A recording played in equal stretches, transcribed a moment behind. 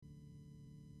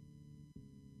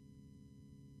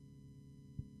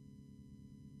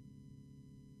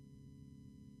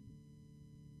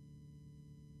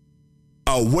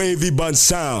A wavy bun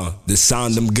sound, the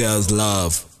sound them girls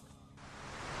love.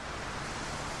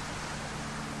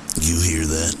 You hear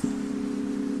that?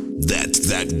 That's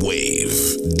that wave.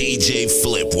 DJ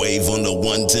Flip Wave on the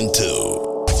ones and twos.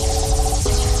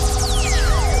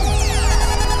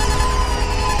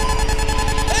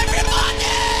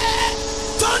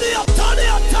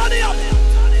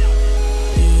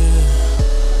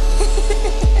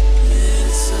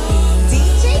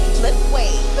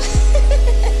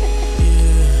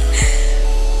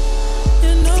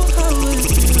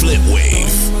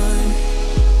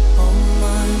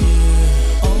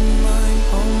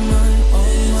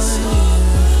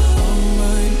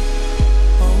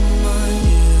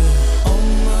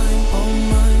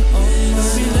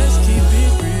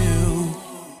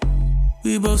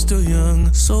 We both still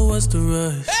young, so what's the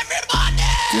rush? Everybody!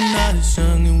 You're not as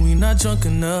young and we not drunk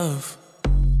enough.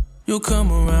 You'll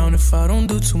come around if I don't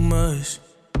do too much.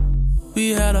 We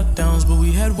had our downs, but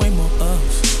we had way more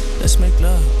ups. Let's make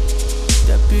love.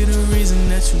 That be the reason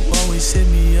that you always hit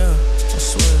me up. I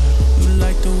swear, you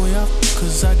like the way I f***,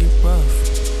 cause I get rough.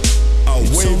 A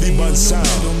wavy bun sound,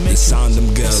 the sound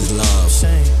them girls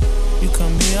love. You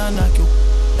come here, I knock you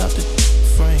out the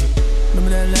frame.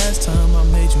 Remember that last time I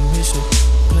made you miss your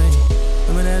plane?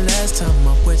 Remember that last time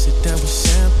I wet you down with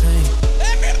champagne?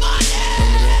 Everybody!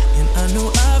 And I know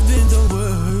I've been the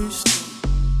worst,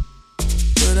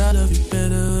 but I love you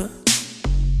better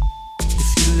if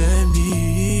you let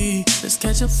me. Let's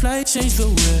catch a flight, change the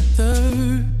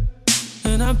weather,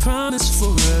 and I promise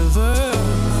forever.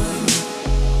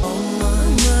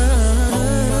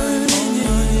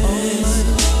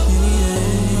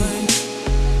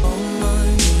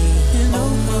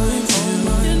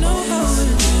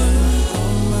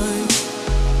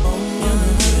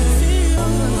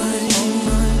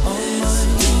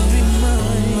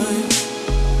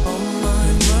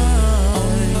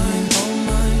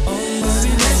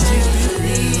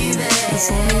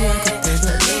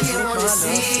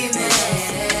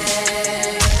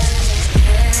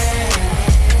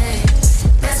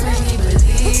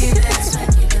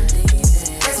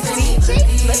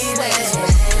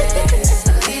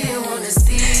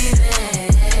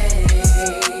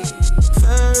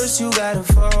 You gotta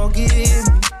forgive me.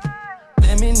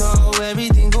 Let me know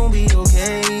everything gon' be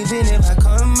okay. Even if I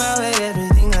come out with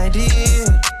everything I did,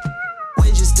 would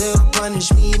you still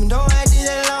punish me even though I did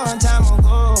it a long time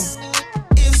ago?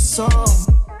 If so,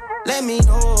 let me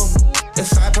know.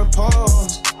 If I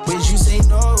propose, would you say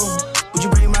no? Would you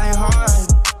break my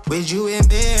heart? Would you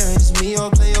embarrass me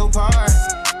or play your part?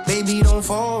 Baby, don't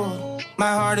fold.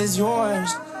 My heart is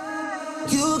yours.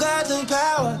 You got the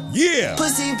power, yeah.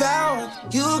 Pussy power.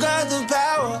 You got the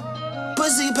power,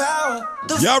 pussy power.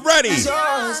 Y'all ready?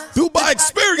 Dubai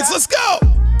experience, let's go.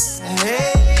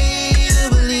 Hey, you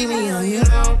believe me or you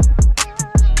don't?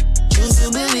 Choose to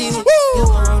believe me, you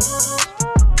won't.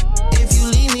 If you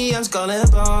leave me, I'm skull and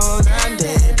bone. I'm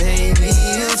dead, baby.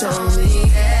 You told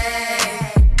me.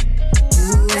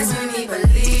 Let's make me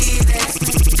believe it.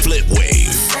 Flip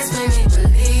Wave. Let's make me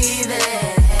believe it.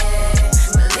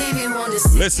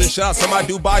 Listen, shout out to my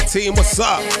Dubai team. What's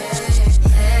up?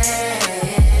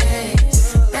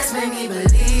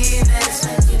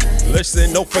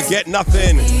 Listen, don't forget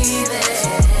nothing.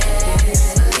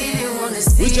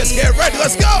 We just get ready.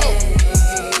 Let's go.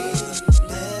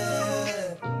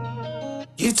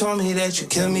 You told me that you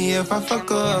kill me if I fuck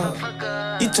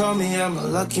up. You told me I'm a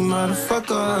lucky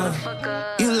motherfucker.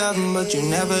 You love him, but you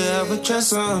never ever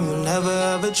trust him. You never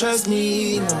ever trust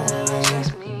me, no.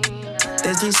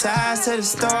 There's three sides to the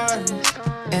story,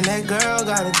 and that girl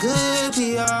got a good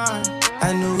PR.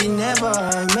 I knew we never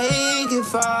make it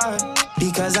far,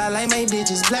 because I like my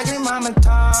bitches black and mama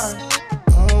tar.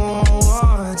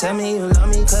 Oh, tell me you love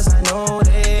me, cause I know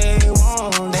they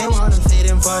won't. They wanna fit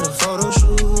in for the photo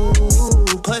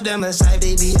shoot. Put them aside,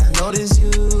 baby, I notice you.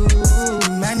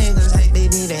 My niggas hype,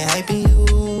 baby, they hyping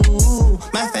you.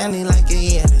 My family like it,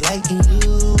 yeah, they liking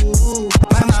you.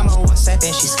 My mama WhatsApp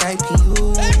and she Skyping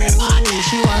you.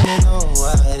 She wanna know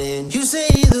what it. You say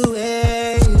either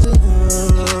way.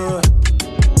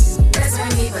 Let's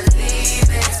make me believe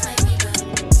it.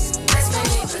 Let's make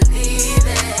me believe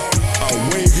it. A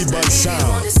wavy bun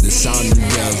sound, the sound you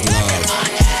girls love.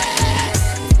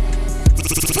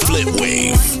 Flip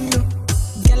Wave.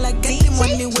 Girl, I get the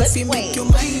money if you make you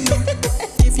mine.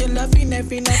 If you're loving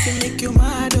every night, you make you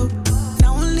mad.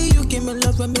 Now only you give me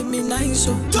love and make me nice.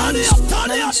 Turn it up,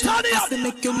 turn it up, turn it up. If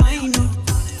make you mine.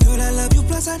 Girl, I love you,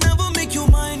 plus I never make you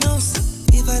minus.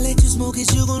 If I let you smoke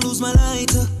it, you gon' lose my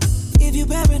lighter. If you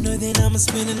paranoid, then I'ma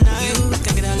spend the night. You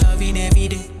can get a loving every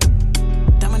day.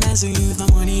 Diamond dance with you, my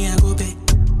money I go pay.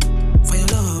 For your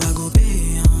love I go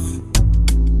pay.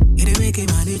 make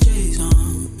it money chase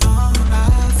on.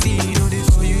 I feel this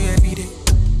for you every day.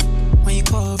 When you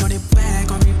call, run it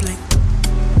back on replay.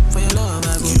 For your love,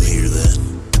 I go. You hear that?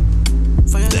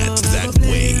 That's that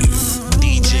wave.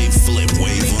 DJ Flip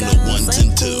Wave on the 1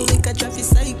 and 2. Make a traffic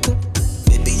psycho.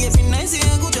 Baby, every night say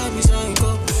I go drive me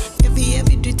psycho.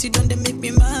 Every duty done they make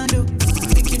me mad up.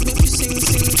 Make you sing.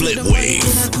 Flip Wave.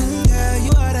 Girl,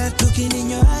 you are that looking in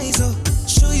your eyes, oh.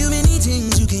 Show you many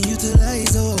things you can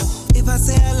utilize, oh. If I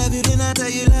say I love you, then I tell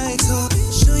you like so.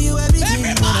 Show you everything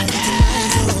you wanna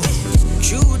utilize, oh.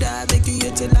 True that make you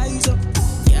utilize, oh.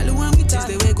 Girl, when we taste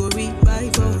the way go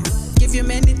revive, oh. Give you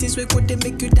many things we could they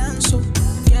make you dance, oh.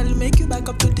 Girl, make you back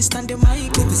up to the standing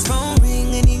mic. If his phone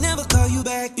ring and he never call you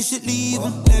back, you should leave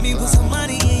him. Let me put some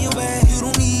money in your bag. You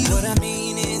don't need him. What I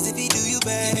mean is if he do you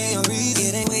bad, it ain't your reason.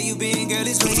 It ain't where you been, girl,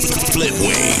 it's where you at. Flip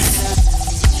Wave.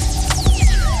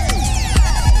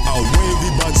 A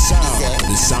wavy but sound.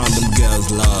 The sound them girls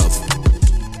love.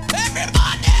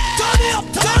 Everybody! Turn it up,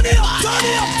 turn it up, turn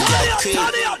it up, turn it up,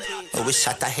 turn it up. Oh, we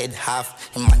shot a head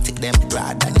half. Him take them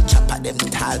broad and the chopper them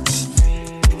tall.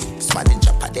 Smarty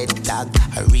drop a dead dog.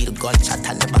 A real gunshot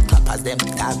and never clap as them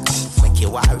tag. Make you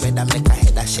war red and make a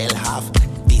head a shell half.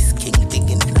 This king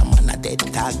digging in a man a dead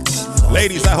tag.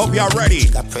 Ladies, I hope y'all ready.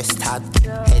 Press tag.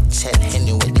 Head shell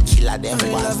anyway the killer them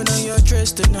I'm was. loving on your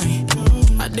dress tonight.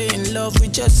 I dey in love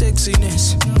with your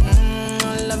sexiness.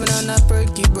 I'm loving on that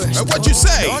perky breast. Hey, what you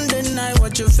say? Don't deny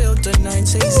what you feel tonight.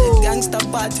 Say it's a gangsta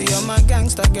party, I'm a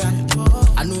gangsta girl.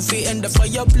 I know if we end up for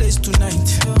your place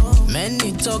tonight.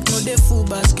 Many talk, no they full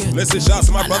basket. Listen, shout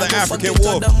to my brother African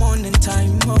Wolf. The morning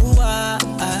time.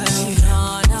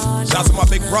 Shout to my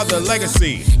big brother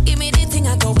Legacy. Give me the thing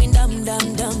I going dumb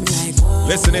like.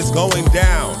 Listen, it's going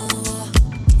down.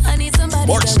 I need somebody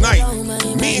March that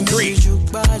 9th, meet and greet.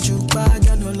 Juke bad,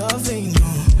 got no loving.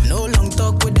 No long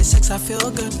talk with the sex, I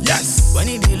feel good. Yes. When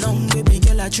it be long, baby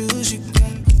girl, I choose you.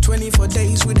 24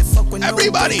 days with the fuck with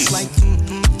everybody. No like,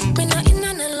 Me not in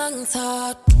on a long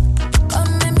talk.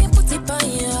 Come let me put it on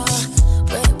ya.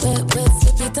 Wait,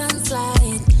 slip it and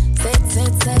slide.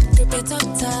 Set, grip it up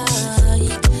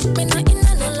tight. Me not in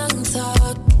on a long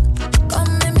talk.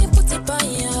 Come let me put it on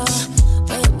ya.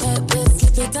 Wait,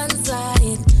 slip it and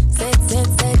slide.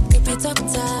 Set, grip it up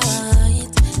tight.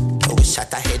 Oh, we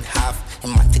shot a head half.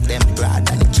 Him take them broad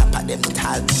and the chopper them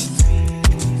tall.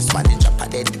 Smarty drop a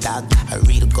dead dog. A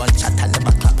real gunshot and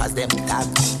never clap as them tag.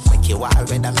 Make you war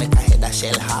red and make a head a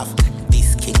shell half.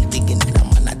 This king digging in a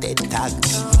man a dead tag.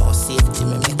 No safety,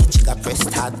 me make the chigga press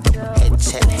tag. Head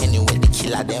shell anyway the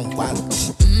killer them wag.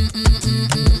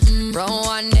 Round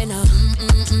one then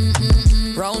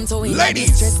round two in the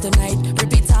stress tonight.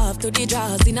 Rip it off to the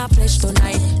jaws in a flesh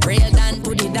tonight. Real down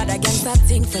to the dad against that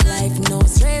thing for life. No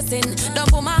stressing. Don't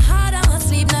put my heart on my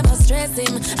sleeve, never stress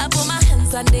him. I put my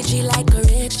hands on the G like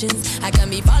corrections. I can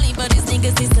be falling, but these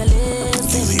niggas is a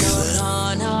listen.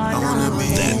 No.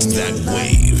 That's that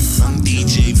wave.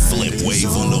 DJ Flip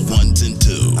Wave on the 1 and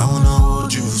 2. I wanna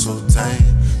hold you so tight,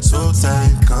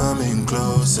 coming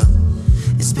closer.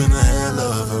 It's been a hell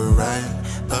of a ride,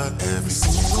 but every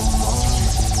single moment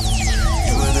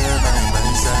you were there by my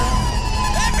side.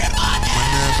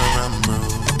 Whenever I'm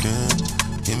broken,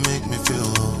 you make me feel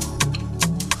whole.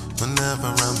 Whenever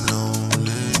I'm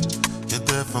lonely, you're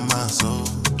there for my soul.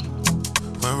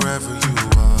 Wherever you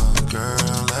are,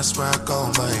 girl, that's where I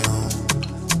call my own.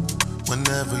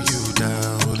 Whenever you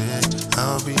doubt it,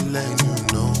 I'll be letting you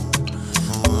know.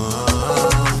 Oh,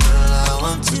 girl, I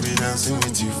want to be dancing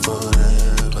with you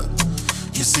forever.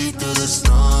 You see through the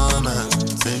storm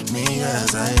and take me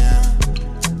as I am.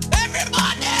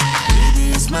 Everybody!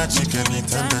 Baby, it's magic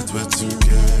anytime that we're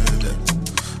together.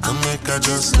 I make I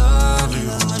just love you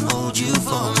and hold you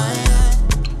for my hand.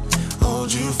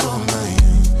 Hold you for my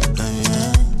hand.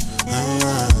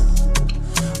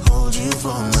 Hold you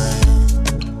for my hand.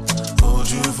 Hold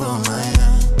you for my hand.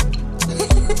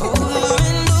 Over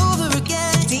and over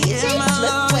again, yeah, my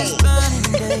love is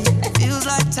burning day. Feels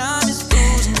like time is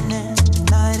frozen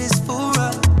and night is for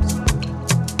us.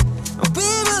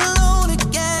 We're alone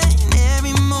again,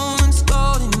 every moment's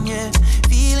golden, yeah.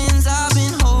 Feelings I've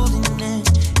been holding in,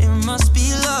 it must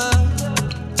be love.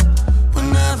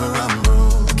 Whenever I'm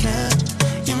broken,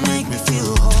 you make me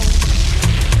feel whole.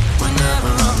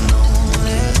 Whenever I'm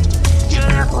lonely, you're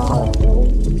there for me.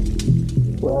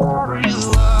 Wherever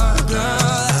you are, girl,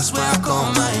 that's where I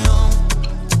call my own.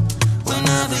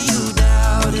 Whenever you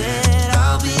doubt it,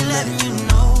 I'll be letting you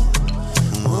know.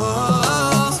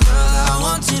 Oh, girl, I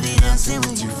want to be dancing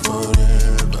with you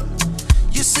forever.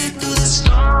 You see through the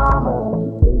storm.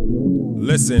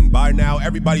 Listen, by now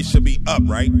everybody should be up,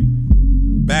 right?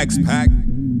 Bags packed,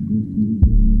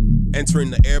 entering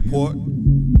the airport.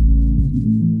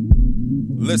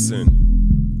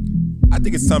 Listen, I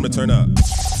think it's time to turn up.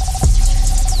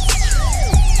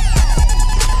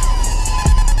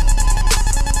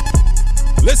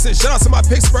 Listen, shout out to my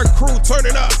Pittsburgh crew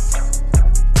turning up.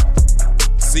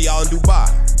 See y'all in Dubai.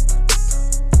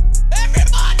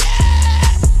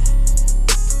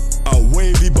 A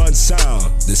wavy bun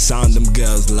sound, the sound them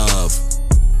girls love.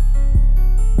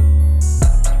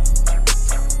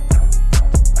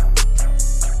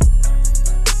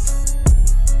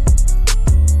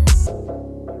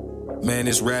 Man,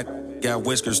 this rat got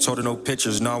whiskers, told her no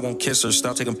pictures. No, I won't kiss her.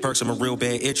 Stop taking perks, I'm a real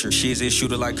bad itcher. She is a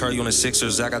shooter like Curry on the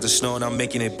Sixers. I got the snow and I'm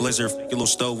making it blizzard. Your little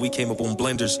stove, we came up on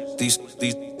blenders. These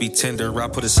be tender. I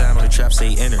put a sign on the trap,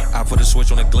 say enter. I put a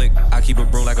switch on the glick. I keep a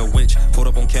bro like a witch. Pulled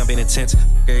up on campaign intense.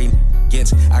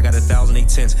 I got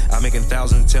 1,008 I'm making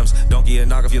 1,000 attempts. Don't get a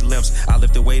knock off your limbs. I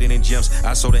lift the weight in gyms.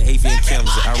 I sold an AV and Kims.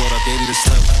 I rolled up baby to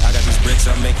slim. I got these bricks,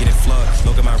 I'm making it flood.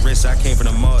 Look at my wrist, I came from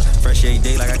the mud. Fresh every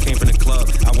day like I came from the club.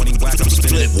 I want him whack, I'm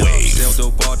spinning the dub.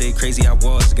 Still dope all day, crazy I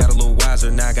was. Got a little wiser,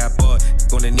 now I got bud.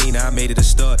 Going to Nina, I made it a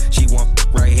stud. She want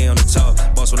right here on the tub.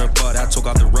 Bust on her butt, I took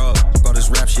out the rug. All this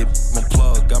rap shit, I'm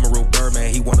plugged. I'm a real bird, man,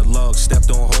 he wanted lug.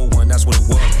 Stepped on a whole one, that's what it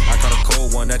was. I caught a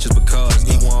cold one, that's just because.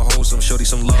 He want wholesome, shorty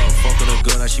some love. Fuck with her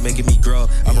good, now she making me grub.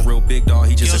 I'm a real big dog,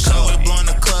 he just a cub. We blowing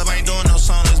the club, ain't doing no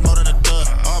song, it's more than a dub.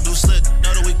 All blue slit,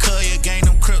 know that we cut, yeah, gang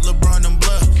them crip, LeBron them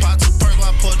blood. Pot to perk,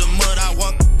 I pour the mud, I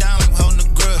walk down like holding the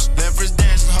grudge. Leverage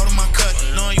dancing, holding my cut,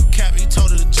 knowing you cap, he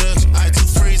told her the judge. I too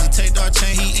freezy, take dark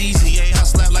chain, he easy, yeah, I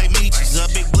slap like Meechies.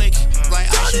 Up big blicky, like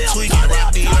I should tweak it,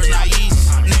 rock the earth, not easy.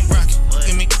 Name rocket,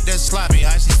 give me that sloppy,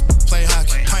 I just play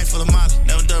hockey, pint full of molly.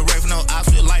 Never done rape for no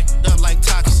outfit, like up like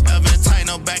Takis. Up in the tight,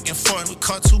 no back and forth, we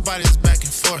caught two bodies back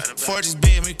and forth. Forges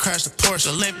big, we crashed the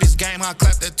Porsche. Olympics game, I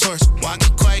clap that torch.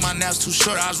 Walking quick, my naps too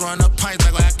short. I was running up pints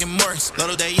like I can Morris.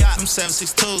 Load that yacht, them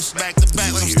 762s. Back to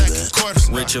back, like I'm stacking quarters.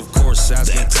 Rich, of course,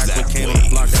 asking tackle came on the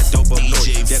block, that dope up north.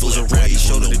 That was a rat, he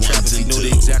showed him the trap. If he knew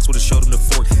the exacts, would've showed him the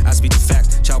fork. I speak the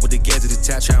facts, chop with the gads of the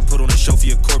tat, try and put on a show for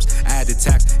your corpse. I had the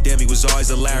tax, damn, he was always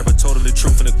a liar, but told him the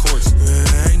truth in the courts.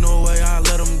 Ain't no way I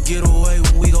let him get away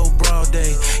when we go broad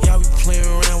day. Y'all be playing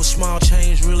around with small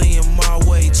change, really in my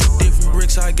way. 2 different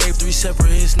bricks, I gave 3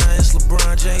 separate hits, now it's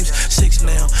LeBron James, 6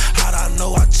 now. How'd I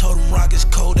know? I told him rock is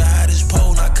cold, I had his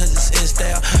pole, not cause it's in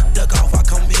style. Duck off, I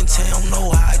come in town,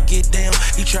 know how I get down.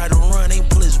 He tried to run, ain't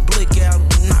pull his blick out,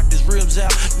 knocked his ribs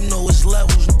out. You know his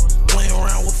levels, playing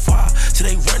around with fire. Till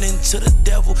they run into the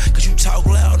devil, cause you talk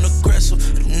loud and aggressive.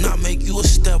 Do not make you a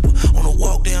stepper. On a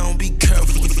walk down, be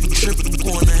careful. If you trippin', you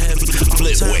going to heaven. All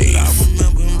the time I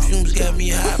remember them fumes got me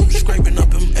high. I'm scraping up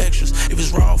them extras. If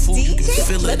it's raw food, you can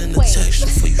feel it in the texture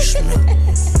before you smell it.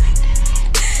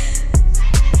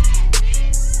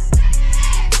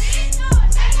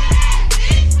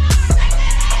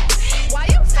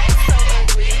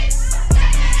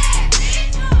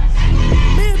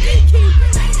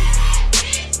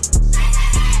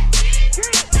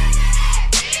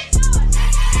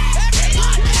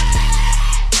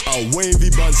 A wavy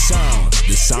bun sound,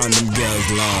 the sound them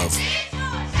girls love.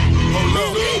 Hold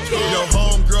up, your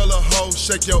homegirl a hoe,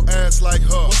 shake your ass like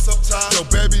her. What's up, Ty? Your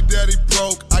baby daddy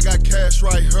broke, I got cash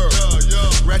right here.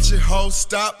 Ratchet hoe,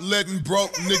 stop letting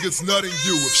broke niggas nutting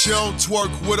you. If she don't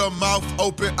twerk with her mouth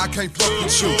open, I can't fuck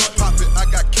with you. Pop it, I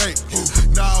got cake.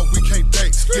 Nah, we can't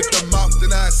date. Get the mouth,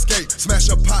 then I escape. Smash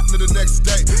a partner the next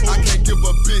day. I can't give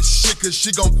a bitch shit, cause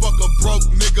she gon' fuck a broke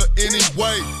nigga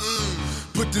anyway.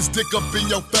 Put this dick up in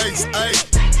your face, ayy.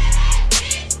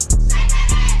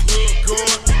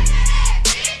 Good.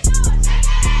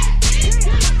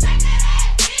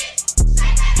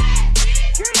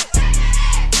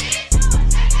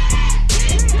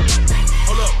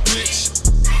 Hold up, bitch.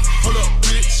 Hold up,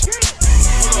 bitch.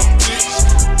 Hold up, bitch.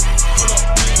 Hold up,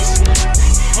 bitch.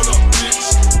 Hold up, bitch.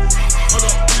 Hold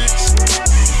up, bitch.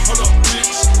 Hold up,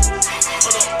 bitch.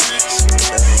 Hold up, bitch.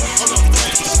 Hold up,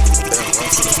 bitch.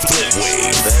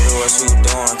 Baby, what you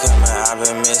doing? Come here, I've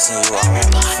been missing you. I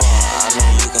wanna fall. I know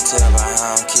you can tell by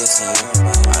how I'm kissing you.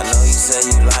 I know you say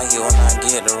you like it when I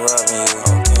get to rubbing you.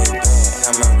 Okay, babe.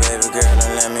 Come here, baby girl,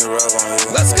 and let me rub on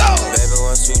you. Let's go. Baby,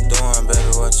 what you doing?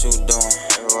 Baby, what you doing?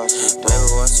 Baby,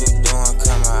 what you doing?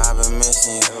 Come here, I've been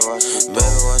missing you.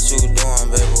 Baby, what you doing?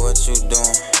 Baby, what you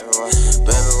doing?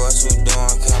 Baby, what you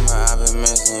doing? Come here, I've been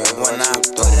missing you. When I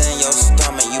put it in your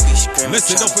stomach, you be screaming.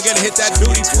 Listen, don't forget to hit that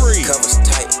duty free. Covers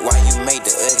tight while you made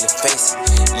the ugly face.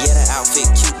 Yeah, the outfit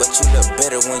cute, but you look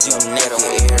better when you naked.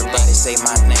 Everybody say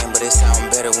my name, but it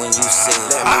sound better when you say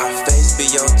it. Let my face be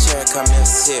your chair, come here,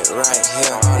 sit right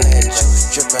here. All that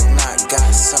juice dripping, I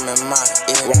got some in my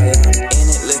ear. While I'm in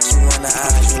it, look you in the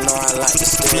eyes, you know I like to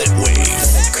stare.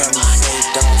 Come you say,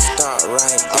 don't start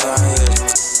right there.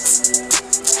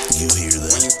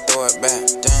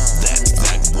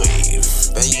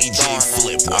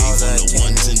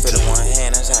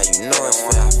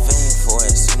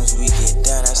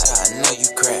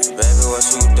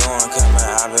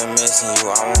 missing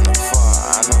you. I wanna fuck.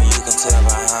 I know you can tell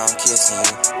by how I'm kissing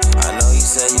you. I know you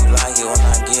say you like it when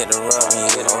I get to rubbing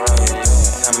you. Okay,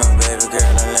 come on, baby girl,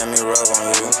 and let me rub on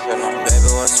you. Baby,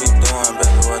 what you doing?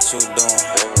 Baby, what you doing?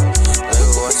 Baby,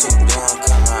 what you doing?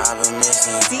 Come on, I've been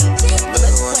missing you.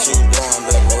 Baby, what you doing?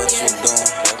 Baby, what you doing?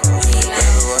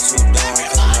 Baby, what you doing?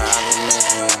 Come on, I've been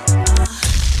missing you.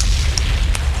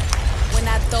 When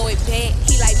I throw it back,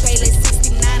 he like Bayless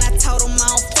 69. I told him I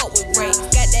don't fuck with Ray.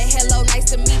 Got that hello, nice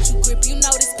to meet you grip. You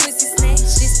know this pussy snatch.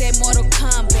 This that Mortal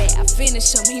Kombat. I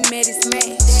finish him, he met his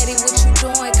match. Daddy, what you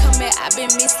doing? Come here, I been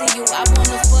missing you. I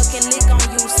wanna fucking lick on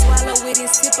you, swallow it and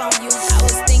sip on you. I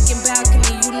was thinking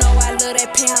balcony, you know I love that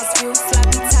penthouse view.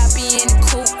 Sloppy toppy in the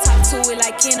coupe, talk to it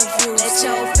like interviews. Let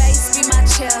your face be my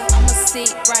chair, I'ma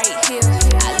sit right here.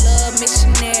 I love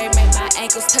missionary, make my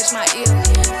ankles touch my ear.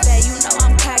 That you know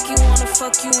I'm cocky, wanna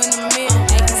fuck you in the mirror.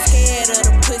 Acting scared of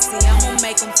the pussy, I'ma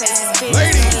make them face fit.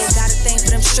 Ladies, got a thing for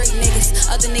them straight niggas,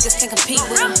 other niggas can't compete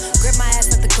with them. Grip my ass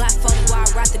like the Glock 40 while I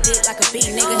rock the dick like a beat.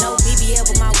 Nigga, no BBL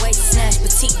but my waist snatch.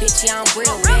 Petite bitch, yeah, I'm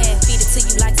real bad. Feed it to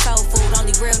you like soul food,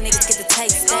 only real niggas get the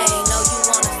taste. They know you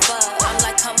wanna fuck, I'm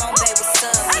like, come on, babe, what's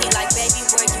up? He like, baby,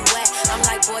 where you at? I'm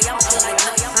like, boy, I'm like,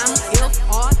 no, I'm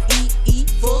F-R-E-E,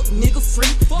 fuck nigga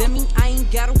free. That mean I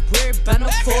ain't gotta worry about no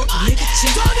fuck nigga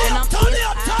cheat. And I'm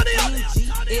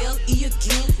F-I-N-G-L-E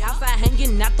again. Outside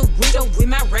hanging out the window with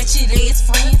my ratchet ass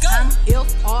friends. I'm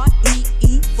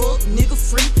F-R-E-E, fuck nigga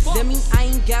free. That mean I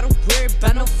ain't gotta worry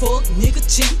about no fuck nigga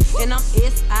cheat. And I'm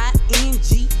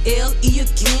S-I-N-G-L-E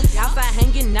again. Outside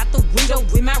hanging out the window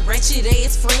with my ratchet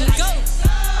ass friends.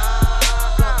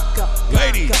 Go.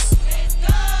 Ladies.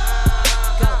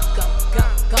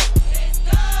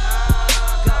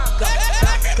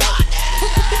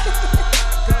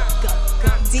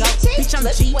 Bitch, I'm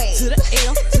G to the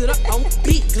L to the O,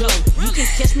 big glow. You can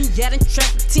catch me out in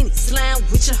traffic, tinny, slime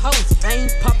with your hoes. I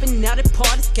ain't popping out at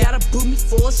parties, gotta book me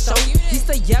for a show. He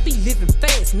say, I be living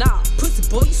fast, nah, pussy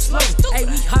boy, you slow. Hey,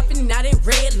 we hopping out at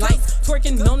red lights,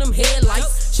 twerking on them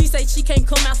headlights. She say she can't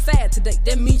come outside today,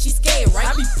 that means she scared, right?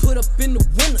 I be put up in the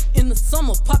winter, in the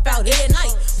summer, pop out at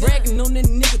night. Bragging on that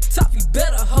nigga top, you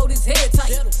better hold his head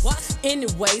tight.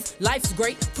 Anyways, life's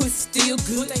great, pussy still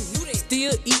good.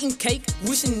 Still eating cake,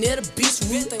 wishing that a bitch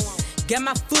would. Got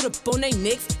my foot up on they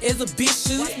necks as a bitch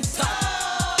should.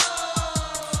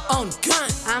 On the gun,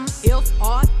 I'm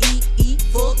F-R-E-E,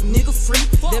 fuck nigga free.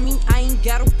 That mean I ain't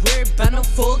gotta worry about no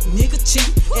fuck nigga cheat.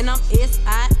 And I'm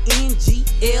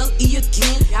S-I-N-G-L-E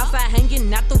again. Outside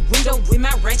hanging out the window with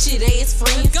my ratchet ass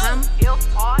friends. I'm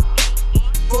F-R-E-E,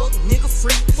 fuck nigga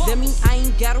free. That mean I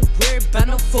ain't gotta worry about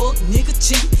no fuck nigga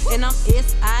cheat. And I'm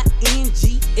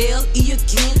S-I-N-G-L-E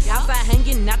again. Outside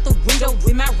hanging out the window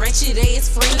with my ratchet ass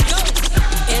friends.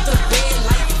 At the red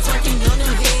light, twerking on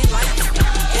them headlights.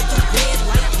 At the red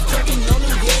light, twerking on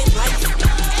them headlights.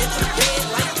 At the red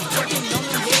light, twerking on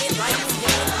them headlights.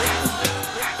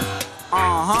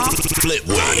 Flip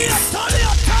wave. Turn it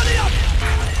up.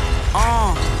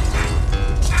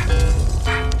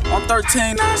 On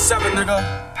 1397, nigga.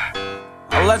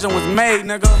 A legend was made,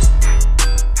 nigga.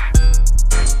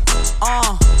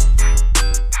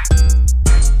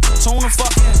 Tune the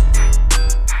fuck in.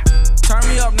 Turn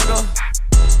me up, nigga.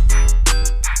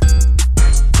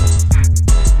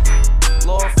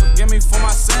 Lord, forgive me for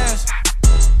my sins.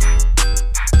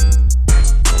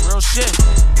 Real shit.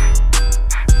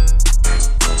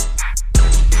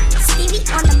 Stevie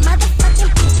on the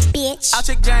motherfucking beat, bitch. I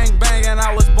chick gang bang and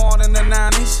I was born in the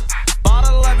 90s. About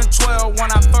 11, 12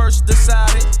 when I first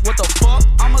decided what the fuck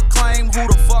I'ma claim, who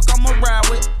the fuck I'ma ride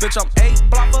with. Bitch, I'm 8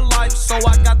 block for life, so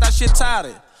I got that shit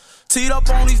tied. Teed up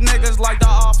on these niggas like the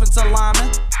offensive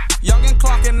lineman. Young and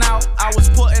clocking out, I was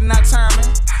putting that time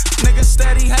in. Niggas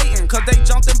steady hating, cause they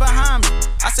jumped in behind me.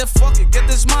 I said, fuck it, get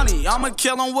this money, I'ma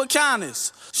kill them with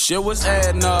kindness. Shit was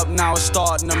adding up, now it's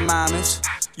starting to minus.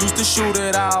 Used to shoot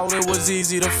it out, it was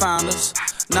easy to find us.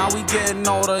 Now we getting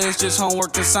older, it's just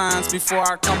homework and science. Before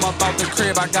I come up out the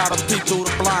crib, I gotta peek through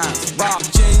the blinds. Rock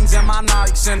jeans and my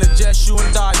Nikes and the jet shoe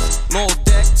and dice. Little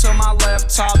deck to my left,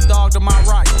 top dog to my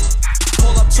right.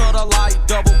 Pull up to the light,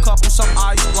 double cup on some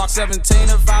ice. Block 17,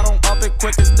 if I don't up it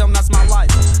quick as them, that's my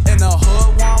life. In the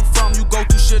hood where I'm from, you go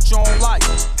through shit you don't like.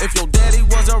 If your daddy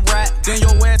was a rat, then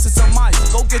your ass is some mice.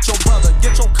 Go get your brother,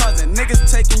 get your cousin,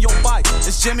 niggas taking your bike.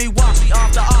 It's Jimmy Wappy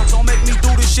off the op, don't make me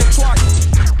do this shit twice.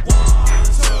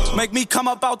 Make me come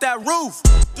up out that roof.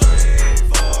 3,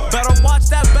 4, better watch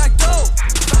that back door.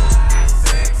 5,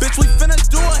 6, bitch, we finna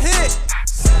do a hit.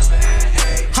 7,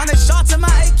 8, 100 shots in my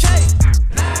AK.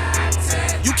 9,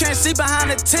 10, you can't see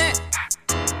behind the tent.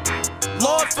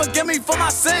 Lord, forgive me for my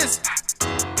sins.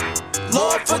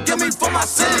 Lord, forgive me for my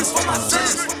sins.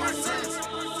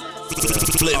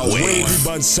 Flip A wave. wavy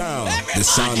bun sound. The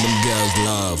sound them girls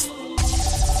love.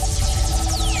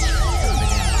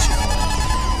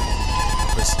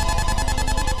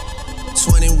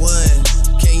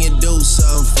 Can you do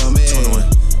something for me? 21.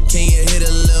 Can you hit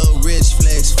a little rich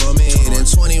flex for me? 21. Then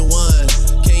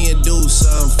 21, can you do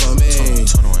something for me?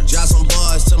 21. Drop some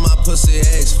bars to my pussy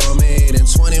ex for me. Then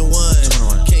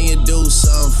 21, can you do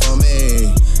something for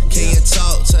me? Can you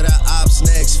talk to the ops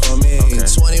next for me? Okay.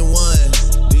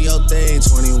 21, do your thing.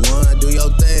 21, do your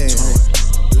thing.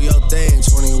 21. Do your thing.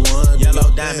 21, do Yellow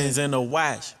your diamonds thing. in the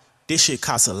watch. This shit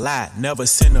costs a lot. Never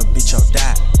send a bitch or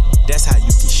die. That's how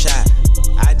you get shot.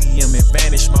 I DM in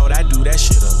vanish mode, I do that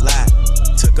shit a lot.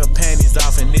 Took her panties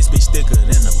off and this bitch thicker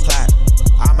than a plot.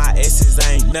 All my S's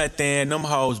ain't nothing, them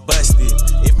hoes busted.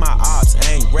 If my ops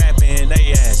ain't rapping,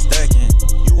 they ass ducking.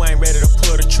 You ain't ready to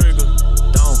pull the trigger,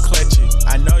 don't clutch it.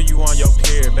 I know you on your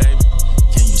period, baby.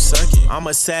 Can you suck it? I'm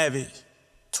a savage.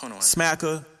 21.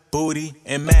 Smacker, booty,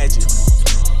 and magic.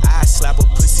 I slap a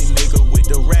pussy nigga with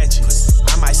the ratchet.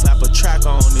 I might slap a track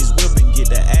on this whip and get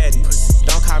the addy.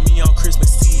 Don't call me on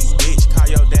Christmas Eve, bitch, call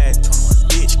your daddy.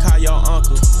 Bitch, call your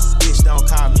uncle, bitch, don't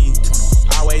call me.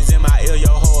 Always in my ear,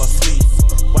 your hoe a fleet.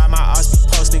 Why my ops be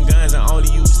posting guns and only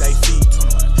use they feet?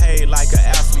 Paid like an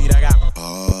athlete, I got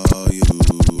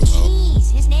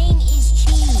Cheese, his name is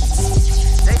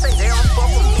Cheese. They say they don't fuck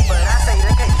with me, but I say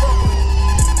they can't fuck with me.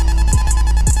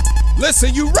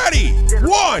 Listen, you ready? 1, 2,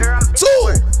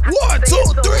 1, 2,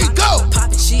 3, go!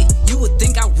 Poppin' shit, you would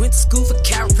think I went to school for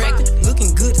chiropractic.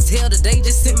 Looking good as hell today,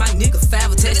 just sent my nigga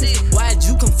 5 text. Why'd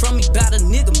you come from me about a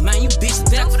nigga, man? You bitches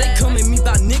back. They come at me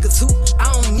about niggas who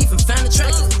I don't even find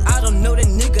attractive. I don't know that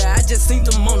nigga, I just seen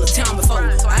them on the town before.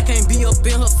 I can't be up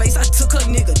in her face, I took her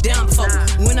nigga down before.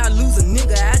 When I lose a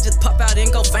nigga, I just pop out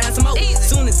and go find some more.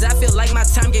 Soon as I feel like my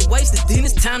time get wasted, then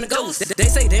it's time to go. They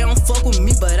say they don't fuck with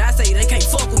me, but I say they can't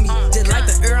fuck with me. Just like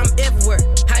the air, I'm everywhere.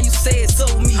 How you say it so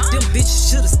with me? Them bitches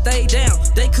should've stayed down.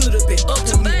 They could've been up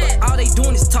to me, but all they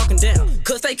doing is talking down.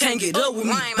 Cause they can't get up with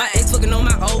me. My ex fucking on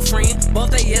my old friend.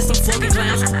 Both they ass some fucking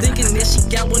clowns. Thinking that she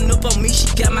got one up on me, she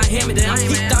got my hand me down.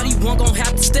 He thought he wasn't gon'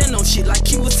 have to stand on shit like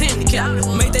he was handicapped.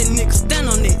 Made that nigga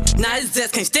stand on it. Now his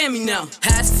ass can't stand me now.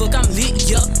 High as fuck, I'm lit,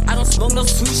 yup. I don't smoke no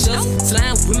sweet shots.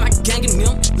 Slime with my gang and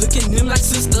them. Looking them like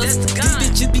sisters.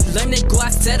 These bitches be lame, they go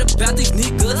outside about these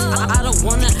niggas. I don't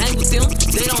wanna hang with them.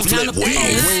 They don't have no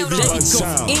business. They can go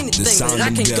for anything, but I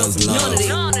can't go for none of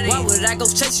that. Why would I go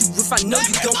chase you if I know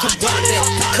you gon' come back that?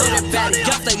 Cut that body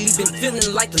up, lately been feeling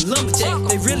like the lumberjack.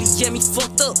 They really get me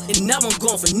fucked up, and now I'm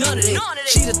going for none of that.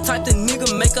 She the type the nigga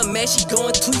make her mad, she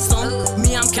going tweet some.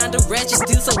 Me, I'm kinda ratchet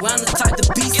still, so I'm the type to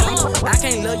be some. I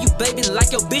can't love you, baby, like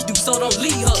your bitch do, so don't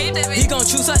leave her. He gon'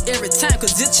 choose her every time,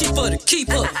 cause it's cheaper to keep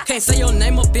her. Can't say your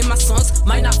name up in my songs,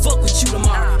 might not fuck with you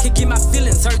tomorrow. Can't get my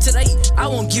feelings hurt today, I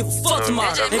won't give a fuck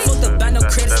tomorrow. Ain't fucked up by no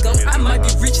credit score, I might be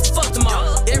rich as fuck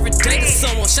tomorrow. Every day the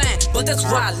sun won't shine, but that's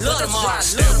why I love tomorrow.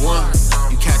 Step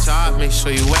 1, you catch your eye, make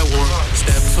sure you wet one.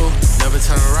 Step 2, never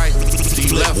turn right, do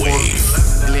you left one.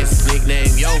 Glitz,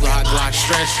 nickname yoga, I Glock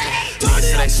stretch them. Niggas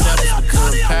say they steppers, we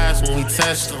couldn't pass when we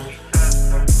test them.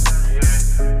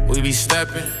 We be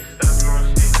stepping.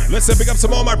 Listen, pick up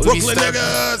some all my Brooklyn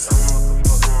niggas.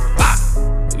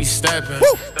 We stepping.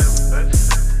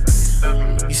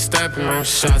 He stepping on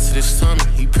shots to this tummy.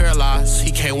 He paralyzed,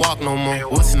 he can't walk no more.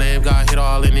 What's his name? Got hit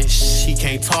all in his he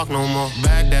can't talk no more.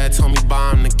 Baghdad told me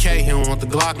buy him the K, he don't want the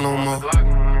Glock no more.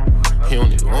 He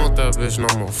don't even want that bitch no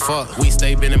more. Fuck. We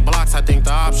stay bending blocks, I think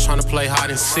the ops tryna play hide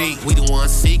and seek. We the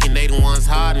ones seeking, they the ones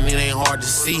hiding, it ain't hard to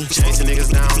see. Chasing niggas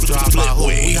down, drop by hook.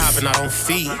 We hopping out on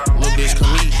feet. Little bitch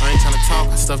come eat, I ain't tryna talk,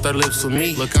 I stuff their lips with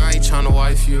me. Look, I ain't tryna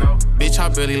wife you. Bitch, I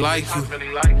barely like you.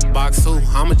 Box 2,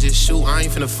 I'ma just shoot, I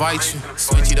ain't finna fight you.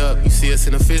 Switch it up, you see us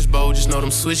in a fishbowl, just know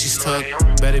them switches tuck.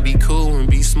 Better be cool and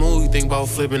be smooth, you think about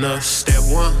flipping us. Step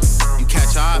 1, you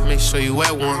catch your eye, make sure you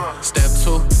wet one. Step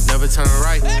 2, never turn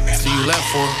right, till you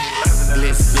left one.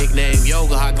 Glitz, nickname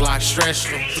yoga, I Glock stretch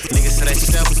them. Niggas say they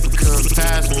steppers, we couldn't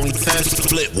pass when we test them.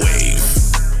 Flip wave.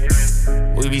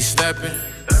 We be stepping.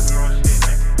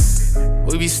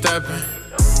 We be stepping.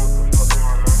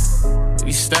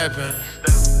 We stepping.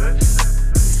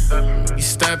 We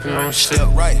stepping on shit. Step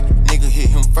right, nigga hit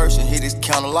him first and hit his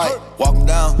counter light. Walk him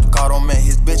down, caught on man,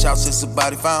 his bitch out since the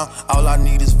body found. All I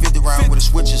need is 50 rounds with a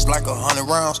switch, it's like 100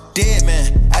 rounds. Dead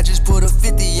man, I just put a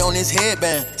 50 on his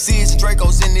headband. Sears and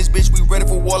Dracos in this bitch, we ready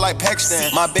for war like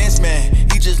Pakistan. My best man,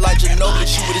 he just like Ginobili,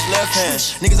 shoot with his left hand.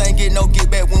 Niggas ain't get no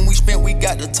get back when we spent, we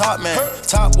got the top man.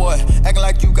 Top boy, acting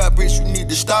like you got bricks, you need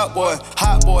to stop boy.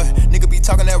 Hot boy, nigga be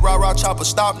talking that rah-rah chopper,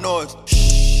 stop noise.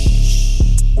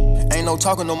 Ain't ain't no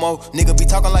talking no more. Nigga be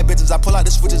talking like bitches, I pull out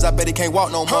the switches, I bet he can't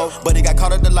walk no more. But he got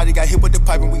caught at the light, he got hit with the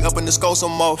pipe, and we up in the skull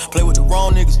some more. Play with the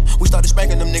wrong niggas, we started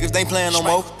spanking them niggas, they ain't playing no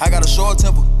more. I got a short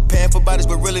temper, paying for bodies,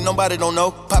 but really nobody don't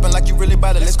know. Popping like you really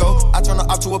bout it, let's go. I turn her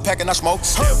up to a pack and I smoke.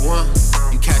 Step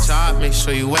 1, you catch a eye, make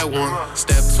sure you wet one.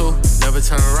 Step 2, never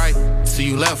turn right till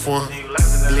you left one.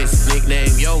 Blitz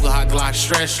nickname Yoga, hot Glock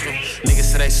stretch them.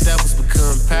 Niggas say they steppers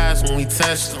become pass when we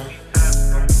test them.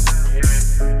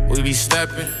 We be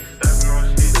stepping.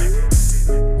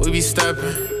 We be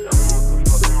stepping.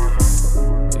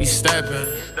 We stepping.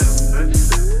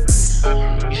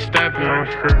 We stepping on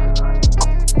shit.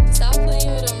 Stop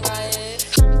playing with them, Riot.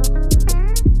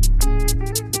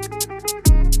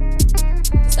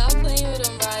 Stop playing with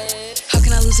them, Riot. How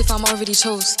can I lose if I'm already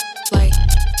chose? Like,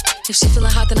 if she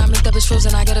feeling hot, then I make that bitch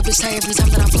frozen. I get a bitch tired every time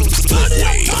that I post.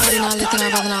 Already not lit, then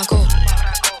I'd rather not go.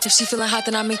 If she feeling hot,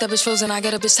 then I make that bitch frozen. I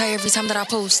get a bitch tired every time that I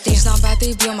post. It's not bad,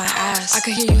 they be on my ass. I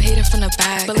could hear you hating from the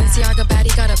back. Balenciaga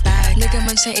baddie got a bag. Nigga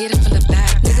munchin' ate it from the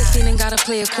back. Nigga feeling gotta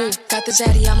play it cool. Got the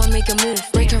zaddy, I'ma make a move.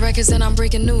 Breaking records and I'm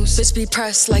breaking news. Bitch be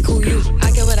pressed like who you?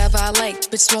 I get whatever I like.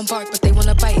 Bitch won't bark, but they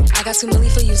wanna bite. I got 2 million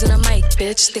for using a mic.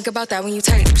 Bitch, think about that when you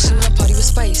type. She wanna party with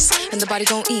spice, and the body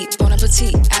gon' eat. Bon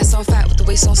appetit, ass on fat with the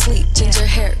waist on sleep. Ginger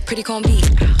hair, pretty gon' beat.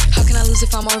 How can I lose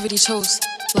if I'm already chose?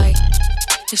 Like,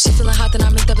 if she feeling hot, then I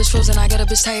make that bitch frozen. I get a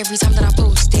bitch tired every time that I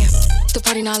post. Damn, the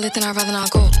party not lit, then I'd rather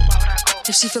not go.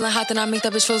 If she feeling hot, then I make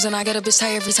that bitch frozen. I get a bitch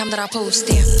tired every time that I post.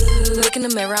 Damn, look in the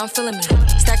mirror, I'm feeling me.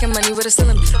 Stacking money with a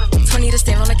cylinder. 20 to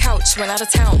stand on the couch, went out of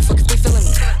town. Fuck if they feeling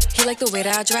me. He like the way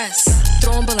that I dress.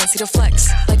 Throwing Balenci to flex.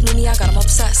 Like Mimi, I got him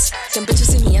obsessed. Them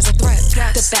bitches see me as a threat.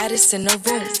 The baddest in the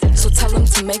room, so tell them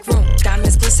to make room.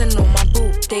 Diamonds glisten on my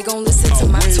boob. They gon' listen to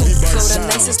my tune. Flow the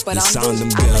nicest, but I'm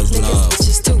rude. I like niggas,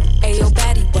 bitches too. Ayo,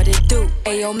 baddie, what it do?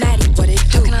 Ayo, Maddie, what it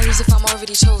do? How can I lose if I'm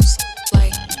already chose?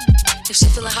 Like, if she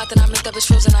feeling hot, then I make that bitch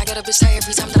frozen. I get a bitch tired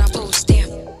every time that I post. Damn,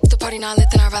 if the party not lit,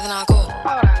 then I'd rather not go.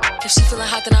 If she feeling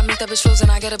hot, then I make that bitch frozen.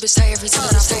 I get a bitch tired every time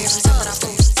that I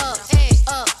post.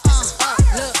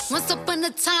 Look, once upon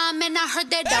a time, and I heard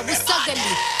that I was ugly.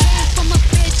 Came from a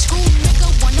bitch who nigga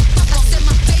wanna fuck on. Said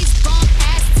my face bomb,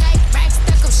 ass tight, rack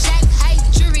stuck up, shack height,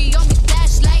 jury on me,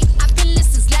 flashlight. I've been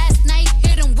listening last night.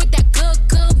 Hit him with that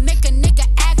good, make a nigga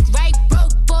act right.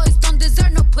 Broke boys don't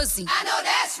deserve no pussy. I know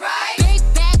that's right. Big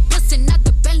bag pussy, not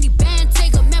the Bentley band.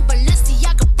 Take a man,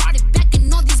 Balenciaga brought it back,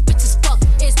 and all these bitches fuck.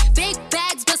 It's big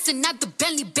bags bustin', not the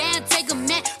Bentley band. Take a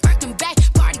man, working back,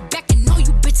 party back, and all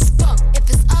you bitches fuck. If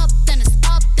it's up, then it's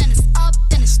up, then it's up,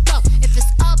 then it's stuck. If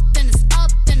it's up, then it's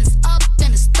up, then it's up,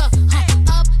 then it's stuck.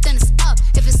 Up, then it's up.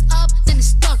 If it's up, then it's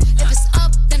stuck. If it's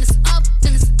up, then it's up,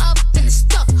 then it's up, then it's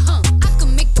stuck. I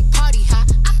can make the party hot.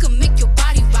 I can make your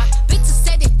body rock. Bitches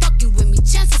say they fucking with me.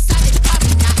 Chances are they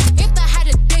probably not. If I had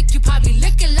a dick, you probably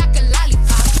lick it like a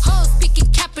lollipop. Hoes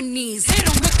speaking Japanese, hit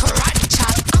 'em with karate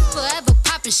chop. I'm forever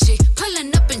popping shit,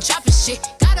 pulling up and dropping shit.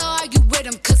 Gotta argue with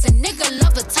 'em 'cause a nigga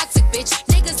love a toxic bitch.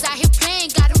 Niggas out here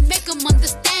playing, gotta make 'em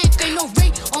understand. Ain't no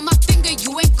ring on my finger,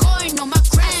 you ain't going on my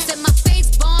gram. Said my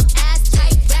face bomb, ass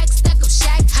tight, rack stuck up,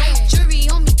 shack height, jury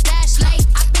on me, flashlight.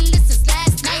 I've been listening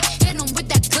last night. Hit 'em with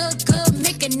that good,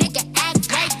 make a nigga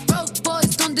act right. Broke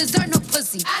boys don't deserve no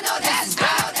pussy. I know that's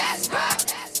right, that's right.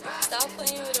 Stop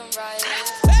playing with them, Riot.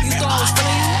 You thought I was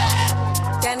feeling you?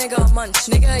 That nigga a munch.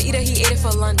 Nigga eat it, he ate it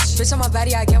for lunch. Bitch on my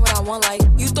body, I get what I want. Like,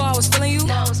 you thought I was feeling you?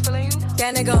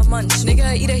 That nigga a munch.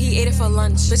 Nigga eat it, he ate it for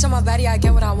lunch. Bitch on my body, I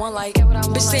get what I want. Like,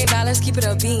 bitch say bad, let's keep it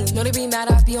a beam. Know they be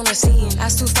mad, I be on the scene.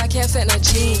 Ass too fat, can't fit in a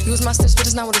jean. Use my steps, but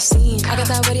it's not what it seems. I got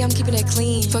that ready, I'm keeping it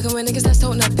clean. Fucking with niggas that's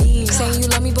toting a beam. Saying you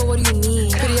love me, but what do you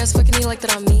mean? Pretty ass fucking me like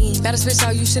that I'm mean. Baddest bitch,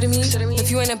 how you shitting me? If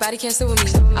you ain't a baddie, can't sit with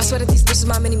me. I swear that these bitches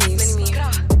my mini-me's.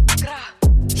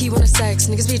 He wanna sex,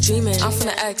 niggas be dreaming. I'm from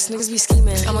the X, niggas be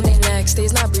scheming. I'm on their necks,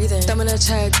 they's not breathing. Thumb in a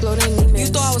check, blow their demons. You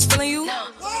thought I was feeling you?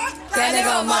 That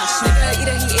nigga a munch. Nigga eat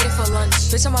it, he ate it for lunch.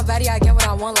 Bitch on my body, I get what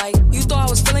I want. Like, you thought I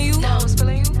was feeling you?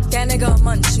 That nigga a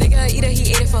munch. Nigga eat it,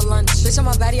 he ate it for lunch. Bitch on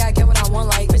my body, I get what I want.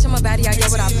 Like, bitch on my body, I get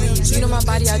what I please. You know my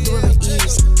body, I do it with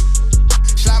ease.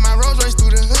 Slide my Rolls Royce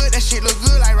through the hood, that shit look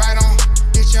good like right on.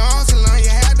 Get your arms and learn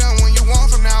your hair done when you want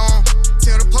from now on.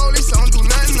 Tell the police I don't do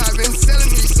nothing, I've been selling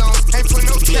these songs. Ain't put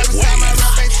no cap inside my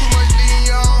rap, ain't too much leading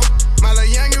you on. My little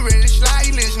youngin' ready to slide,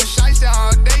 he listen to shiesty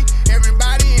all day.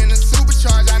 Everybody in the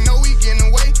supercharge, I know we getting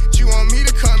away. You want me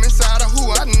to come inside of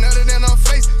who? I nutted in her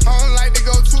face. I don't like to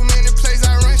go too many places,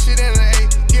 I run shit in the A.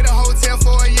 Get a hotel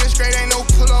for a year straight, ain't no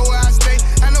pull up where I stay.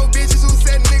 I know bitches who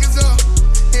set niggas up,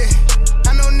 yeah.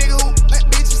 I know niggas who let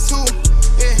bitches too,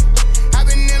 yeah. I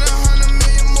been in 100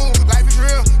 million moves, life is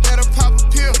real, let her pop a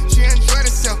pill. She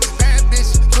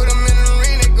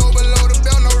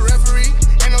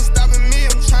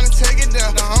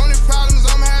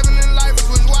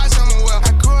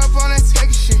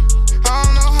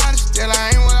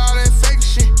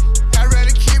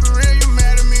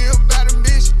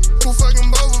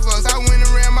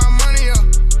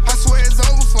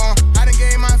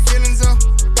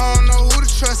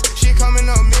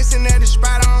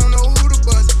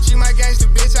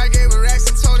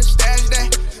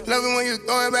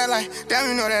throw it back like, damn,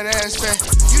 you know that ass fat.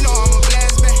 You know I'm a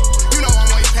blast back. You know I'm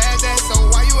way past that. So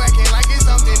why you acting like it's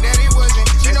something that it wasn't?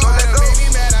 You know how to make me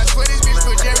mad. I swear this bitch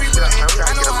put Jerry button.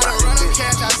 I know how to run up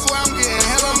cash. I swear I'm getting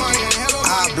hella money and hella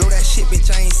money. I blow that shit,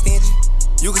 bitch. I ain't stingy.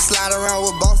 You can slide around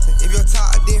with Boston if your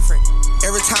talk different.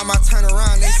 Every time I turn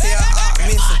around, they say I'm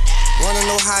missing. Wanna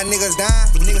know how niggas die?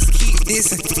 Niggas keep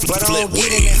dissing. But I don't get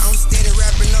in it. I'm steady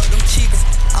wrapping up them chickens.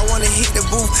 I wanna hit the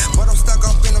booth, but I'm stuck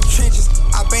up in them trenches.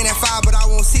 I been at 5, but I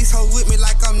want 6 hoes with me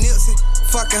like I'm Nipsey.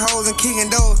 Fucking hoes and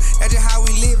kicking doors, that's just how we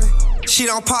living. She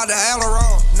don't pop the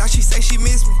Adderall, now she say she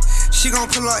miss me. She gon'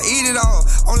 pull up, eat it all,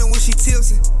 only when she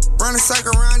tipsy. Run a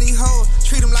circle around these hoes,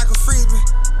 treat them like a frisbee.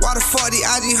 Why the fuck these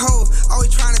IG hoes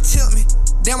always trying to tilt me?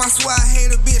 Damn, I swear I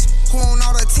hate a bitch who want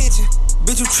all the attention.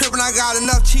 Bitch, you trippin', I got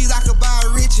enough cheese, I could buy a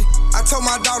Richie. I told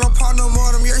my dog don't pop no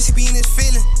more, them years he be in his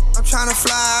feelings. I'm tryna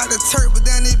fly out the turf, but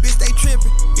then this bitch, they trippin'.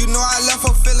 You know I left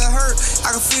her feeling hurt, I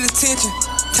can feel the tension.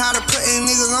 Tired of putting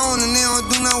niggas on and they don't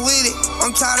do nothing with it. I'm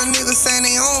tired of niggas saying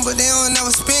they own, but they don't never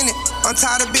spend it. I'm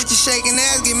tired of bitches shaking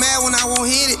ass, get mad when I won't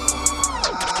hit it.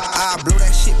 I blow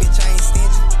that shit, bitch, I ain't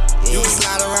stingy. You can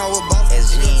slide around with both.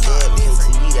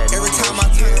 Every time I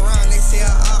turn around, they say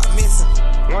I'm missing.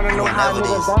 Wanna know how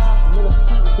niggas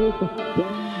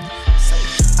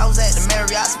I was at the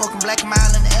Marriott smoking Black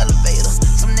Mile in the elevator.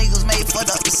 Some niggas made fucked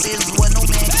up decisions where no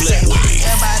man can say.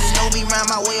 Everybody know me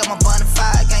round my way, I'm a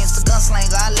bonafide gangster,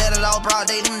 gunslinger. I let it all broad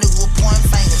day, them niggas were pointing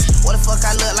fingers. What the fuck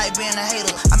I look like being a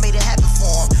hater? I made it happen for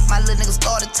him. My little nigga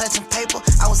started touching paper,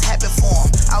 I was happy for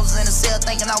him. I was in the cell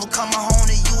thinking I was coming home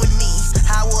to you and me.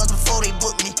 How I was before they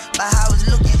booked me, but how I was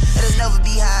looking, it'll never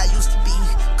be how I used to be.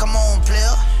 Come on,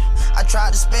 player. I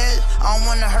tried to spare it, I don't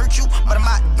wanna hurt you, but I'm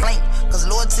out to blink. Cause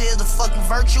loyalty is the fucking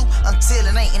virtue, until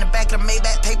it ain't. In the back of the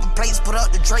Maybach paper plates, put up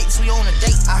the drapes, we on a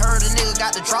date. I heard a nigga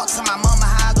got the drop to my mama,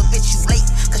 how I go bitch you late.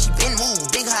 Cause she been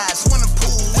moved, big high, swimming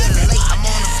pool with a lake. I'm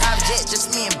on a private jet,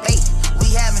 just me and bait.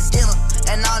 We having dinner,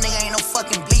 and all nigga ain't no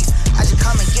fucking beef. I just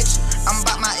come and get you, I'm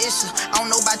about my issue. I don't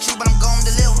know about you, but I'm gon'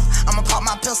 deliver. I'ma pop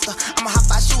my pistol, I'ma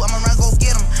hop out shoot, I'ma run go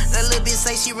get him. That little bitch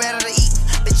say she ready to eat,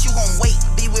 bitch you gon' wait.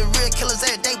 Be with real killers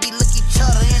every day, we look each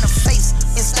other in the face.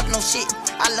 Ain't step no shit,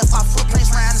 I left my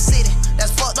footprints around the city.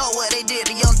 That's fucked up what they did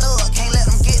to Young Thug, can't let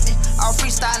them get me. All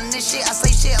freestyling this shit, I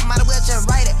say shit, I might as well just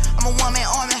write it. I'm a one-man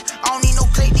army, I don't need no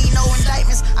clique, need no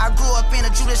indictments. I grew up in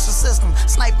a judicial system,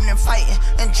 sniping and fighting,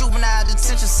 and juvenile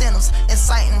detention centers,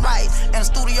 inciting riots. In the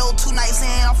studio 2 nights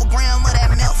in, off a gram of that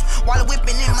meth. While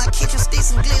whipping in my kitchen,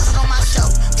 sticks and glizzes on my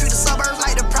shelf. Treat the suburbs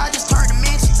like the projects, turn the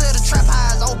mansion to the trap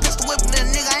highs. Old pistol whipping the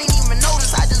nigga, I ain't even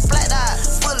noticed, I just black eyed.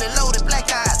 Fully loaded, black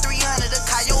eyed, 300 a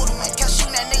coyote went. Kept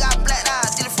shooting that nigga, I black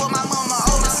eyed. Did it for my mama,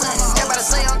 older son. Everybody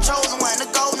say I'm chosen one, the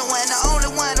golden one, the only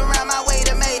one around my way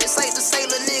that made it safe to say,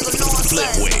 little nigga, know I'm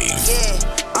son. Yeah,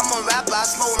 I'm a rapper, I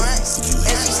smoke runs.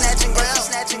 And she snatching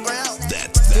grabs, snatching grabs.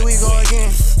 Here we go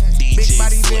again. Big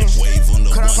body bench,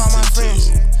 cut off all my friends.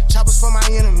 Choppers for my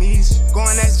enemies.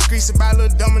 Going at the streets about Lil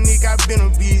Dominique, I been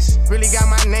a beast. Really got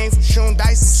my name from shooting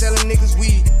dice and selling niggas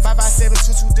weed. 557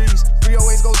 223s,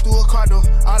 308s go through a car door.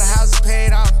 All the houses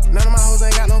paid off, none of my hoes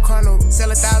ain't got no car note. Sell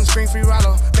 1,000 spring free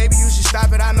Rollo. Baby, you should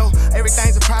stop it, I know.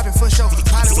 Everything's a profit for sure.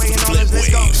 Pilot waiting on us,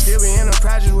 let's go. Still be in a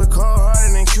project with Cole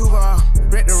harder than Cuba.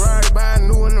 Wreck the Rari, buy a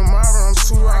new one tomorrow, I'm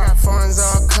too raw. I got funds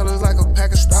all colors like a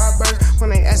pack of Starburst.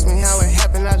 When they ask me how it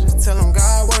happened, I just tell them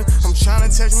God works. I'm trying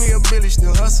to touch me a Billy,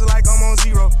 still hustle like I'm on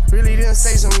zero. Really didn't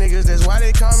say some niggas, that's why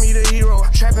they call me the hero.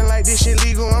 Trapping like this shit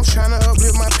legal, I'm trying to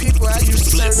uplift my people. I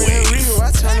used to serve it in Regal,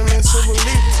 I turn them into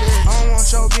believers. I don't want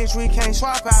your bitch, we can't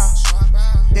swap out.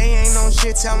 They ain't no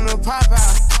shit, tell them to pop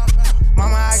out.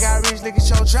 Mama, I got rich, look at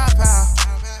your drop out.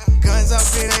 Guns up,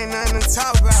 it ain't nothing to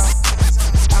talk about.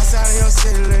 Outside of your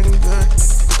city looking good.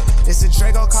 It's a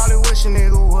Draco, call it wish a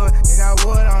nigga would. It got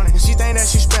wood on it. And she think that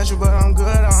she special, but I'm good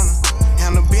on her.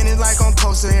 Handle business like I'm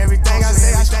posted. Everything I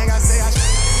say.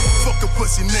 Fuck a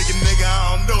pussy nigga,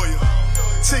 I don't know you.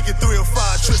 Ticket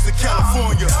 305 trips to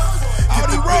California. Get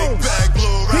the big bag,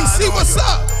 blow right PC, on what's you.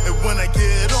 up? And when I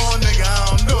get on, nigga,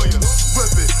 I don't know you.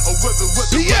 Whip it, whip it, whip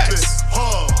it, whip it.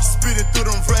 Hard, spit it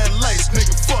through them red lights,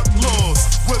 nigga, fuck laws.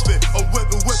 Whip it, whip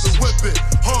it, whip it, whip it.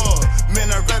 Hard,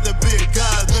 man, I'd rather be a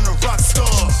guy than a rock star.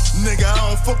 Nigga, I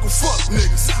don't fuck with fuck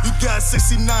niggas. You got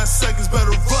 69 seconds,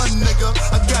 better run, nigga.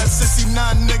 I got 69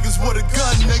 niggas with a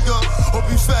gun, nigga. Hope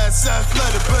you fast,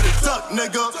 athletic, better duck,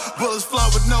 nigga. Bullets fly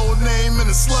with no name in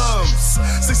the slums.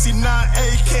 69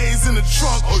 AKs in the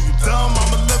trunk. Oh, you dumb?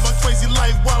 I'ma live my crazy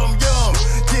life while I'm young.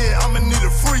 Yeah, I'ma need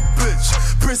a freak bitch.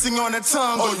 missing on that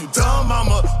tongue. Oh, you dumb? I'm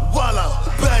a wild out,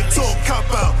 back talk, cop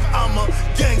out. I'm a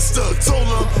gangster, told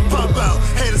them pop out.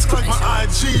 Haters crack my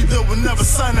IG, they will never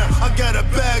sign out. I got a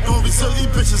bag on resale,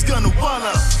 these bitches gonna wild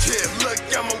out. Yeah, look,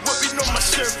 I'm a whip, you know my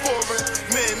shit for it.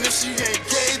 Man, if she ain't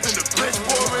gay, then the bitch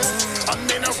boring. I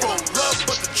mean, I roll up,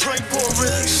 but the drink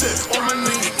pouring. Shit, on my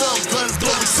knees, thumb guns,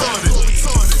 blow retarded.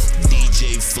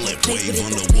 DJ Flipwave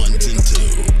on the 1s and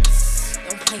 2s.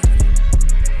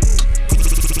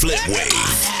 Flipwave.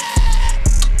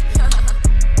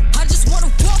 I just wanna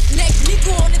walk neck,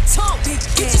 nigga on the tongue.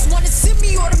 You just wanna send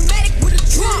me automatic with a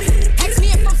drum. Ask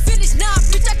me if I'm finished, nah,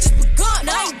 bitch, I just begun.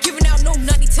 I ain't giving out no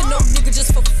money to no nigga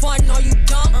just for fun. Are you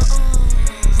dumb?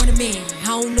 Run a man,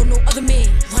 I don't know no other man.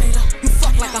 Run it up. You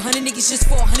fuck like 100 niggas just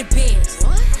for 100 bands.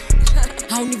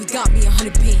 I don't even got me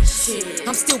 100 bands. Shit.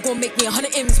 I'm still gonna make me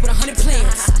 100 M's with 100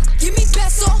 plans. Give me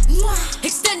peso,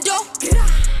 extendo.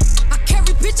 I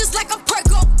carry bitches like I'm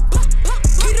Prego.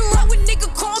 Beat around with nigga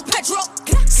called Pedro.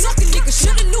 Suck a nigga,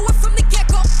 shoulda knew it from the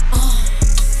get-go.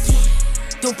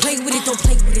 Don't play with it, don't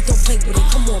play with it, don't play with it.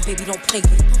 Come on, baby, don't play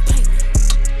with it, don't play with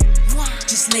it.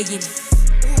 Just lay in it.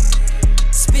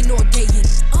 Spin all day in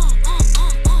it.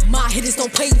 My hitters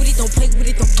don't play with it, don't play with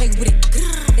it, don't play with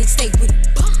it. They stay with it.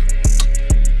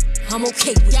 I'm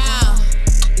okay with it.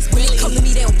 It's when they come to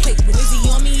me, they don't play with it. Wizzy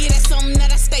on me, yeah, that's something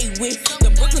that I stay with. The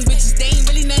Brooklyn bitches, they ain't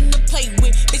really nothing to play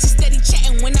with. Bitches steady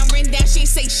chatting, when I ran down, she ain't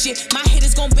say shit. My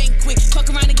hitters gon' bang quick, fuck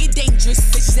around and get dangerous.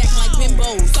 Bitches acting like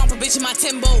bimbos, stomp a bitch in my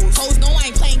Timbos. Hoes know I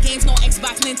ain't playing games, no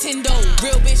Xbox, Nintendo.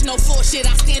 Real bitch, no floor shit,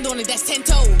 I stand on it, that's 10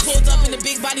 toes. Pulled up in the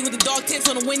big body with the dog tints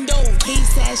on the window. He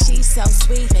says she's so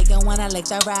sweet, they gon' wanna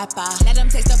lick the rapper. Let them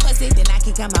taste the pussy, then I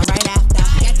can come out right after.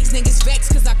 Got these niggas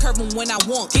vexed, cause I curve them when I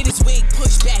want. Get his wig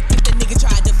pushed back, if the nigga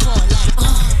tried to front like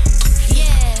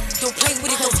yeah, don't play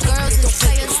with it, those girls is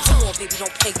players too. Come on, baby,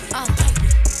 don't play with it.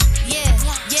 Yeah,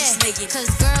 cause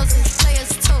girls is players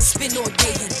too. Spin all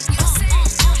day in it.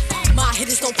 My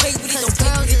hitters don't play with it, don't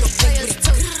play with it, don't play with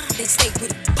it. They stay with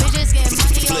it. Bitches get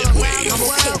money all around the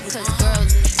world, cause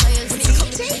girls is players too.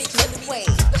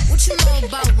 What you know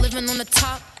about living on the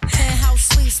top? Penthouse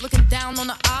suites, looking down on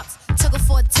the ops. Took her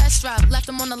for a test drive, left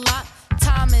them on the lot.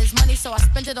 Time is money, so I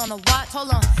spent it on a watch. Hold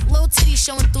on, little titty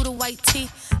showing through the white tee.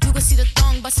 You can see the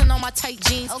thong busting on my tight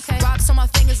jeans. Okay, rocks on my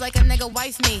fingers like a nigga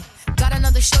wife me. Got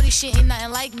another shorty, she ain't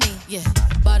nothing like me. Yeah,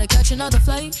 about to catch another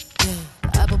flight.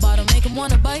 Yeah, apple bottom make him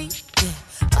wanna bite. Yeah,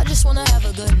 I just wanna have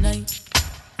a good night.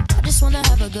 I just wanna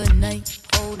have a good night.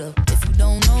 Hold up, if you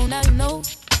don't know, now you know.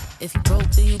 If you broke,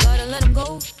 then you gotta let him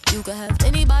go. You can have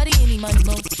anybody, any money,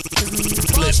 mo. Cause when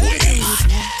you watch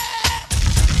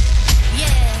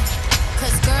yeah.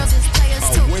 Cause girls is players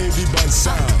too. A wavy but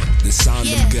sound, the sound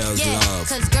them girls love.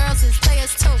 Cause girls is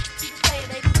players too.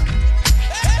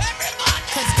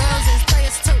 Cause girls is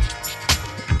players too.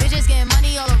 Bitches getting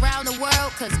money all around the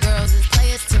world. Cause girls is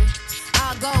players too.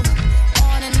 I'll go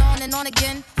on and on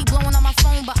again. He blowing on my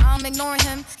phone, but I'm ignoring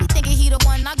him. He thinking he the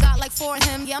one, I got like 4 of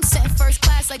him. Yeah, I'm sitting first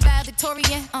class like bad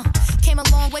Victorian. Came a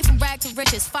long way from rag to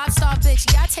riches. 5-star bitch,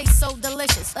 yeah, I taste so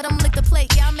delicious. Let him lick the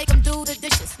plate, yeah, I make him do the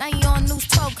dishes. Now he on News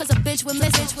 12, cause a bitch with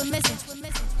message, with message.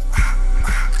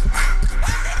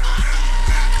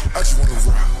 I just wanna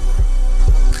rock.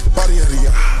 Body of the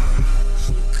eye.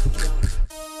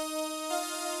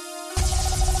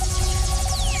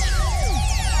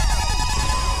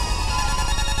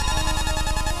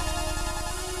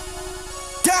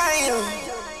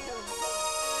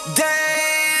 Damn.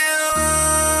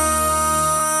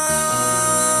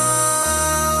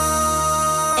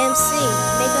 MC,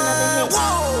 make another hit.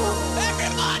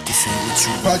 This ain't what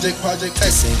you want. Project,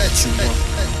 This ain't what you want.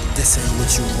 This ain't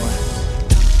what you want.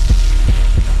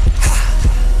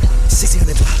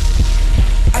 1600 block.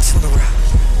 I just wanna rock.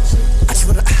 I just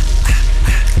wanna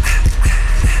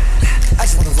I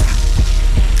just wanna rock.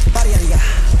 Body out of ya.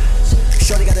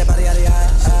 Shorty got that body out of ya.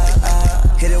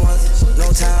 Hit it once,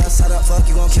 no time. Side up, fuck,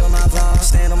 you gon' kill my vibe.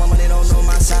 Stand on my money, don't know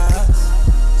my side.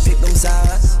 Pick them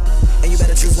sides, and you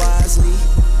better choose wisely.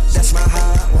 That's my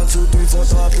high. 1, 2, 3, 4,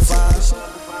 throw up your 5.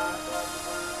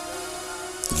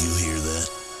 You hear that?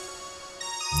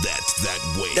 That's that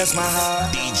wave. That's my high.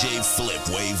 DJ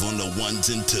Flipwave on the 1s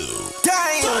and 2s.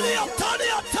 Damn. Turn it up, turn it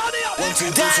up, turn it up. 1,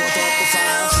 2, 3, 4, throw up your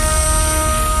 5.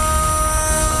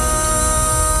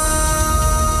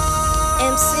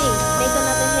 MC, make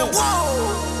another hit.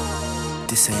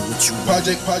 This ain't what you want.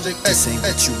 Project, This ain't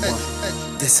what you want.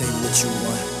 This ain't what you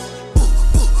want.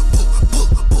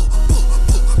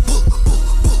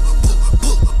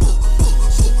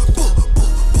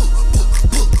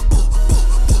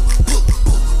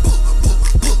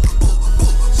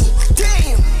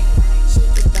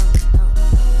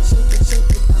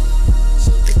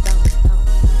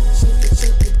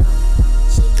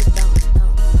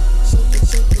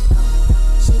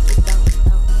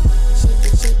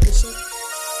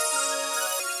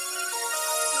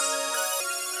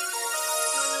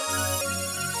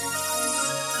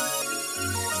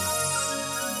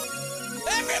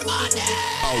 Everybody!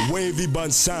 A wavy bun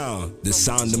sound, the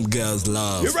sound them girls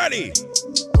love. You ready?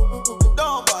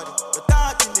 Nobody, the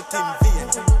dark in the team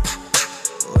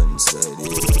One side,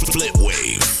 Flip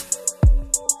Wave.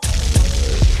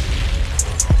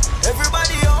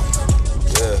 Everybody up.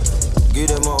 yeah, give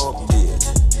them an update.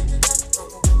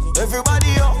 Everybody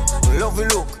up. Love you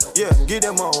look, yeah, give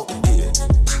them an update.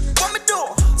 What me do?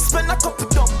 Spend a couple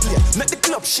dumb here, make the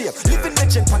club shake. Living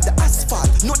legend on the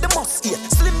asphalt, know the must here.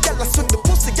 Slim gal swing the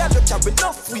pussy, gal don't carry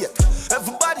enough weight.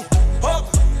 Everybody, up,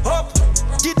 up,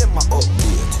 give them a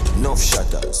update. Enough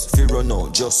shatters, fear run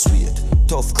out, just wait.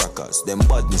 Tough crackers, them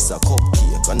badness a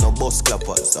cupcake. And no bus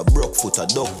clappers, a broke foot a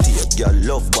duct tape. Girl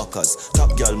love backers,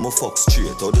 top girl mo fuck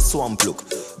straight. How the swamp look,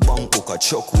 bank hook a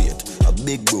chuck weight. A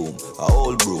big broom, a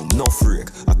old broom, no rake,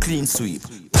 a clean sweep.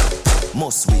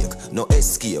 Must wake, no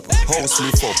escape. House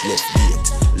lift up left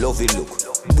gate. Lovey look,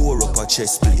 bore up a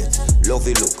chest plate.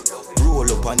 Lovey look,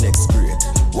 roll up a next grade.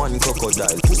 One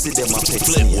crocodile, pussy them a pet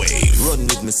snake. Run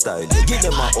with me style, give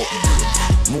them a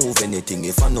upgrade. Move anything,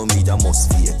 if I know me, that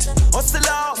must fit.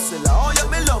 hustler, oh yeah,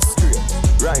 me love straight.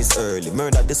 Rise early,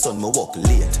 murder the sun, me walk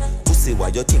late. Pussy, why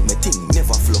you think me thing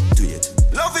never fluctuate?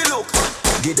 Lovey look,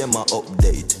 give them a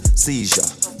update. Seizure,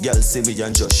 girl see me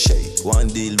and just shake. One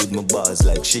deal with my bars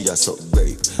like she a suck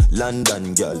grape.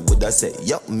 London girl would I say,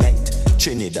 yup mate.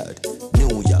 Trinidad,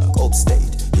 New York,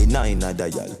 upstate. The 9 other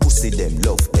y'all, pussy them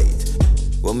love hate.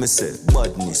 When me say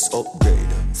badness upgrade,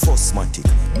 Fosmatic,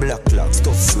 black clocks,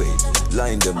 tough suede.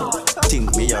 Line them up,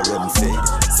 think me a run fade.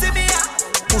 See me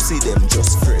pussy them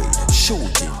just afraid.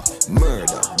 Shooting,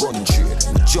 murder, gun trade.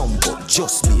 We jump up,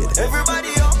 just made.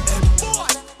 Everybody up,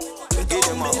 give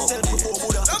them a update.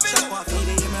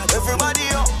 Everybody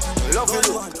up, love you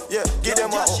look, yeah, give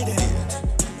them a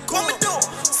update. Come and do.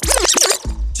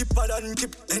 Chipper than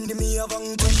chip, enemy of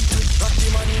vanquish. Rocky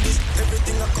man this,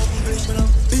 everything accomplished.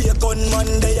 Be a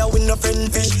gunman, they a win a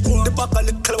friend fish. The back of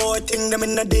the cloud, thing them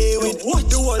in a day with.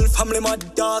 The whole family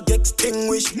mad dog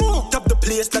extinguish. Top the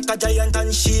place like a giant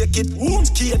and shake it.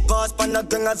 Skate past pan the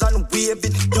gangers and wave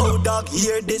it. Yo dog,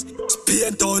 hear this.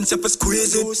 Spear down, self a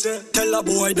squeeze it. Tell a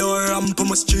boy don't ramp on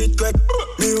my street quick.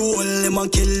 Me hold him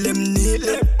and kill him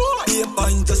neatly. Be a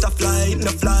pint just a fly in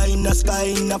the sky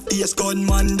in a face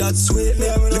gunman that's sweet me.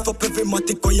 Lift up every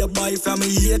matic where you buy from me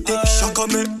hate it. Shock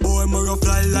on me, boy, me rough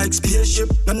fly like spaceship.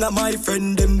 None of my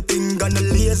friend them ping and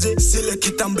lazy. Select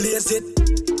it and blaze it.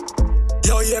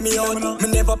 Yo, hear me out,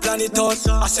 me never plan it out.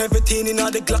 I 17 in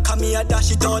all the Glock and me a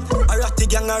dash it out. I rat the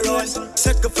gang around,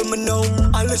 second for me now.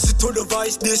 I listen to the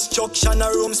voice, destruction, a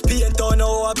room paint on.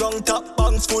 Now a ground top,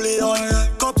 bangs fully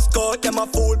on. Cops caught them a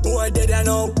fool, boy dead I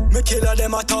know. Me killer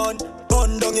them a town,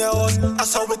 burn down your house.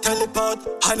 That's how we teleport,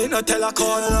 and it no tell a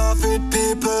call. Laugh with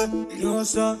people, you know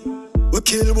sir. We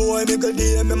kill boy, me go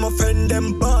day, me my friend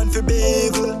them born for be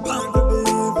evil.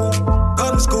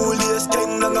 Come school, yes,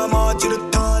 king, nang a march to the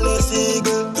tallest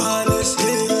eagle.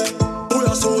 Pull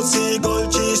a soul seagull,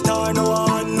 G-star, no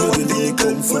one, no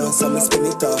vehicle. France, I'ma spin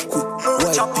it up quick.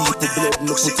 White people blood, me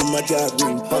put in my jar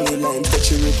ring. Panny line, touch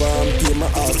the river and pay my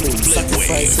offering.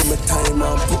 Sacrifice in my time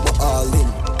and put my all in.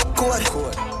 Code.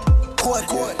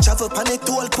 Travel pan it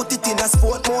all, put it in a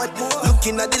sport mode.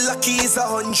 Looking at the lucky is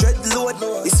 100 load.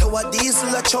 It's how a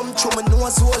diesel a chum through my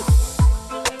nose hole.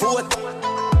 Boat,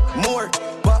 more,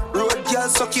 back road, girl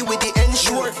sucky with the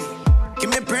ensure. Give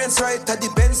me brains right at the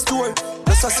Benz store.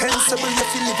 That's a sensible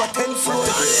if you live a 10 floor.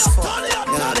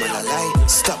 Nah, man, I lie.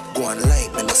 Stop going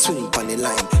light, man, I swing pan the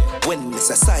line. When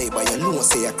Mr. Cyber, you know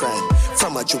say a crime.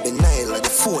 From a juvenile, like the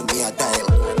phone me a dial.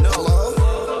 Hello?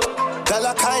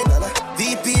 Dollar kind,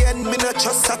 VPN, me not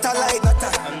trust satellite.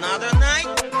 Another night,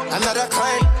 another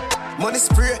kind. Money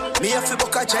spray, me have to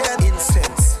book a giant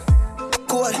incense.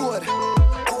 Code.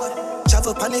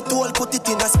 Travel pan it all, put it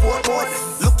in a sport mode.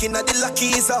 Looking at the lucky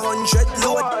is 100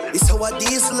 load. It's how a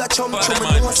diesel a chum my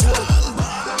nose hole.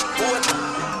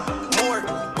 More,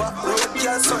 back road,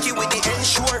 girl sucky with the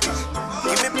ensure.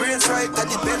 Give me brains right at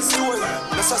the Benz store.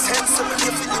 That's a sensible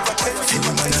if you live a 10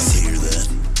 hear that?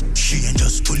 She ain't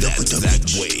just pull up with the that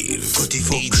wave.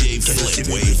 DJ Flip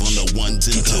Wave on the 1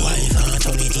 to 2.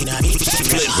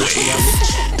 Flip Wave.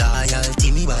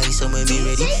 Loyalty me buy some when me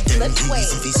ready. Flip Wave.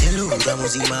 If it's hello, the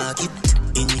music market.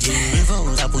 Engine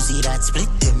revolves, a pussy that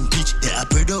split them bitch. They are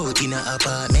spread out in a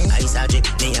apartment. I suggest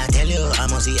me I tell you I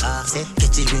must see offset.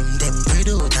 Get the rim them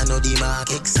spread out and know the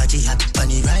market. Sachi hat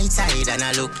on the right side and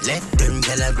I look left. Them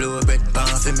tell a blow bread pan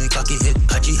for me cocky head.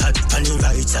 Sachi hat on the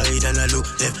right side and I look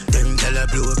left. Them tell a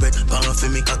blow bread pan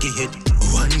for me cocky head.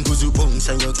 One goes you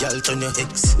bounce and your girl turn your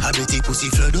ex. Habity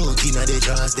pussy flood out in a the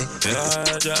jars there.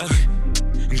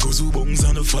 Gozu bongs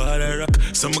on the fire rock.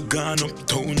 Some gone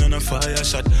uptown on a fire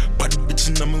shot. Bad bitch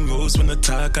in my rose when I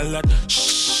talk a lot.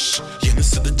 Shh, you know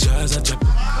see the jazz I drop.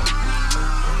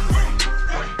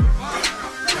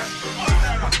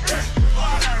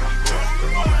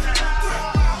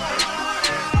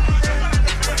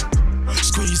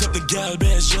 Squeeze up the gal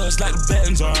best just like the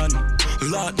Benz on.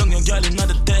 Lock down your gal in the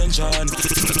detention.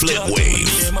 Flip wave.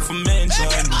 Name of a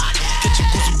mention. Get your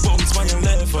goosey bumps when you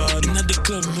left on. Not the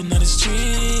club but not the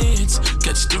streets.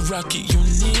 Catch the rocket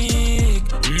unique.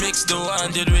 Mix the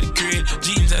 100 with great.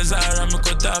 Jeans as Zara, me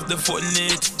cut off the foot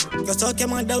knit. Cause I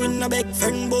came out down in a big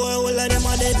friend boy. All of them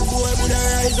are dead boy. Would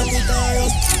I rise up with a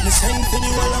rust? Me send for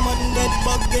the wall, I'm on dead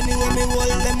bug. Anyway me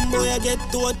hold them boy, I get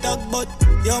to attack. But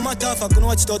yo, my tough, I can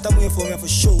watch it out and wait for me for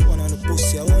show. One on the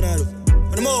pussy, I wanna do.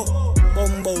 One more,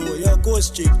 bumbo, your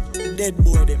ghost chick, dead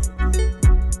boy them.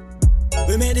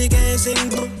 We made the game sing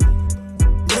bro.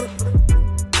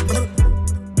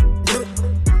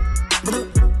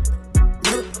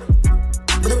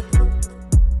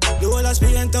 The whole of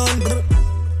Spain town bro.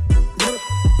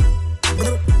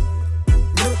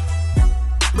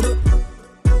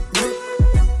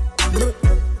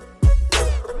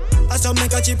 I stop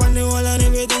make a chip on the wall and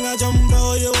everything I jump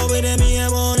out. You over there me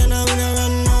about and I wanna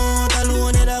run out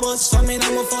alone in the bus. For me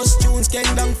now my first tunes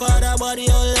gang down for the body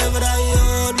all over the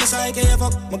yard. My psyche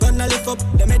fuck, my gonna lift up.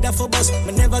 They made that for bus,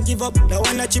 me never give up. They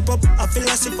wanna chip up, I feel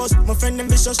like it first. My friend them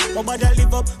vicious, my body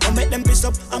live up. I make them piss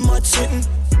up, I'm hot sweating.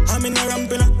 I'm in a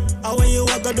ramping up, how when you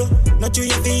walk a do. Not you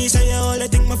your face, I all I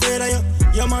think my afraid of you.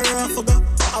 You're my rough fucker,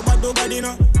 I bad nobody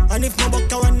know. And if my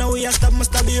buck I know we a stab,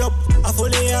 must stab you up. I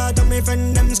fully out of my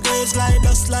friend them squares like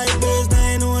dust like birds. Now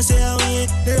I know say how we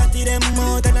the ratty them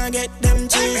out and I get them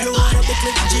cheese. Load up the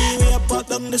click G, we a pop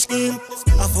down the scheme.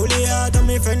 I fully out of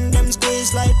my friend them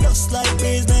squares like dust like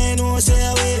birds. Now I know say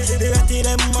how we the ratty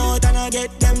them out and I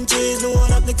get them cheese. Load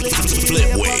up the click G, we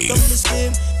a pop down the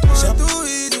scheme. So too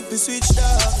easy to switch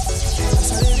that.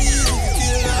 So easy to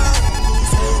kill that.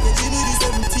 So give me the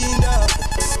 17 that.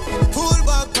 Pull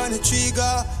back on the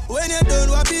trigger. When you're done,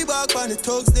 what be back on the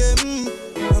thugs them.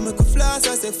 I make a flash,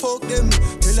 I say fuck them.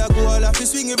 Till I go all off the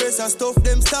swing race and stuff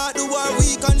them. Start the war,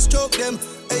 we construct them.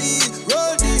 Hey,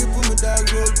 roll deep, put my dog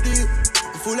roll deep.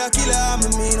 Full of killer, I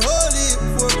mean holy.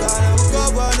 Work on, I'm go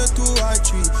 1 or 2 or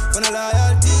 3. When I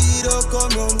loyalty, don't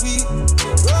come on we.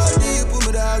 Roll deep, put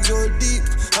my dog roll deep.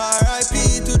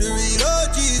 R.I.P. to the real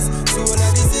OGs. So when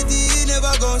I the city,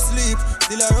 never gon' sleep.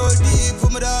 Still I roll deep, put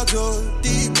my dog roll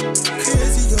deep.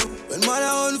 Crazy yo, when man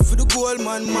I hunt for the gold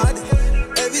man mad.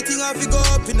 Everything I fi go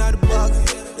up in the bag.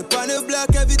 The pan of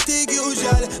black, everything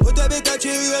usual. But I better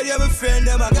chill with you, my friend,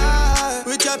 them a guy.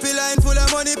 We chop a line full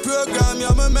of money program. You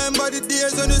remember the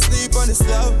days when you sleep on the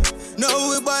slab.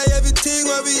 Now we buy everything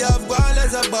where we have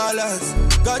ballers or ballers.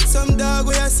 Got some dog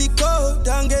where I sick out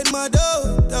and get my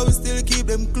dough. That we still keep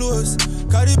them close.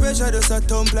 Cause the pressure does a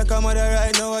thump like a mother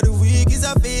right now. The week is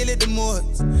I feel it the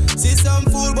most. See some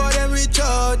fool but them reach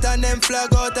out and them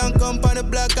flag out and come on the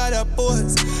black of the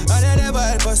post. And they never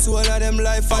help us to all of them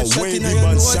life and shot in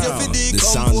your nose. You fi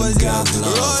decompose ya.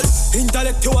 Roll.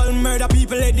 Intellectual murder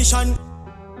people edition.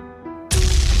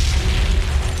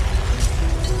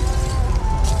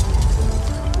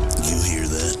 You hear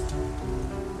that?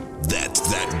 That's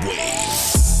that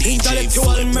wave.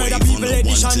 Intellectual murder people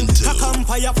edition. A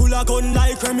campfire full of gun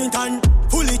like Remington.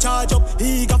 Fully charge up,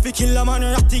 eager fi kill a man.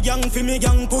 Ratty gang fi me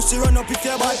gang, pussy run up if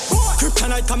you bad.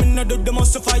 Kryptonite coming out of the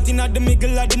muscle fighting at the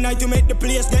middle of the night to make the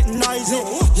place get noisy.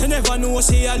 You never know,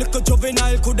 say a little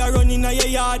juvenile coulda run in a your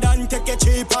yard and take a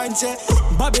cheap and say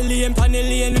Babylon,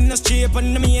 Panellian in the street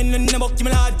and the main and the buck him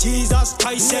Lord Jesus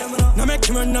Christ. Now make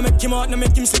him run, now make him out, now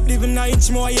make him sleep, living an inch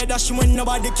more. Yeah, dash when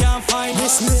nobody can find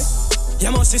this me.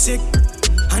 You must be sick.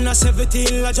 And a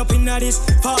 17, I jump in at this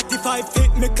 45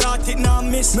 feet, me caught it, now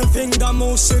miss. Me finger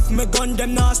move swift, me gun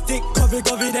them now stick. Covey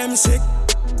them sick,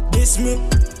 this me.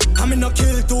 I me no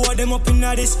kill 2 of them up in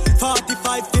at this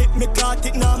 45 feet, me caught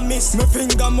it, now miss. Me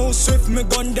finger move swift, me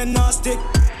gun them now stick.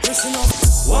 Listen up.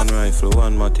 One rifle,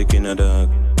 one matic in a dog.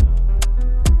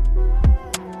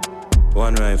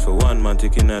 One rifle, one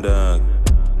matic in a dog.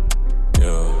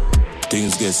 Yo.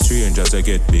 Things get strange as I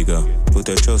get bigger. Put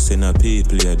a trust in a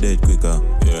people, you're dead quicker.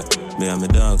 Yeah. Me and my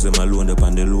dogs, them alone up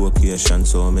on the location,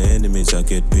 so my enemies I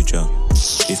get picture.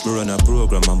 If me run a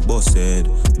program, I'm busted.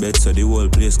 Bet so the whole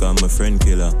place got my friend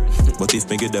killer. But if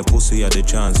me get the pussy at the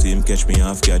chance, him catch me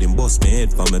half guard, him bust me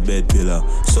head from my bed pillar.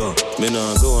 So, me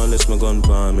nah go unless my gun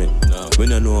palm me. We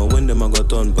nah know when them a got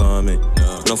done palm me.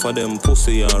 Enough of them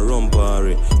pussy and rum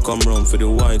party. Come round for the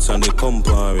whites and they come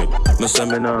party. Me say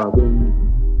me nah go.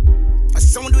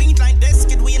 Someone doing it like this,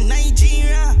 kid, we in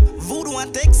Nigeria. Voodoo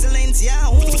want excellence, yeah,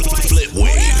 oh boy. Flip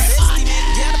wave.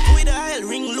 Get up with the aisle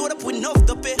ring, load up with enough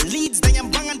to pay. Leads, then you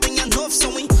bang and then you enough,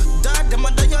 so we dark them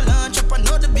under your lunch up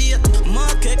another beat.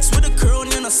 Mark X with a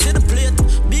crown, you know, see the plate.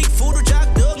 Big food,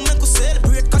 jack dog, make us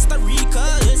celebrate. Costa Rica,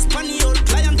 Espanol,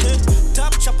 client.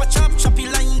 Top chopper, choppy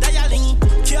line, dialing.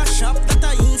 Cash up, that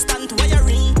a instant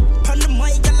wiring. Pan the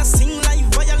mic, y'all sing like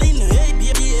violin. Hey,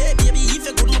 baby, if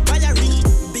you could buy a ring.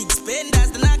 Big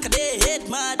spenders, the knock of their head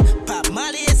mad. Pop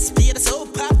Molly, SP, that's all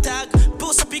pop tag.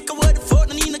 Post a pick a word for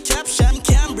no need a caption.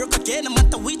 Can't broke again, no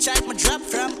matter which I my drop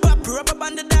from. Pop rubber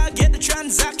band the dog, get the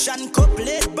transaction.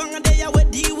 Couplate, bang and they will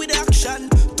deal with action.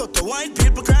 Toto wine,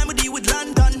 people crime, we deal with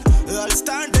London. All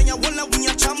star, then you wanna win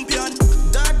your champion.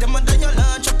 Dog, them under your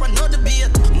lunch, up another beat.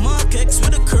 Mark X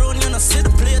with a crown, you know, see the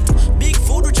plate. Big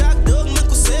food, jack dog,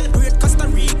 make us celebrate. Costa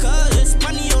Rica,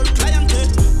 Espanol, client.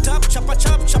 Top chopper,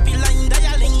 choppy line,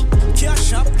 dialing.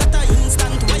 Cash up, that a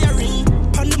instant wiring.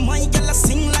 Pan the mic, y'all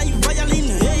sing like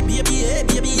violin. Hey, baby,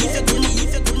 if you do me.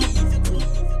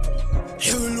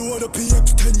 You load up the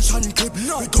extension clip.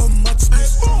 We come match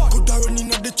this. Could I run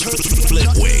in at the church?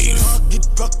 Flip wave. Get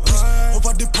practice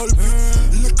over the pulpit.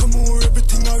 Look more,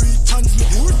 everything I retransmit.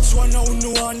 Which one I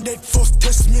know one dead first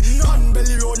test me. Man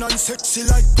belly round and sexy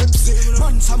like Pepsi.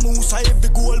 Man Samosa, every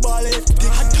goal ball empty.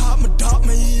 I dark,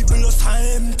 my evil us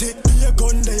empty. Be a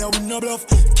gun there, win a bluff.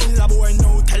 Kill a boy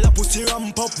now, tell a pussy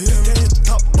ramp up. Tell it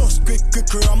top, bust quick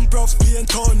ramp up.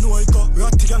 Paint on no I go,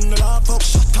 ratty and laugh up.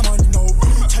 Shut a man now,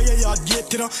 tell your yard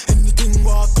gate, you know. Anything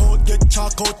walk out, get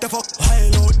chalk out the fuck.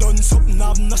 Hile out, done something,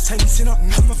 have no sense, you know.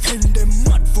 I'm a friend, them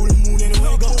mad, full moon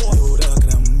anyway go. Yo, dark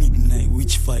and midnight,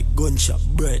 witch fight, gunshot,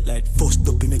 bright light. First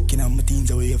up, making out my teens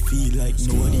the way you feel like.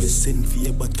 Nobody is sent for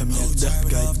you, but I'm here, that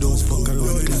guy. Those fuck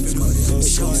around, clans, man, so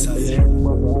show side.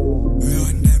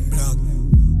 Run them black,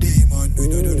 demon, we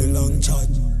don't do the long chat.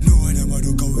 No one ever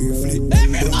do how we flip.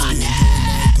 Everybody!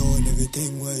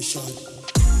 Everything was shot.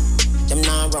 Them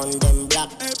now run them black.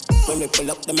 When we pull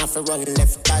up, them have to run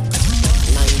left back. 9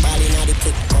 ball in the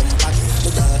kick, come back. We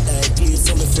got that please,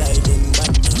 so we fly them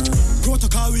back.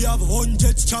 Protocol, we have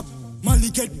 100 chop. Molly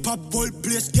get pop, whole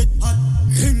place get hot.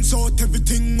 Rims out,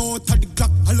 everything out of the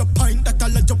clock. All a pint that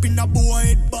all a jump in a boy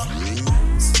head back.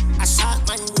 A shot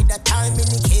man with a time in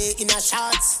the K in a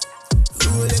shots.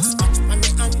 Rolex watch on me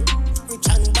hand. Rich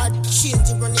and bad, change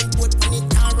the running boat on the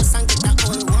Taurus and get a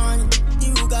all one.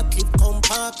 You got clip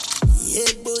compact.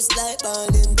 Head boost like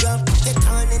ball and drop. They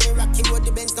turn in the rocky road,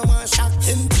 the Benz no one shot.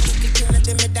 Him kicking at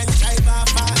the mid and drive off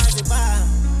as a bar.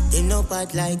 They no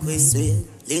bad like we swear.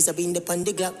 Laser beam the on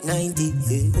the Glock 90.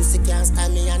 Yeah. Pussy can't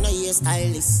stand me, I know you're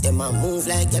stylist. Them a move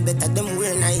like you better, them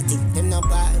wear 90. Them no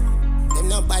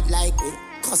bad like we.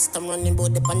 Custom running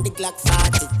bout the on the Glock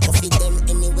 40. Coffee them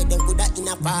anyway, them good at in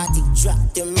a party.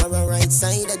 Drop them around right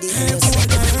side of the house.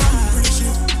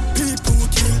 People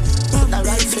kill. The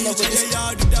rifle with this.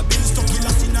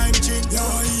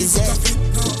 Is that?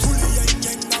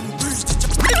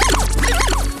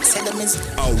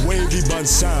 A wavy bun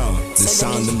sound. The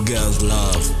sound them girls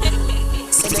love.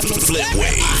 Flip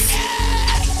wave.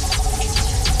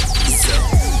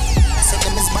 Say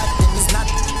them is bad, them is not.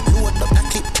 Load up the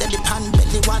clip, then the pan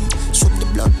belly one. Shoot the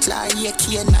blood fly, AK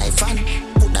knife and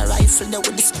put the rifle there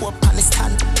with the scope on the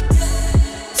stand.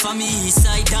 For me, east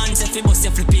side dance, if you bust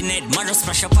your flipping head, Maros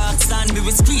pressure park stand, we will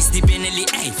squeeze the Benelli,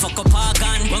 hey, fuck up our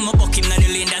gun. When my buck him na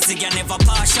the lane, that's again never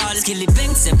partial. Skilly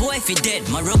bank say, boy, if he dead,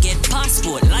 Maro get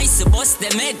passport, lice bust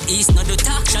them head, east no do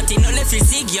talk, shot in no left, you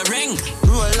zig your ring.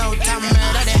 Roll out and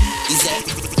murder them, is it?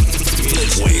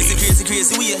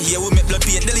 Crazy, we here, we make blood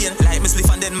paint the lane. Like me spliff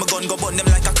and then my gun go burn them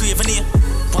like a craven here.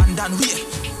 One down way,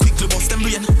 quickly bust them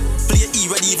brain. Play E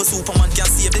ready, even Superman can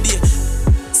save the day.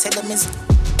 Say them is.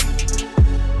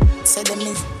 Say them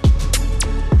is.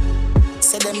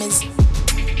 Say them is.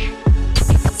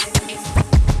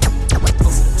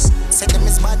 Say them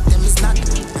is bad, them is not.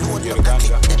 Load up the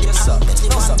clip, then the pan belly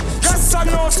one. Yes, I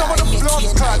know some of the blood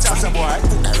clots as a boy.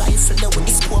 Put the rifle there with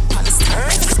the scope on the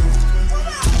stand.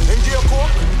 Into your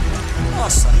coke? Oh,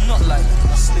 son, not like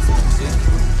that.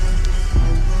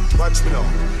 Watch me now.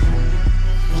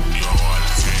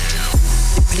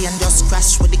 The plane just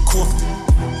crashed with the coke.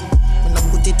 When I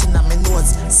put it in my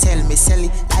nose, sell it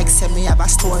like sell me have a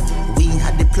store. We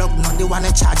had the plug, now they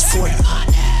wanna charge for it.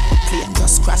 Plane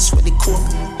just crashed with the coke.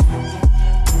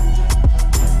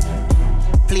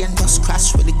 Plane just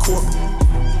crashed with the coke.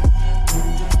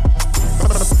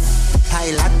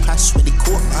 pilot crash with the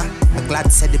coke. I'm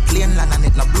glad said the plane land and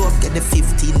it no blow up. Get the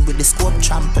 15 with the scope,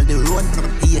 trample the road.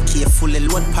 AK fully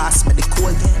load, pass me the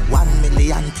code. 1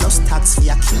 million plus tax for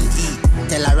your key.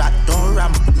 Tell a rat don't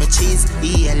ramp with me cheese.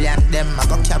 The alien them I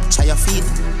go capture your feet.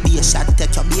 Be a shot,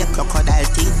 take your be a crocodile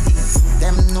teeth.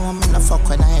 Them know me no fuck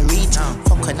when I reach.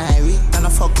 Fuck when I reach, no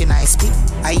fuck when I speak.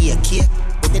 I hear cake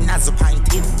with the nozzle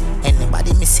pinted.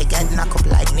 Anybody miss a get knock up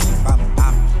like me. Bam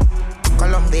bam.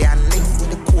 Colombian link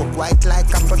with the coke white like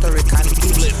a Puerto Rican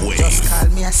kid. Just call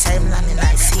me a Simon and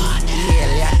I see. The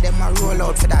alien them a roll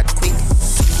out for that quick.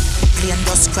 Plane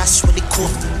just crash with the coke.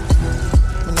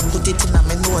 When I put it in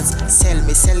my nose, sell it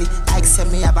like say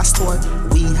me have a store.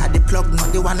 We had the plug,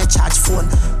 not the one to charge phone.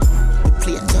 The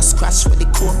plane just crash with the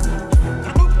coke.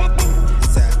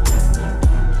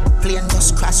 Plane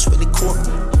just crash with the coke.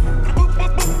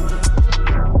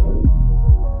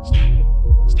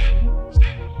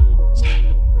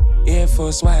 Air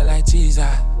Force white like teaser.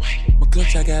 My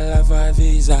clutch I got love for a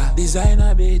visa.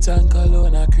 Designer beat and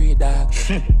cologne a creed dog.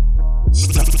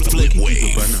 Split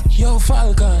wave. Yo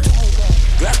Falcon.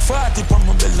 Glock 40 on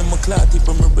my belly, my clout tip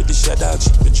on my ready shot dog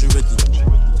shit but you ready.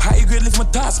 High grade lift my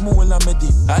task more while I'm ready.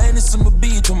 I ain't some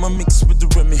beat on my mix with the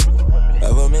Remy.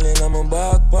 Have a million on my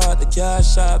back part, the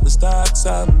cash out, the stocks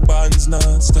out, bonds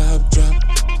non-stop drop.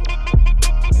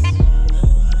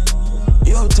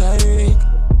 Yo Tyreek.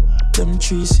 Them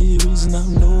 3 series and have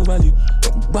no value.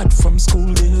 Bad from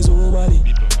school days, oh body.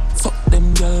 Fuck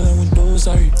them gal and with those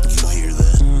sorry. You hear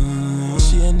that?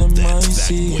 She and them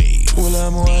icy. All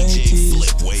I'm whitey.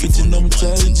 Fitting them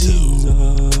tight jeans.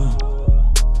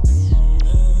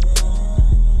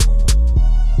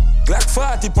 Glock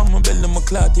 40 on my belly, my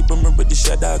clout tip on my ready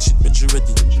shot dog shit but you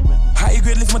ready. High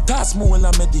grade lift my task more while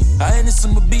I'm ready. I ain't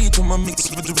some beat on my mix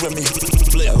with the Remy.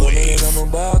 Split wave. On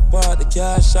my back part, the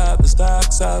cash out, the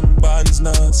stocks out, bonds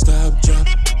non-stop drop.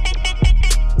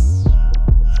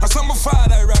 I saw my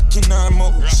father rocking on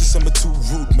mode. She said me too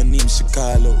rude, my name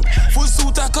Chicago. Full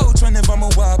suit I coach whenever I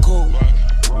walk home.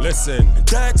 Listen,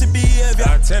 dirty behavior. the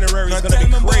itinerary's gonna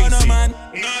be crazy. Man.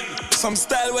 Some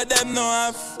style with them no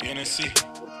have. You know see.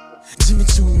 Jimmy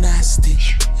too nasty.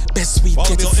 Best we follow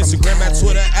get me it on from Instagram Cali. at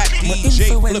Twitter at DJ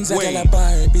Flipwave.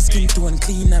 Barbie, skin tone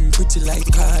clean and pretty like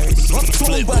Cardi.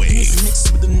 Two badness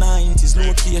mixed with the 90s.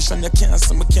 Location you can't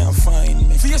see me can't find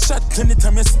me. For your shot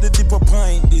anytime you see the dip up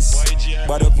behind this.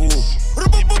 Bada boo.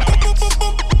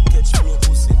 Catch me a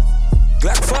pussy.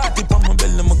 Glock 40 on my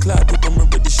belly, my clout tip on my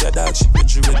ready shot dog shit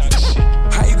but you ready.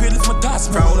 High grade lift my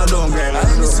task. From the long game, I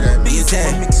ain't some beat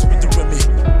on my mix with the Remy.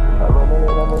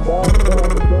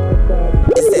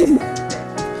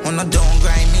 On a don't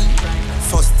grind me.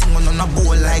 First thing on a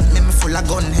bowl like me, me full of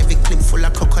gun, heavy clip full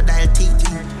of crocodile teeth.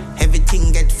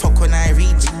 Everything get fuck when I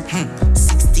reach.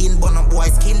 16 bun up boy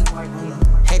skin.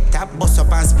 Head tap, bust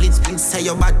up and split. Say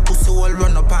your bad pussy all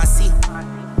run up and see.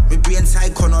 My brain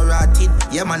side corner rotted.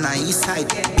 Yeah man, on east side,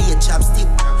 be a chapstick.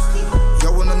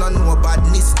 You wanna know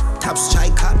badness. Top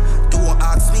striker, don't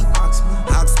ask me. Ask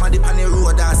me on the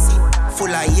road and see. Full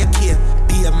of AK,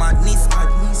 be a madness.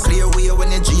 Clear way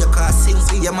when you drink or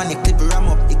sing. Yeah man, the clip ram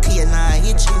up, the clear now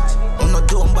hitch it. I'm not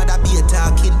dumb, but I be a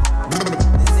talking.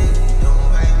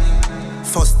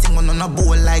 First thing on a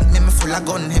bowl like me, me full of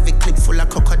gun, heavy clip full of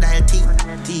crocodile teeth.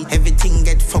 Everything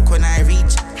get fuck when I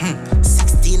reach.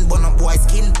 16 bun up boy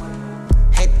skin.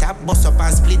 Head tap, bust up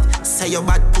and split. Say your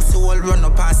bad pussy all run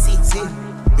up and see.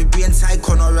 My brain side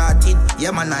corner rotted.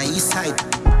 Yeah man, on east side.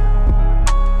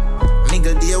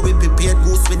 Nigga there we prepared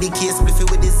goose with the case. Bliffy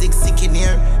with the 6 in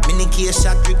here. Mini case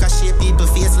shot ricochet people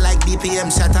face like BPM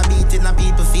shot a beat in a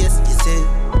people face. You say,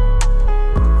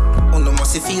 oh no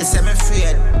must you feel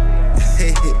semi-afraid.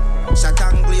 Shot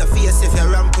angle your face if you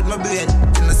ramp with my brain.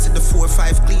 Then I see the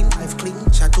 4-5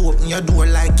 clean. Shot open your door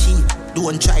like key.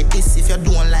 Don't try this if you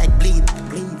don't like bleed.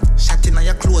 Shot in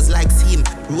your clothes like seam.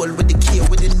 Roll with the K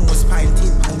with the nose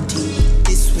pinted.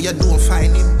 This way you don't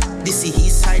find him. This is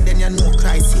his side then you know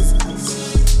crisis.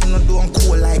 You know don't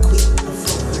cool like we.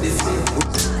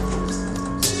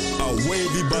 A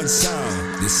wavy but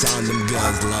sound. The sound them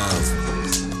girls love.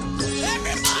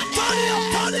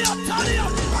 Turn it up.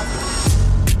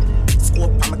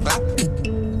 Scope on my clock.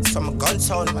 So my gun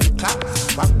sound on the clock.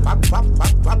 Wap wap wap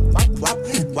wap wap wap wap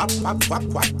wap wap wap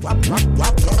wap wap wap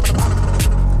wap.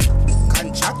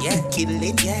 Contract, yeah, kill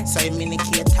it, yeah. So you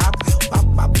minicate top. Wap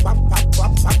wap wap wap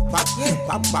wap wap wap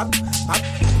wap wap wap.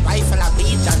 Rifle a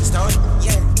beat and stone,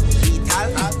 yeah. Lethal,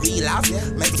 real laugh, yeah.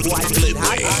 Make boy bleed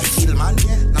hard, kill man,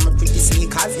 yeah. Now my pretty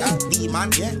sneakers, yeah.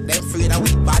 Demon, yeah. Them afraid of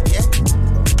we bad, yeah.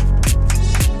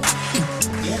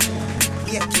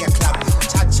 Yeah, clap,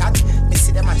 chat. Me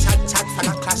see them a chat, fan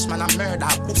a clash, man a murder,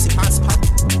 pussy pants spot.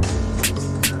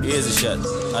 Here's the shot.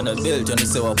 And a belt on the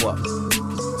say what.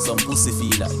 Some pussy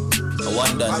feel like a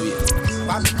one done way.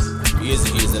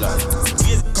 Easy like.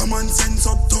 Common sense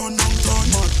uptown, downtown,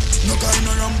 man. No guy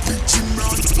no ramp with Jim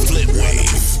Brown. Flip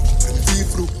wave.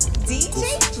 DJ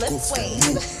Flip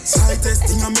Wave. Side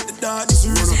testing, I make the daddy's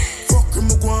reason. Fuck him,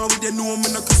 I go on with the know, me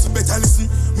no kiss, better listen.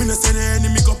 Me no say the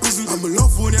enemy go prison. I'm a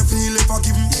love for them, feel if I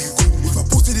give him. If I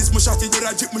pussy this, my shot it, do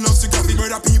I drip, me love to grab it.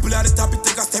 Murder people at the top, it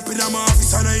take a step in my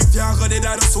office. And if you got it,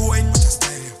 I don't so wine. Just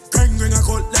style. Bring a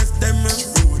cold left them, man.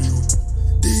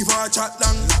 Diva chat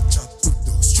long,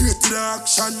 straight to the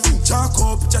action. Jack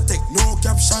up, just take no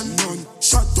caption. None.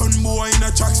 Shot on boy in a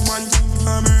tracks, man.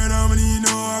 I'm in, I need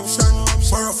no option.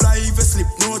 For a fly, if you slip,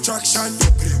 no traction.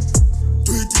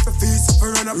 Do it if you face if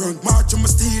you run up. March on my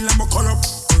steel, I'm a corrupt.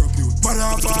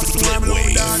 Mother fast, so I'm low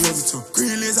down.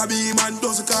 Green laser beam and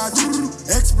does a card.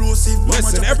 Explosive.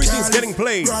 Listen, everything's getting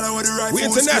played. We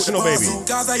international, baby.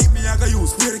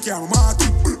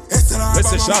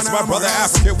 Listen, shots to my brother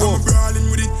African Wolf.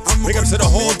 Big up to the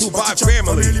whole Dubai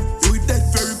family.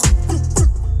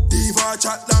 Diva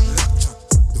chat long,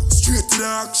 straight to the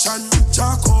action.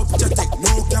 Jack up, just take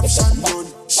no caption.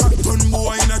 Shotgun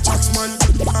boy in a tracks, man.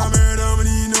 I'm here, I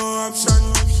need no option.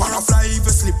 Firefly if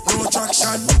you slip, no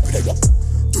traction.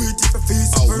 Do it if you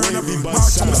face it, burn up.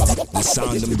 The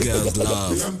sound them girls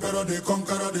love. The emperor, the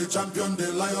conqueror, the champion,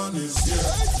 the lion is here.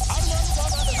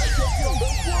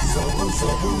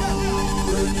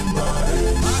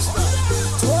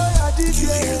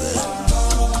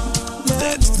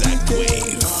 That's that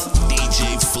wave. DJ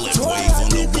Flip Wave on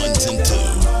the 1s and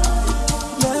 2s.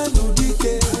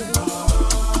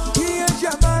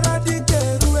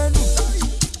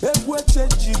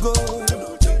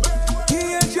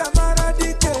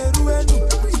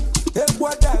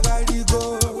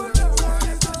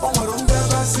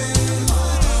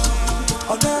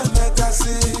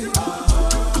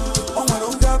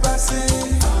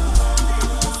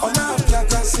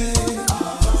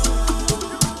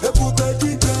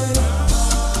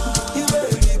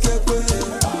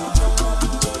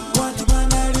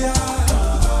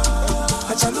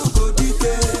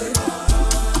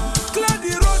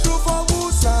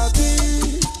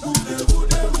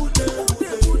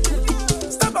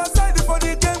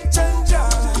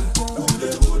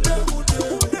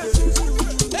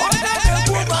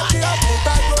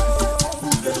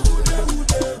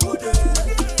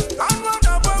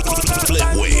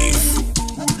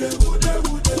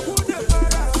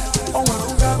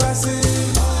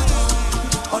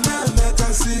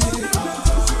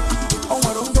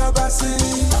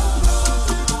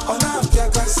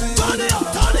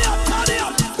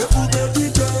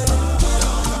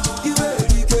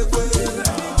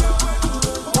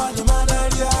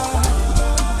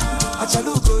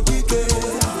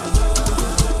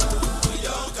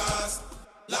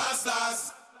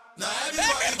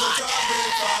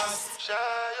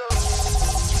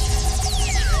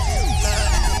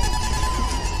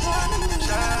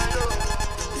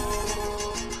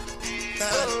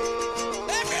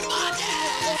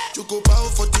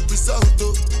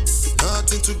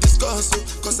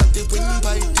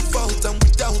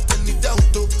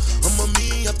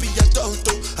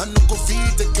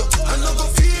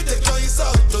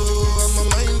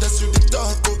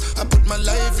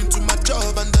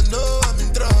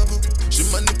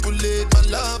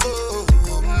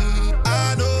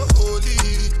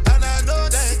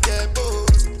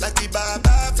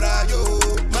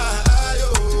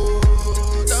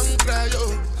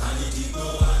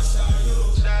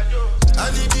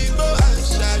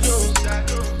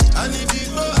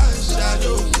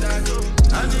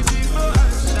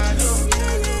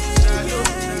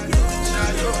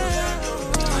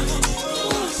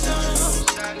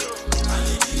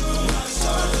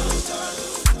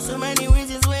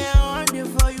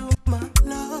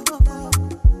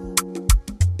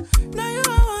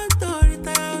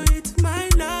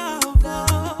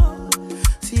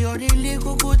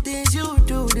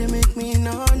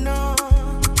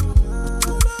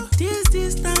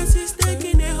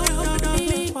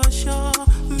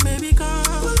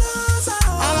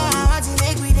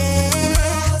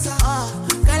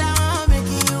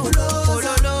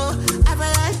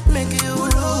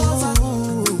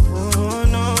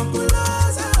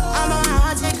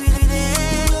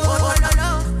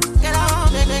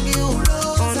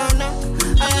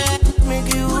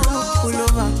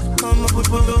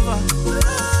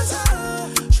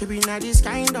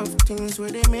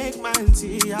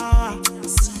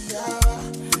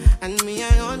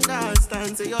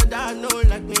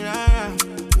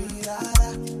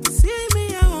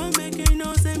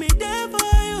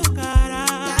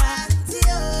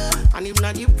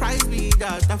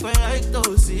 feel like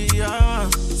to see ya.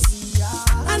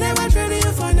 I never traded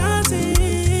you for nothing.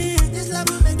 This love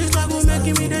will make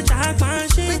me the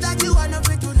jackpot shit. Without you, I'm not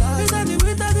free to love. Without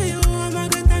you, I'm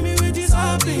not gonna tell me with this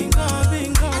all bingo.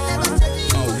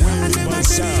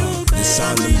 Sound, the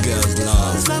sound them girls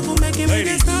love.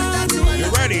 Ladies, you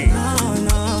ready? No.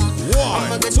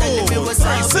 1, 2,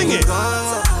 3, sing it.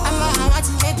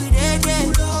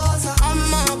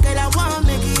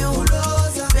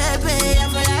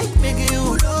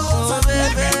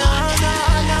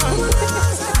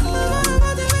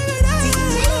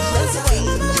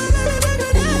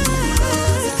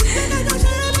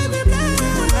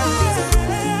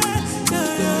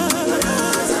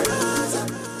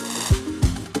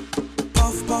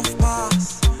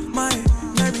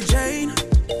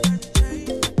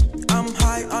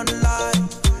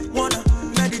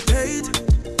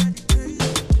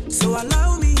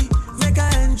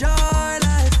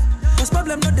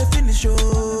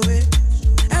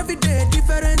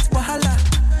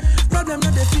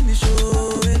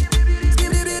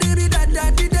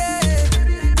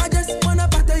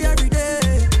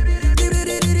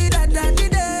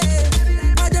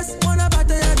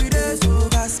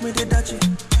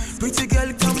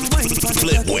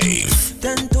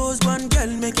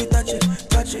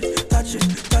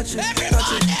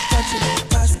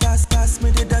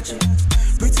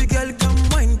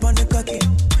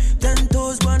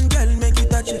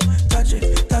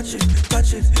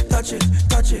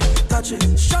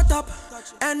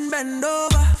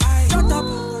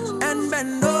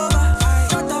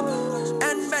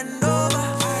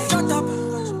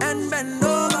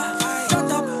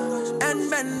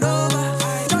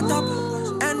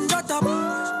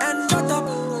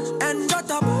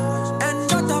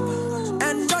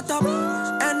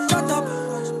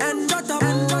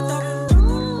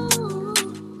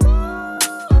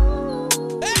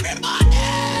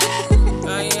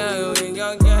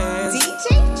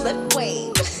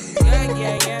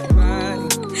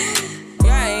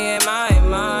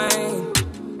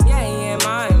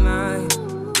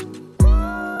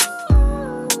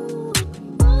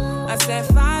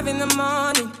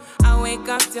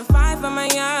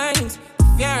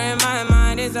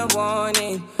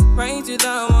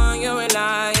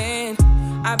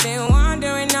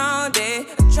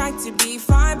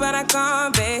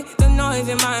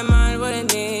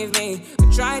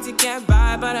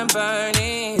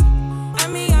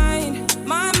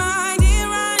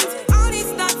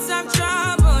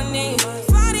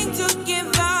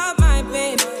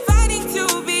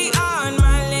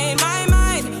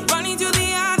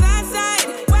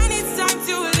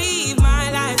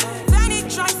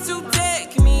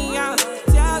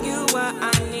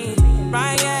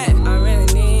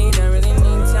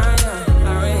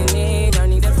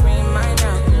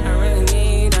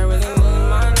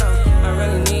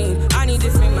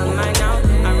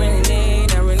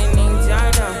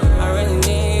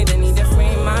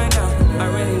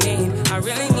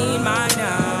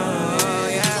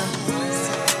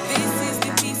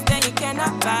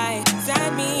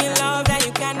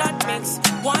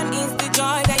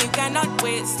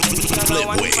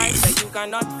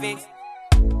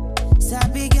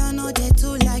 Sabi girl no they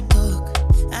too like talk.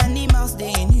 Animals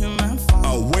they in human form.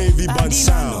 A wavy but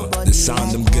sound, the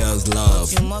sound them girls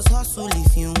love. You must hustle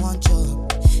if you want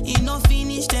job. You no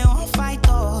finish they won't fight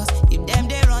us. If them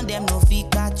they run them no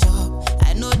fit catch up.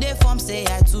 I know they form say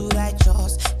I too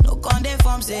righteous. No con they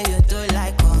form say you too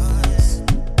like us.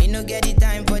 You no get the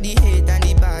time for the hate and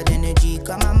the bad energy.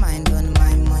 Got my mind on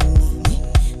my money.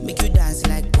 Make you dance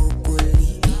like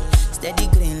broccoli. Steady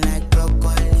green like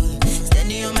broccoli.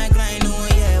 Steady on my grind, oh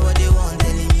yeah, what they want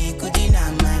telling me. Could deny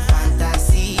my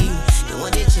fantasy. They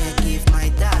want to check if my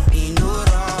tap be no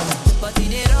wrong. But it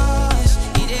they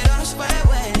rush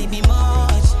well, it be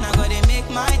much. Now gotta make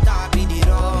my tap be the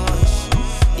rush.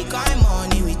 The kind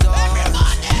money we talk.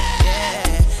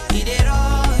 Yeah, it they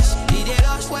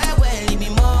rush well, it be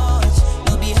much.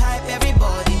 No be hype, everybody.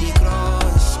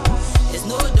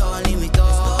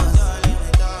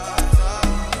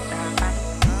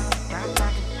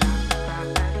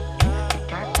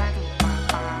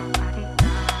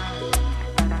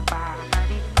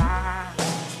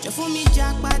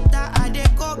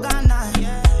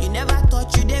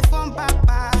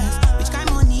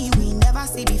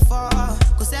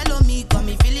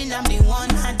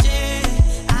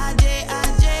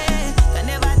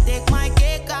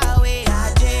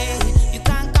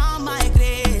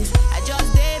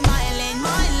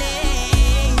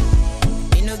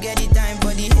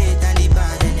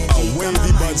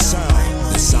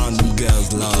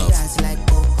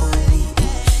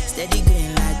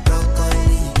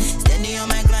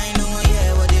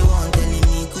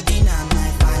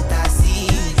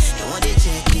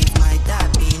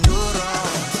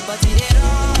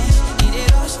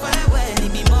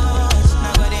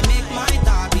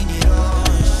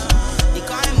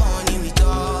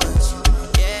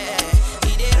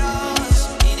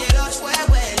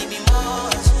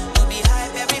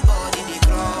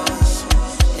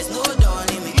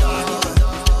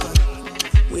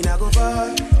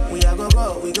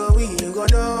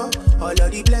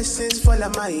 fall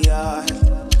on my yard.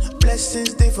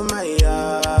 Blessings stay for my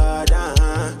yard.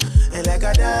 And like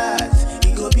a that,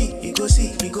 he go be, he go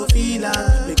see, he go feel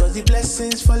because the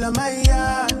blessings fall on my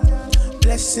yard.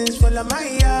 Blessings fall on my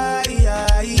yard.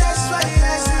 That's why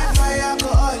I sip my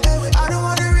alcohol. I don't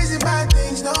wanna reason bad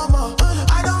things no more.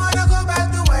 I don't wanna go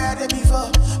back to where I did before.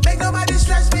 Make nobody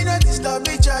stress me, not disturb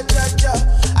me, cha.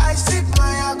 I sip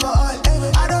my alcohol.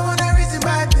 I don't wanna reason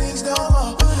bad things no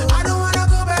more. I don't wanna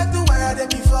go back to where I did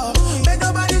before. Make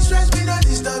nobody stress me, not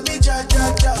disturb me, cha.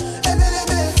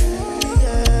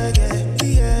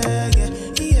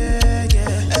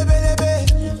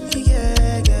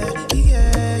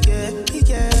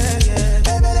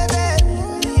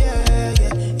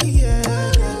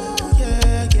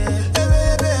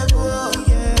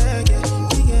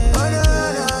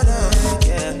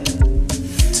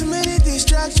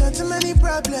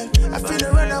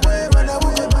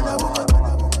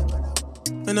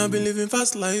 And I've been living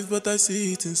fast life, but I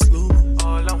see it in slow.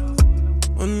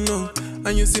 Oh no,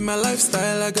 and you see my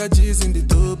lifestyle, I got G's in the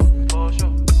double.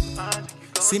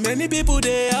 See many people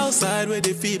there outside where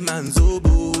they feed man's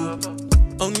oboe.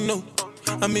 Oh no,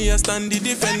 and me I stand the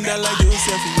defender like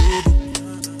Joseph Yobo.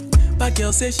 But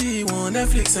girl say she want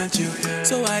Netflix and chill,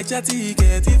 so I chatty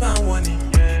get even warning.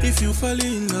 If you fall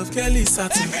in love, Kelly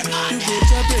satin. You go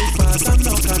to breakfast, I'm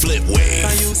not catching.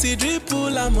 And you see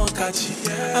dripple, I'm not catching.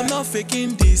 I'm not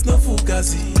faking this, no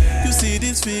fugazi. You see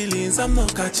these feelings, I'm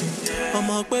not catching. I'm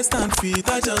on quest and feet,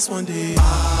 I just want it.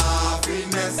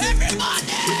 Happiness.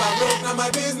 If I broke, now my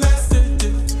business.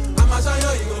 I'ma show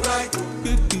you, you go right.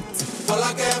 All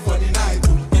I care for the night.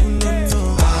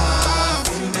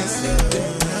 Happiness.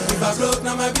 If I broke,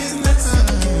 now my business.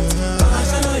 I'ma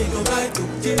show you, you go right.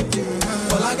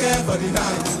 All I care for the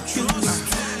night.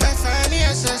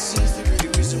 F-I-N-E-S-S seems to be the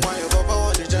reason why your papa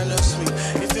want to jealous me.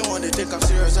 If you want to take up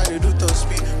serious, I do top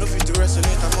speed. No fit to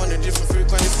resonate, I'm on a different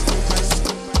frequency.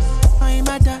 I'm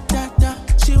a da.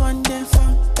 She want them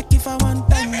from. Like if I want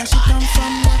time, now she come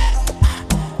from that.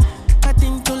 I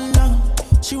think too long.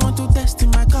 She want to test in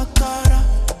my kakara.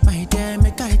 My dear,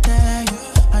 make I tell you.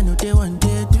 I know they one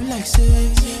day do like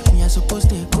say. Me I supposed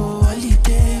to go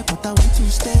holiday, but I want to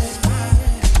stay.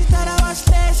 Thought I was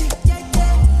lazy.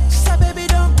 She said, baby,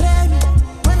 don't play me.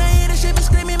 When I hear the shit, be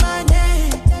screaming my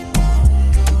name.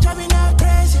 Driving her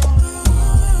crazy.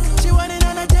 She want it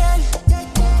on a daily.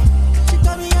 She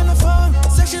got me on the phone.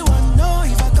 Said she want to know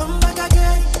if I come back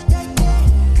again.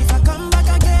 If I come back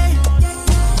again,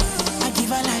 I give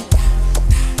her like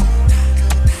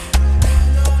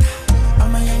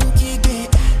I'm a Yankee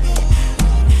babe.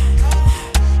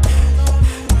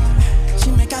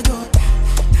 She make her go.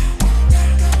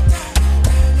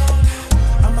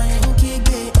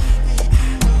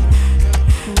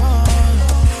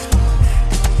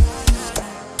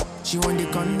 She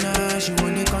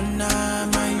want the corner,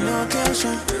 my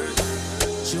location.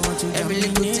 She want to every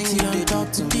little thing you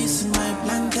talk to this in my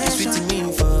plantation. Sweet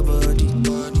me for body.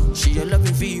 She a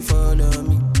loving fee follow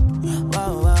me.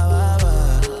 Wow.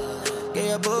 Get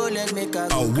your bullet, make her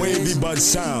go a wavy but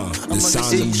sound, the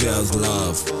sound them girls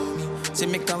love. Say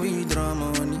make her withdraw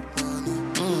money.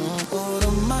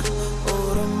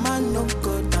 Oroma, no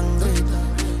go downgrade.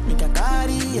 Make her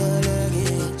carry your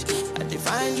luggage. I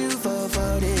define you for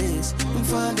this.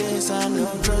 For this, I no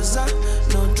drugs I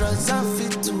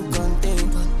fit to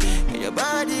contain. And your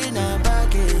body in a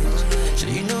baggage. So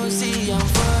you know, see, I'm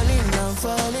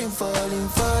falling for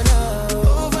love.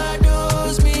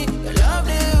 Overdose me, your love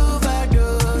they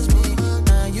overdose me.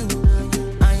 Now you,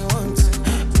 I want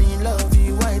me love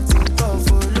you, white to go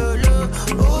for lolo.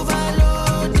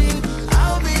 Overloading,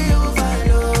 I'll be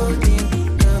overloading.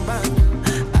 Your bank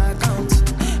account,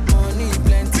 money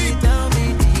plenty, tell me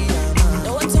the amount.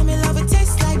 No one tell me love it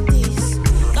tastes like this.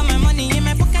 Got my money in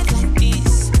my pocket like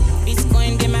this.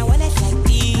 Bitcoin in my wallet like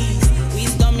this.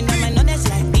 Wisdom in my knowledge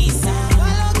like this.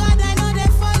 Follow God, I know they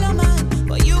follow man.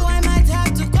 But you, I might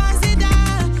have to consider.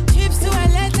 Trips to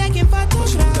LA taking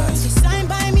photographs. You sign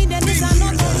by me, then it's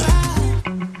another ride.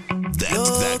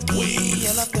 That's that wave.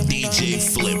 DJ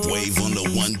Flip Wave on the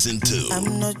ones and twos.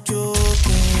 I'm not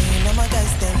joking. All my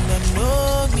guys, them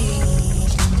know me.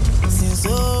 Since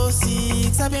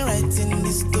 06, I've been writing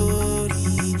this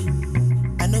story.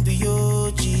 I know be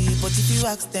OG, but if you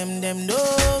ask them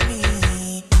know me.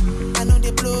 I know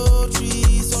they blow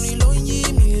trees, only lonely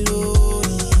me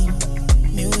lonely.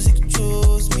 Music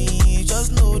chose me,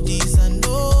 just know this and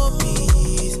know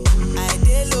peace. I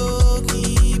dey low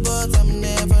key, but I'm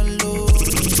never low.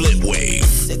 Flip Wave.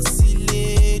 Sexy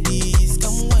ladies,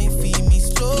 come wine for me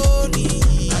slowly.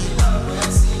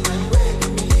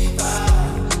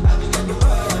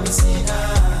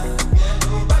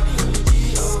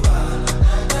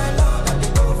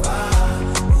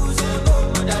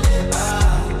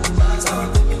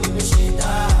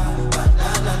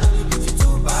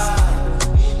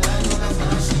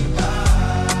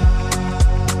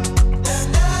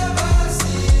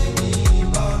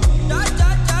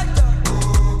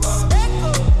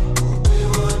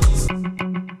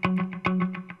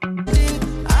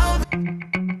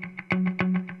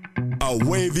 A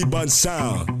wavy bun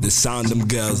sound, the sound them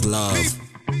girls love.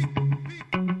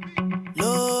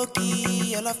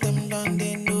 Low-key, all of them done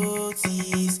they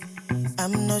notice.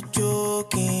 I'm not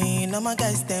joking, all my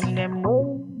guys them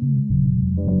know.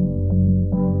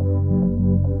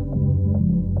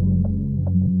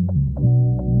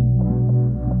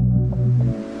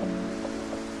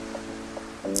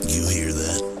 You hear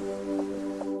that?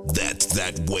 That's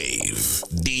that wave.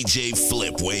 DJ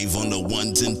Flip Wave on the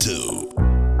ones and two.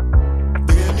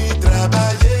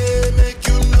 Trabalhei, make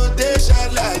you know they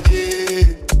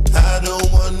shalaye. I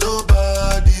don't want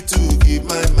nobody to give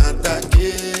my matter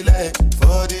kill.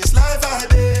 For this life I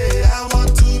day, I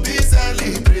want to be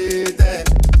celebrated.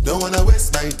 Don't wanna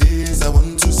waste my days, I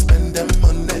want to spend them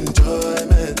on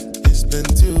enjoyment. It's been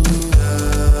too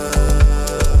hard,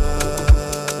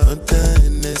 but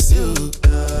then it's you.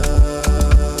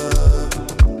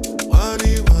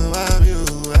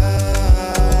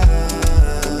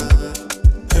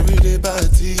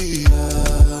 Party,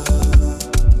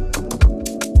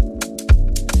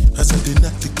 as I did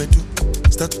not take my do,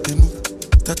 start to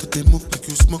move like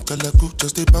you smoke a lago.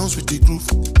 Just they bounce with the groove,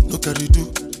 no carry do.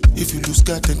 If you lose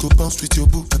God, then go bounce with your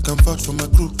boo. I can vouch for my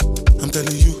crew, I'm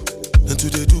telling you. And to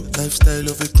they do, lifestyle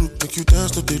of a group, make you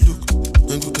dance, no they look,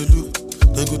 then go they look,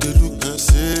 then go they look. And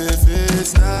say if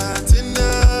it's not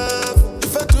enough,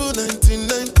 if I do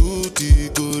 99 good,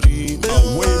 it go remember.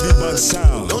 A wavy bun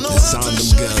sound, don't know the how sound to them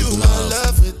show girls you love. my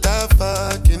love without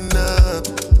fucking up.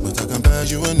 But I can buy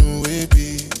you a new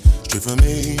baby, straight from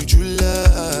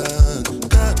July.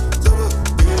 God, so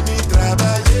baby,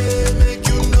 trabalhei, make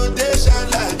you know they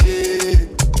shalaye.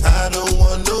 I don't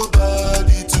want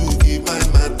nobody to give my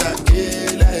matter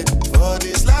kill. For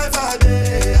this life I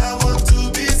day, I want to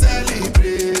be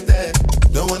celebrated.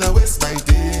 Don't wanna waste my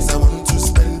days, I want to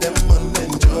spend them on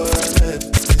enjoyment.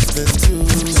 It's been too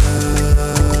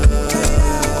hard,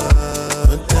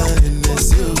 but then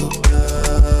it's you.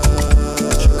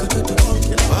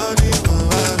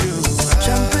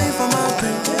 Champagne for my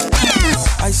pain,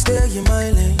 I stay in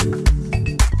my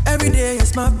lane. Every day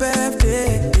is my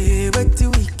birthday, wait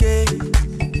till weekend.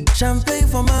 Champagne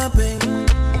for my pain,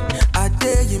 I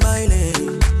stay in my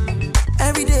lane.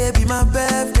 Every day be my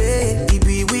birthday, it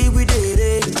be we did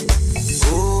it.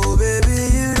 Oh baby,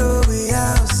 you know we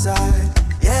outside.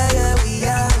 Yeah, we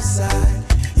outside.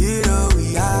 You know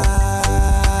we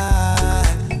high.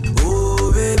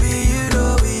 Oh baby, you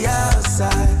know we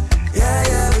outside.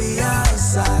 Yeah, we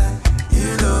outside.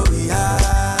 You know we high.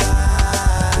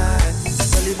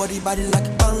 Body like a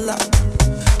panda.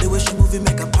 The way she move it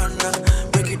make a panda.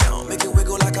 Break it down, make it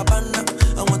wiggle like a panda.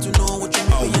 I want to know what you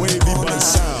mean. A wavy bun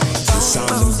sound, the sound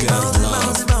them girls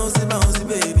love. Bouncy,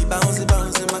 baby, bouncy,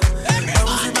 my.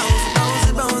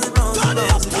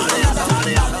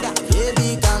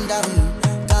 Baby, calm down.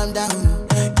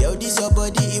 Yo, this your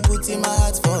body, it puts in my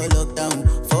heart for lockdown,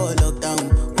 oh lockdown.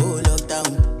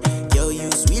 Yo,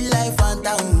 you sweet life,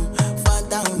 phantom.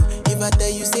 If I tell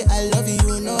you say I love you,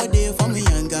 you know they for me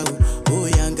young girl, oh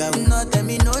young girl. No tell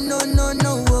me no,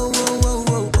 oh.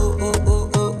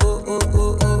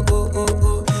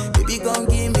 Baby, come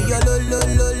give me your lo.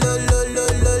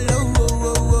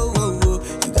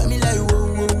 You got me like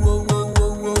whoa.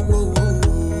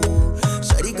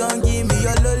 Shawty, come give me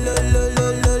your lo.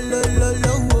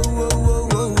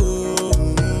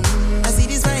 I see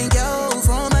this fine girl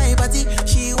from my party,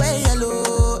 she wear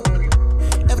yellow.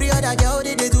 Every other girl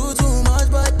they do too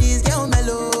much, but this girl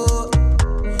mellow.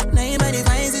 Now in my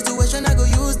divine situation, I go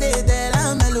use they tell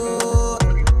I'm mellow.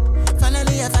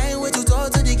 Finally I find way to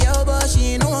talk to the girl, but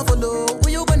she ain't no one follow. Who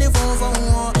you gonna phone for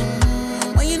one?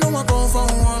 When you know I come for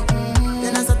one,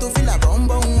 then I start to feel a bum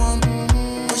one.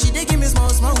 But she dey give me small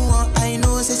one. I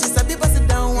know say she sabi pass it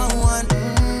down one.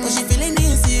 But she feeling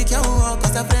insecure,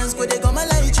 cause her friends go they go my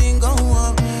light ring go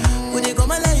on. Baby,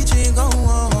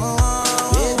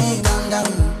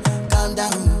 calm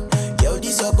down. Yo,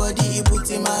 this your body, it puts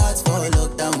in my heart for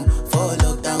lockdown,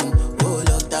 oh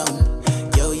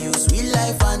lockdown. Yo, you sweet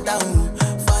life, phantom.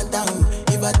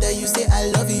 If I tell you say I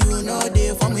love you, no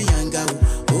day for me young girl,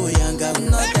 oh young girl.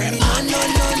 No tell me no.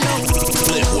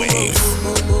 Flip Wave.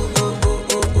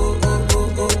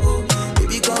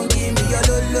 Baby, come give me your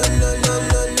lo.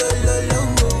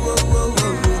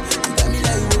 You got me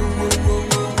like whoa.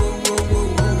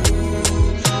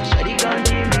 Shawty, come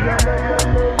give me your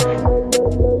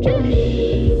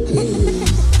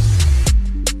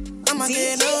I'ma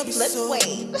get no be so.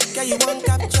 Girl, you won't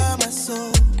capture my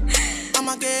soul.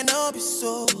 I'ma get no be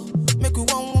so. Make you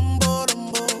one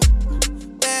bottom.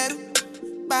 Better,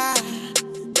 bye.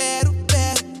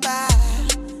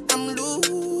 I'm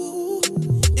loose.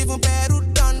 Even better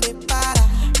done the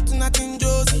para. Tonight in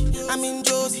Josie, I'm in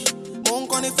Josie.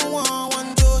 wait for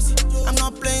one Josie. I'm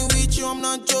not playing with you, I'm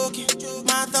not joking.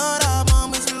 My thought of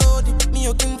mom is loaded. Me,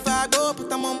 you can go,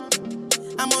 but I'm on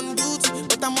duty,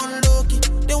 but I'm on low-key.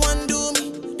 They want do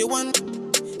me, they want do me,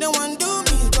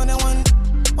 so they want.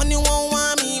 When you won't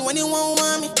want me, when you won't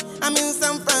want me, I'm in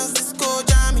San Francisco,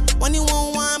 Jammy. When you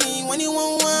won't want me, when you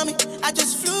won't want me, I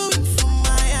just flew in from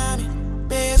Miami.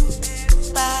 Peru,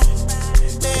 bye.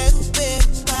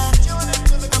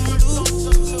 I'm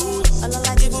loose. All I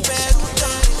like is Peru.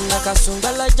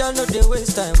 Nakasungala y'all no dey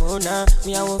waste time, oh nah.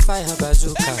 Me I won't fire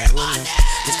bazooka, oh nah.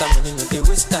 Mr. Money no dey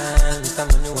waste time, Mr.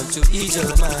 Money want to ease your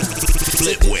mind.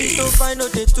 Flip wave. No find no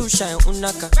dey too shine,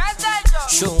 unaka.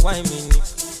 Show why me.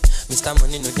 Mr.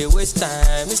 Money no dey waste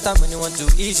time, Mr. Money want to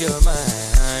ease your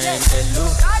mind. Hello,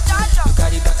 you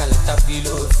carry back a lot of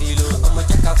filo. I'ma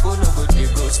check a phone, no go dey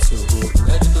ghost you.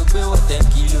 Ready to pay what 10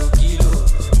 kilo.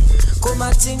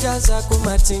 Kumatingaza,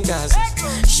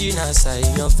 Shina say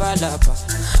in your falapa.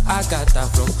 Agata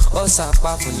from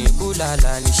Osapa, Funi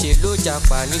Bulala, Nishe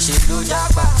Lojapa.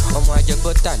 Omo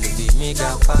Ajabota, Lubi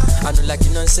Megapa. I don't like the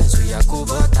nonsense, we are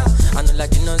Kubota.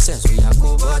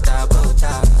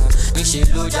 Nishe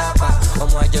Lojapa,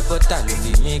 Omo Ajabota,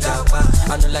 Lubi Megapa.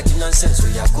 I don't like the nonsense,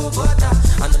 we are Kubota.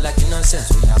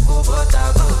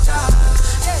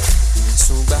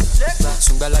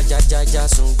 Sunga la ja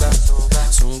sunga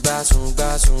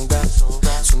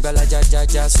la ja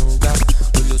sunga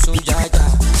Ulu sunga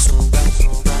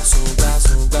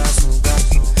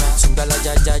la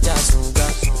ja sunga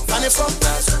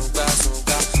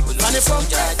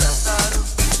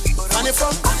Funny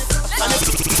from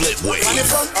Flip wave. Funny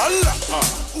from Allah,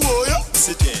 whoa yo,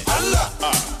 sit in Allah,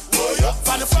 whoa yo,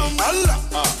 funny from Allah,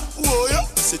 whoa yo,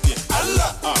 sit in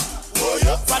Allah, whoa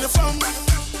yo, funny from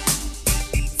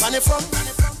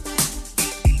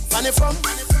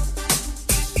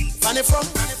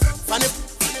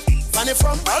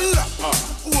Allah,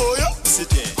 whoa yo,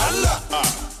 sit in Allah,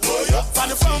 whoa yo,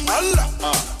 funny from Allah,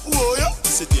 whoa yo,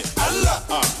 sit in Allah,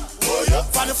 whoa yo,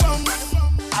 funny from.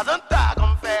 I don't tag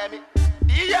on family,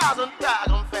 I don't tag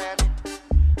on family,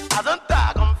 I don't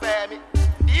tag on family,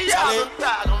 I don't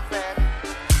tag on family.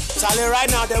 Charlie, right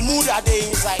now the mood that they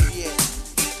inside here.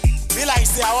 Feel like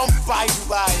say I won't buy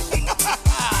Dubai.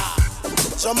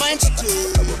 So mind to do.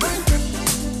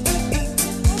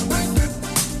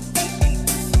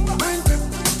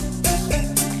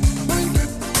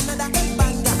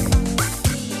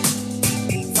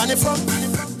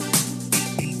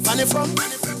 Funny from.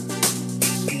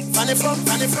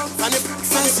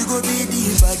 First you go be the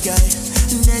bad guy,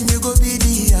 then you go be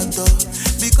the actor.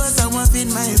 Because I want feed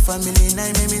my family, now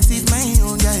make me sit my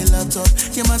own guy laptop.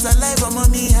 You must alive, I'm on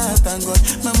me heart, thank God.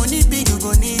 My money big, you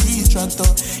gon' need the tractor.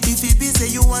 If it be say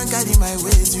you want carry my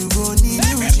ways, you gon' need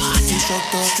new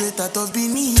instructor. Straight out of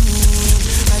Benin,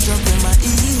 I drop on my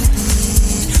EP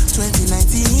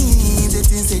 2019. The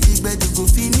things say big bed you go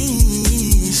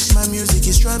finish. My music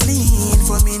is traveling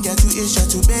from India to Asia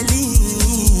to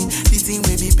Berlin. The thing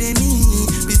will be pay me,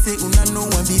 be say una no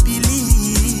one be believe.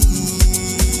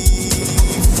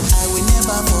 I will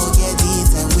never forget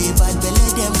it, and we bad belly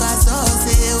them cast us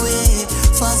away.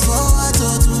 Fast forward to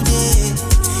today,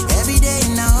 every day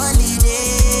in a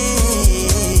holiday.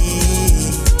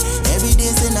 Every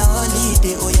day's in a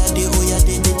holiday, oh yeah, oh yeah, oh yeah.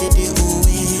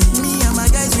 Me and my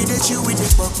guys, we the chill with the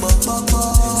pop.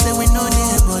 Say we know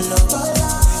they ball up.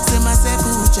 Say my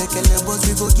circle, check the boss,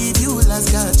 we go give you last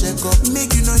card check up.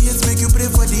 Make you know yes, make you pray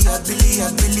for the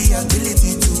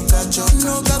ability to catch up.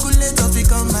 No calculator, pick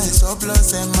up my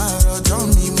surplus and my road on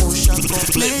me motion.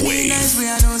 Many nights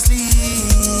where I don't sleep,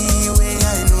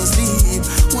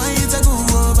 Why is I go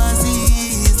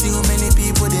overseas? See how many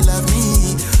people they love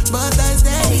me, but I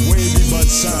steady believe. One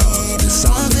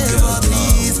favor,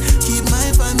 please, keep my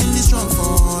family strong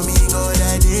for me. God,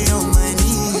 I day on my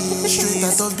knees. Straight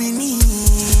out of Benin,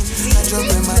 I drop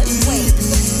in my EP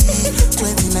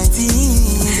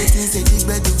 2019. The things say this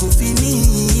bed you go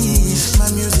finish.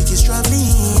 My music is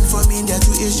traveling from India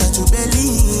to Asia to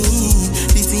Berlin.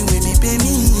 The thing will be pay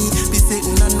me, be say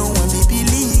una no one be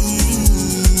believe.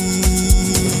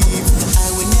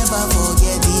 I will never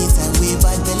forget it, and we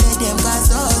bad belly them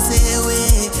cast us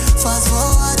away. Fast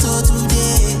forward to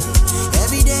today,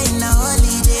 every day in a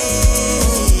holiday.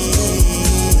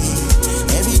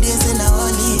 Every day's in a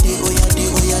holiday, oh yeah, oh yeah,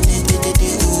 oh yeah.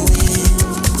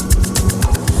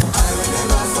 I will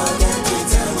never forget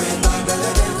it, and we bad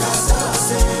belly them cast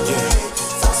us away.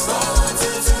 Fast forward to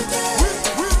today,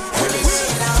 every day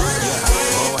in a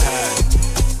holiday.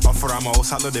 Offer I'm a house,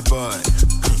 the bird.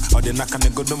 Or they knock on the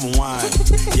good wine.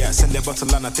 Yeah, send the bottle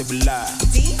on a table live.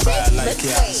 Fire like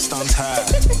yeah, stunt high.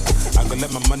 I go let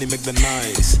my money make the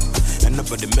noise. and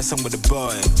nobody messing with the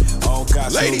boy. All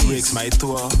gas, no bricks, my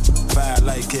tour. Fire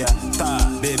like here,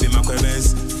 baby, my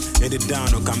queens. Hit it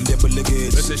down, no come double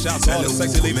again. Listen, shouts to all the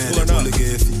sexy ladies pulling up.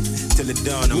 Till it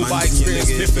down, no man. Experience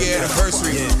 50th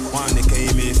anniversary. Yeah, one day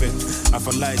came if it. I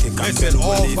feel like it. Listen,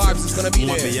 all vibes is gonna be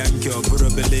there. 1, 2,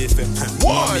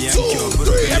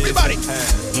 3, everybody.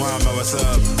 Mama, what's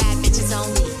up? Bad bitches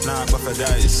only. Nah, Buffett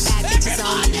Dice. Bad bitches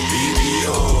only.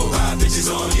 BBO, bad bitches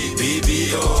only.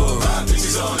 BBO, bad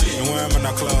bitches only. And when I'm in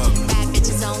a club, bad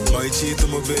bitches only. Boy, cheat to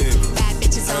my baby. Bad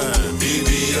bitches only.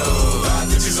 BBO, bad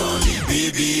bitches only.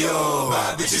 BBO,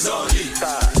 bad bitches only.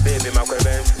 Baby, my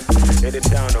queens. Hit it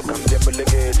down, no come double the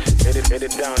gauge. Hit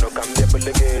it down, no come double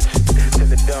the gauge.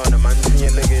 Till it down, no man see you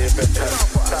legate.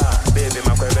 Baby,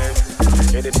 my queens.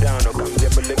 Hit it down, no come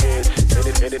double the gauge.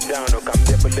 Hit it down, no come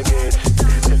double the gauge.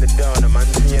 Till it down, no man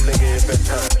see you legate.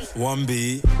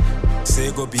 1B,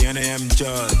 say go be an AM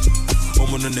judge.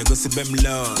 Woman no nigga see them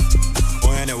love.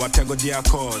 Oh yeah, what I go the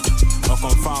accord. Or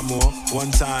confirm more one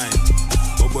time.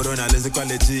 Oborona let's call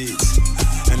it legit.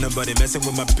 And nobody messing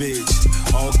with my bitch.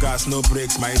 All gas, no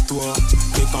brakes, my tour.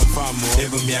 They confirm more. They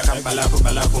go me a balabu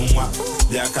mwa.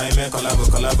 They a kaime collabo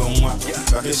mwa.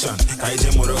 Vacation,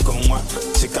 kaije Morocco mwa.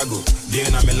 Chicago,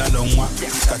 Diana Milano mwa.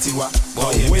 Katiwa,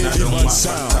 boy, Milano mwa.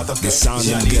 The sound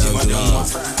of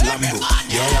girls, Lambo,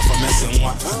 yo ya for messing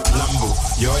mwa. Lambo,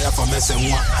 yo ya for messing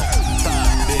mwa.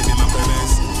 Baby, my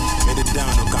parents. Hit it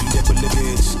down, no come get the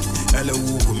bitch. Hello,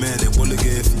 man, they will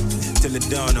give. Till it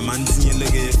down, a man seeing the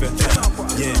gift.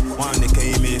 Yeah, one they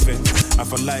came if it. I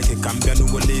feel like it can't be no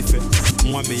belief it.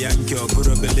 Want me and cure, put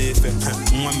a belief it.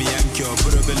 Want me and cure,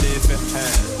 put a belief it.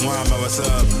 Mama, what's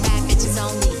up? Bad bitches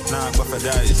only. Nah, Buffett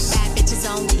Dice. Bad bitches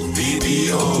only.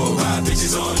 BBO, bad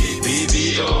bitches only.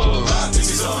 BBO, bad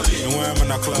bitches only. And when I'm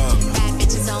in a club, bad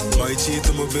bitches only. Boy, cheat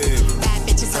to my baby. Bad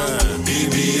bitches only.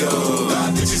 BBO,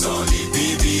 bad bitches only.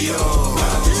 BBO,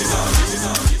 bad bitches only.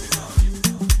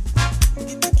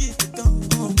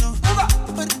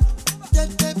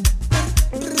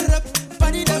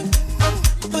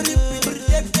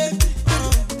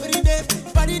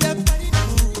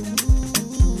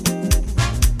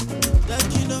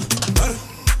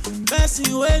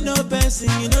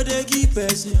 You know they give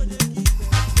person.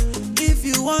 If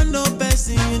you want no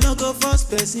person, you know go first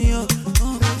person.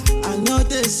 I know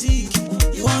they sick.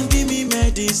 You want give me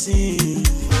medicine.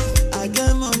 I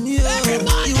get money. You want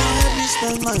help me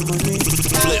spend my money.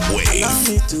 Allow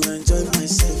me to enjoy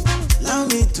myself. Allow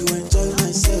me to enjoy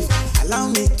myself. Allow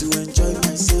me to enjoy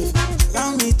myself.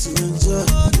 Allow me to enjoy.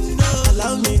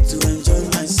 Allow me to enjoy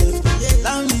myself.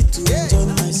 Allow me to enjoy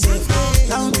myself.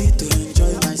 Allow me to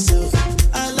enjoy myself.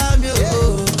 I love you.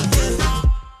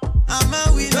 I'm a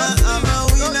winner. I'm a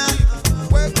winner.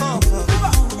 Wake up.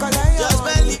 Just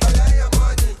barely.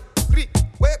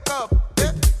 Wake up.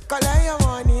 Collect your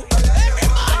money.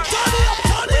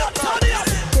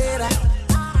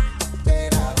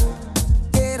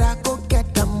 Get go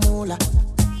get the moolah.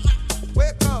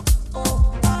 Wake up.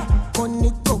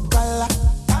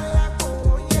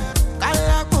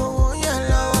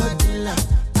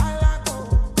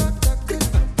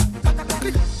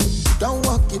 Don't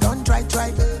walk, you don't try.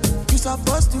 You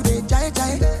supposed to dey jai.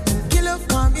 Kilo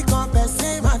come, you come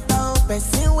person matter,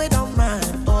 person we don't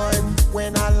mind. But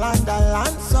when I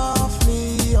land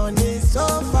softly on the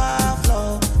sofa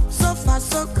floor. So far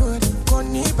so good,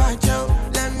 koni bajo.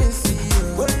 Let me see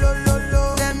you. Oh lo lo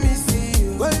lo, let me see you.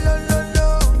 Oh lo lo lo,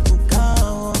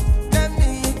 bukao. Let me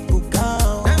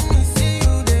bukao. Let me see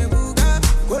you de buka.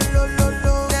 Oh lo lo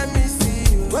lo, let me see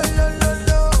you. Oh lo lo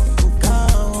lo,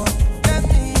 bukao. Let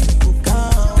me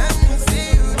bukao. Let me see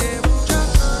you de buka.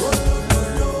 Oh lo lo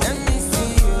lo, let me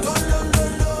see you. Oh lo lo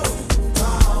lo,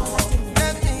 bukao.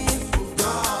 Let me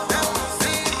bukao. Let me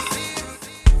see you.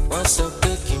 What's up,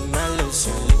 baking my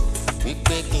lotion? We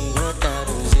baking your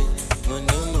dados.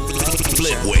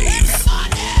 Flip Wave.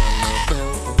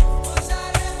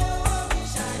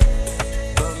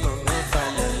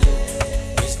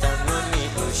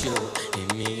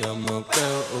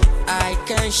 I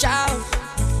can shout,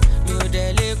 you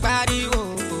dele body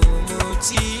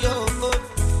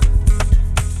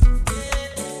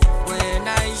when I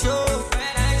show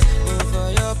for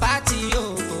your party,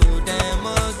 them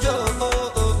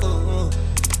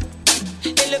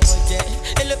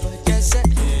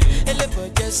ele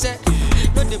budget set,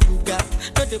 no the buga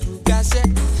set,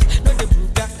 no the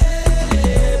buga.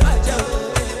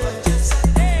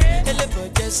 Ele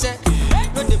budget set,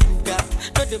 no the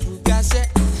buga set,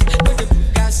 no the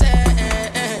buga set.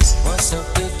 What's up,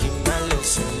 taking my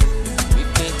lesson? We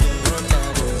taking on that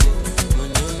rose.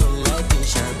 Money no like in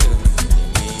shadow.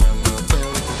 Me I'm a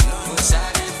bell.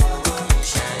 Musare for go me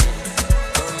shine.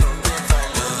 Come on, me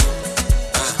follow.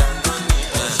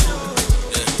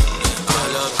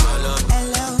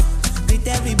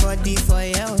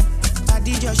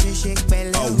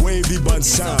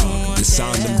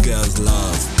 sound them girls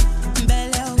love.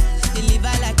 Bello,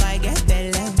 deliver like I get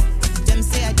bello. Them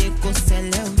say I dey go sell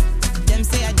out. Them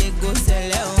say I dey go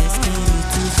sell out. Best me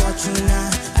to Fortuna,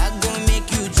 I go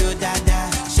make you Joe Dada.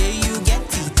 Say you get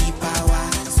TT power,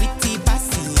 sweetie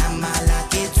passy, amala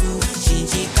ketu,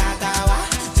 Shinji Kagawa,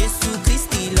 Jesu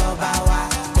Christi Lobawa.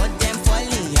 Got them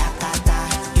falling yakata.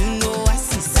 You know I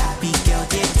see sabi girl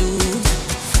they do.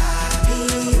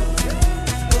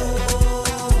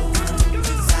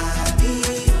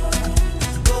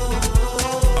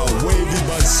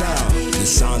 Sound, the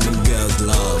sound them girls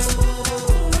love.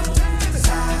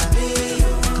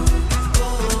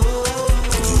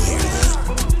 You hear that?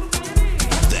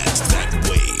 That's that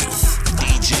wave.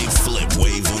 DJ Flip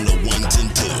Wave on the 1s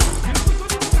and 2.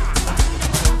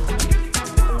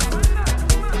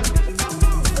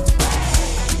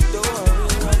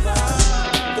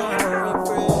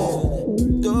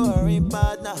 Don't worry,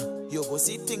 partner. You go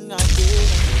see thing again.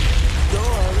 Don't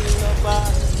worry, lover.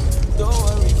 Don't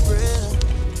worry, friend.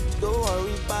 Don't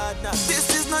worry, partner. This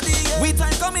is not the end. We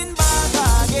time coming back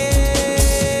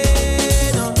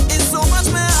again. It's so much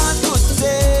my heart to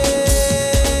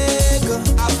take.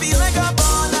 I feel like I'm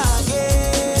born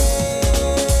again.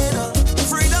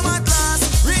 Freedom at last.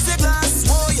 Raise the glass.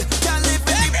 Oh, you can't live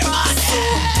in the past. So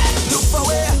look for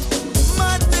where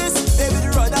madness David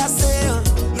Rudder sail.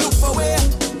 Look for where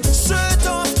shirt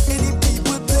off any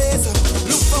people place.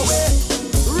 Look for where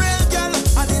real girl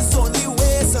and it's only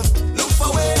ways. Look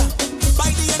for where by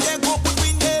the end they go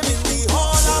between them in the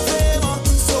Hall of Fame.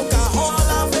 Soca Hall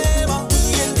of Fame.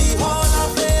 In the Hall of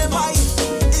Fame. Why?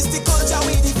 It's the culture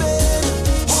we defend.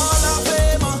 Hall of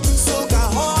Fame. Soca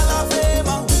Hall of Fame.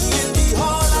 In the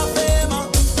Hall of Fame.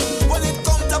 When it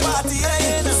comes to party,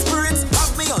 spirits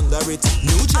have me under it.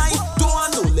 New I don't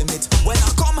want no limit. When I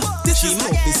come, this is no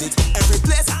visit. Every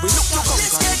place we look to come.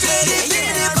 Let's get ready for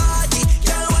the party.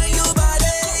 Girl, why you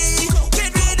body?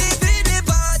 Get ready for the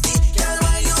party. Girl,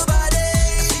 why you body?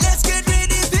 Let's get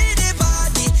ready for the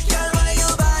party. Girl, why you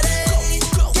body?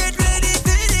 Get ready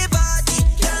for the party.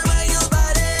 Girl, why you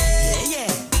body?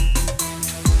 Yeah.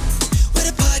 Where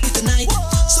the party tonight?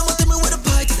 Someone tell me where the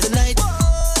party tonight.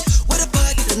 Where the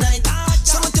party tonight?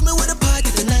 Someone tell me where the party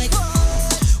tonight.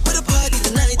 Where the party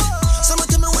tonight?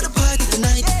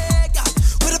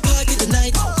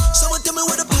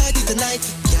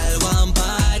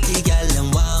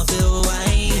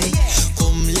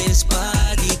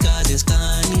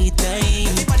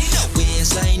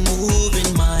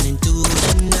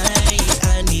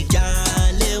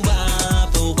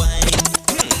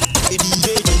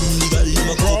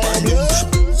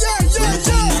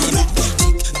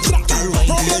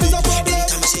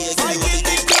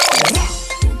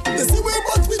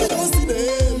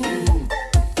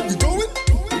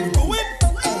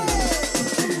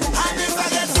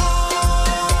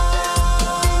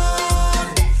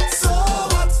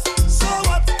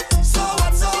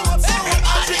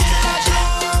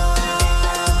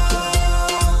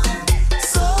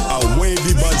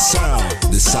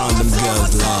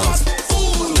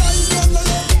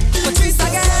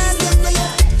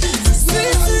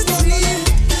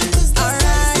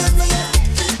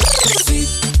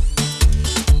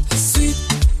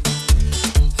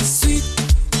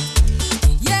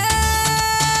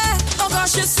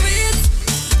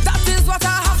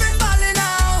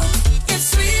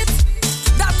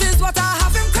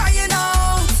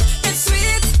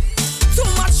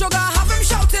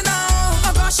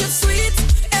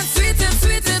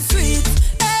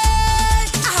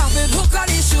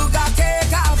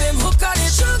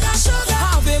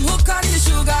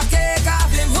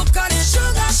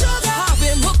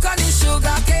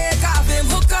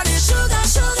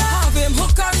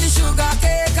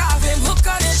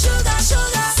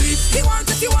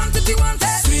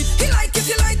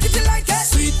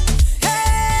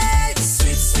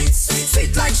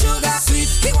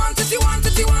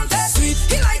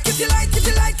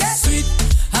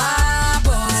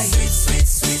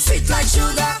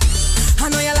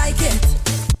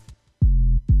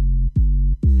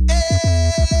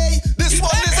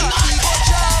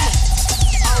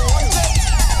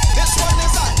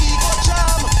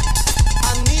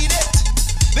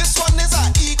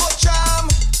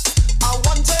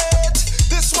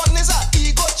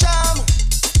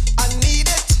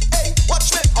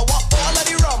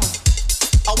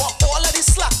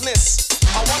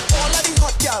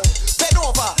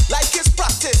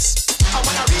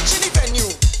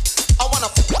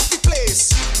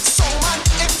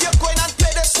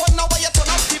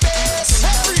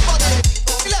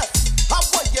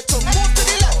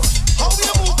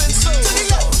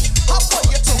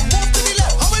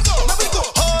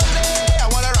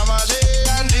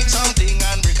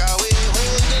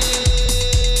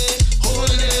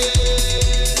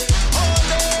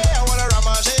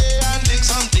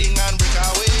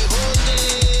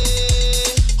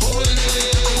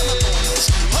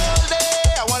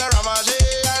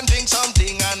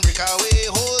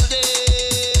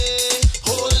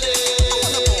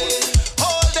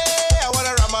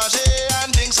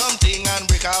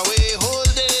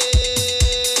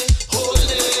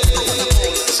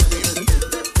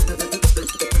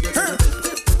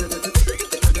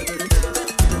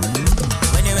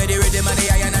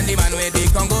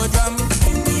 go drum.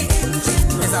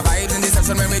 There's a vibe in the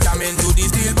session when we jam into the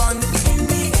steel bun.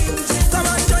 Come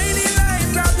on, join the line,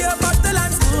 grab your bottle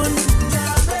and spoon.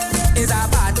 It's a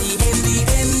party in the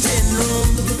engine room.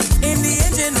 In the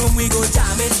engine room we go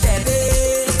jam it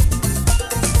steady.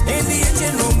 In the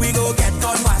engine room we go get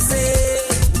on wassy.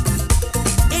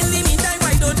 In the meantime,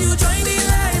 why don't you join the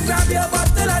line, grab your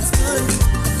bottle and spoon,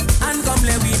 and come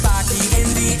let we party in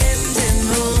the engine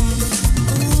room.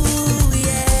 Ooh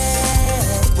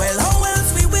yeah. Well, how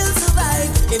else we will survive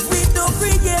if we don't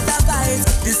create a vibe?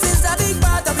 This is a big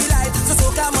part of the life, so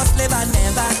soca must live and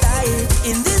never die.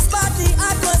 In this party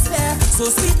atmosphere, so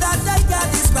sweet that I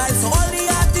can't describe. So all the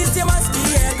artists you must be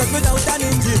here, 'cause without an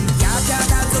engine, can't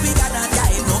dance, so we cannot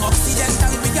dive. No oxygen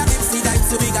tank, we can't dipsy dive.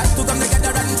 So we got to come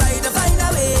together and try to find a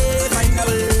way, find a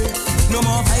way. No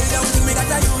more hide down thing, we got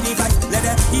to unify. Let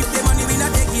them keep the money, we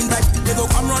not taking back. They go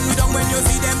come run you down when you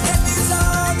see them. Get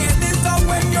this song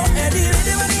when you're ready.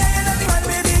 Ready when you hear the man,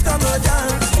 baby, come go down.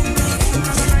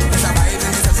 There's a vibe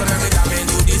in the session when we jam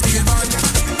into the steel bun.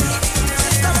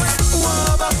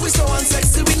 Wow, but we so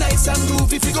unsexy, we nice and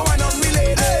groovy. If we go on we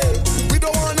lady, we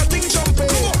don't want nothing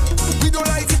jumping. We don't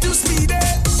like it too speedy.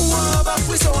 Wow, but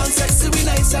we so unsexy, we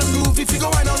nice and groovy. If we go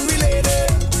on we lady,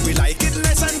 we like it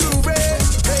nice and groovy.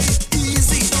 Hey,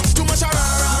 easy, too much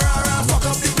rah, fuck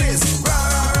up the place.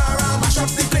 Rah, mash up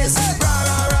the place.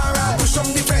 Rah, push up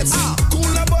the fence.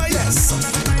 Cooler boy, yes.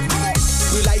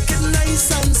 We like it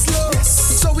nice and slow,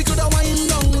 so we coulda wind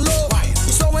down low.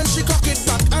 So when she cock it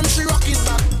back and she rock it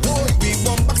back, boy, we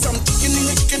bump back some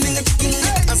chicken,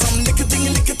 and some licking.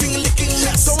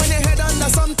 So when your head under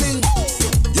something,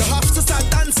 you have to start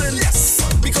dancing, yes,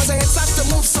 because your head starts to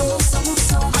move so,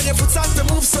 and your foot starts to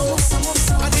move so,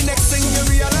 and the next thing you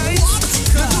realize,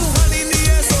 you're too hot in the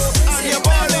air, so and you're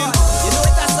balling. You know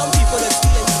it has some people that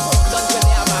feel like when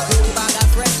they have a whole bag of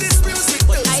friends. This music,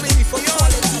 but I prefer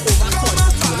quality over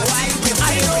quantity. You know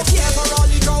I don't care for all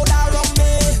the crowd around me.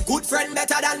 Good friend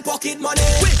better than pocket money.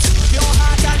 Your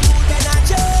heart and good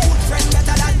energy. Good friend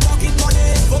better than pocket money.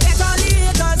 Forget all the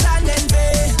haters and envy.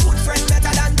 Good friend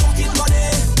better than pocket money.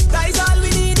 That is all we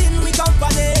need in we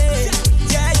company.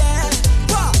 Yeah.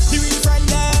 What? The real friend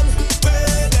them.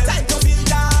 Time to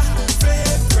filter.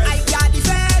 I can't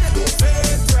defend.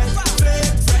 Fake friend.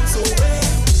 So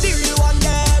the real one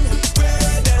them.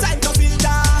 Time to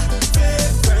filter.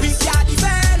 We can't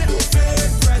defend.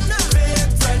 Fake friend.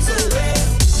 So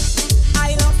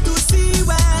I love to see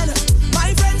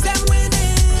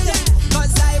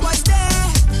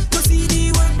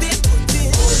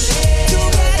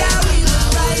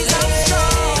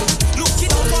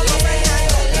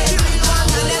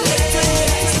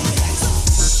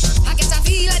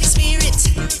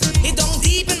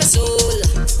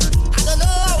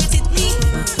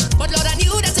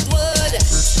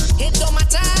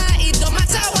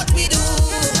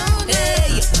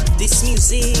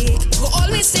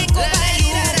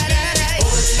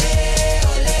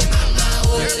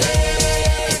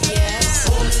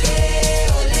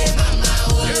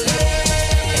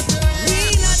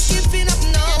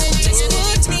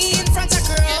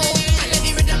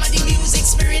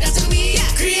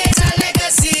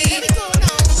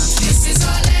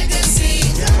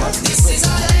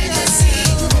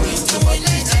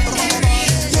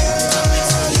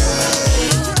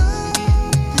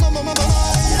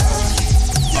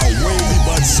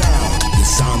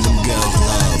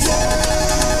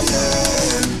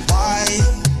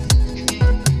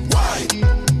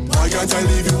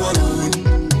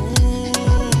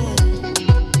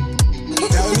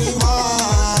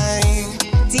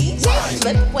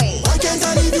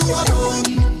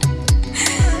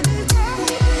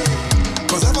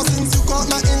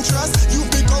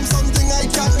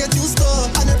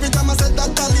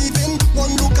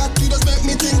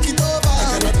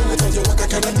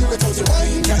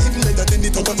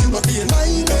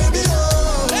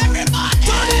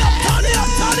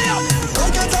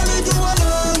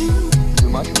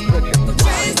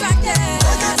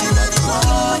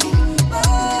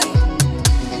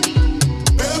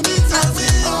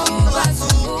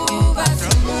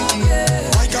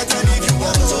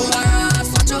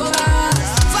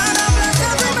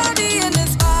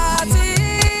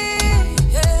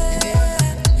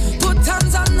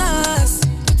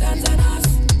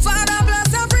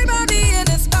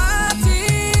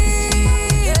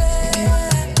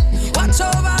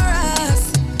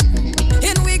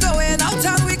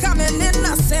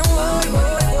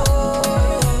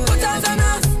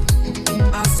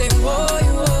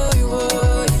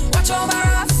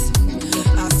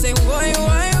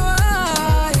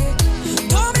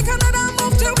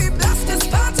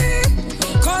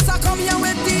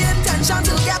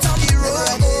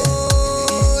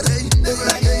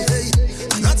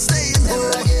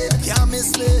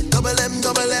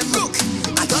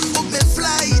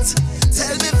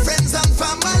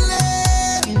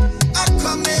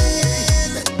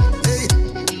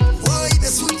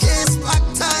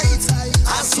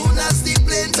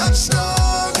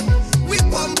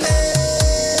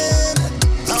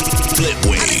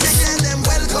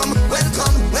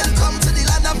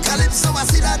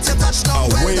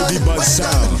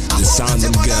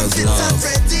Girls Love.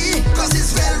 Ready, cause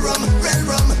it's real rum, real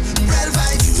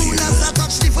vibes. Two lads that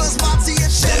touch the first party,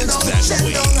 it's shell down,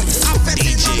 shell down.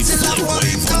 DJ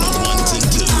Flipwave on the ones and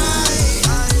twos.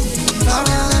 I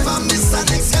will never miss the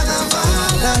next carnival.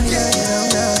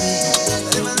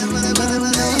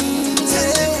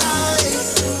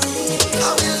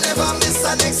 I will never miss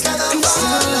the next carnival.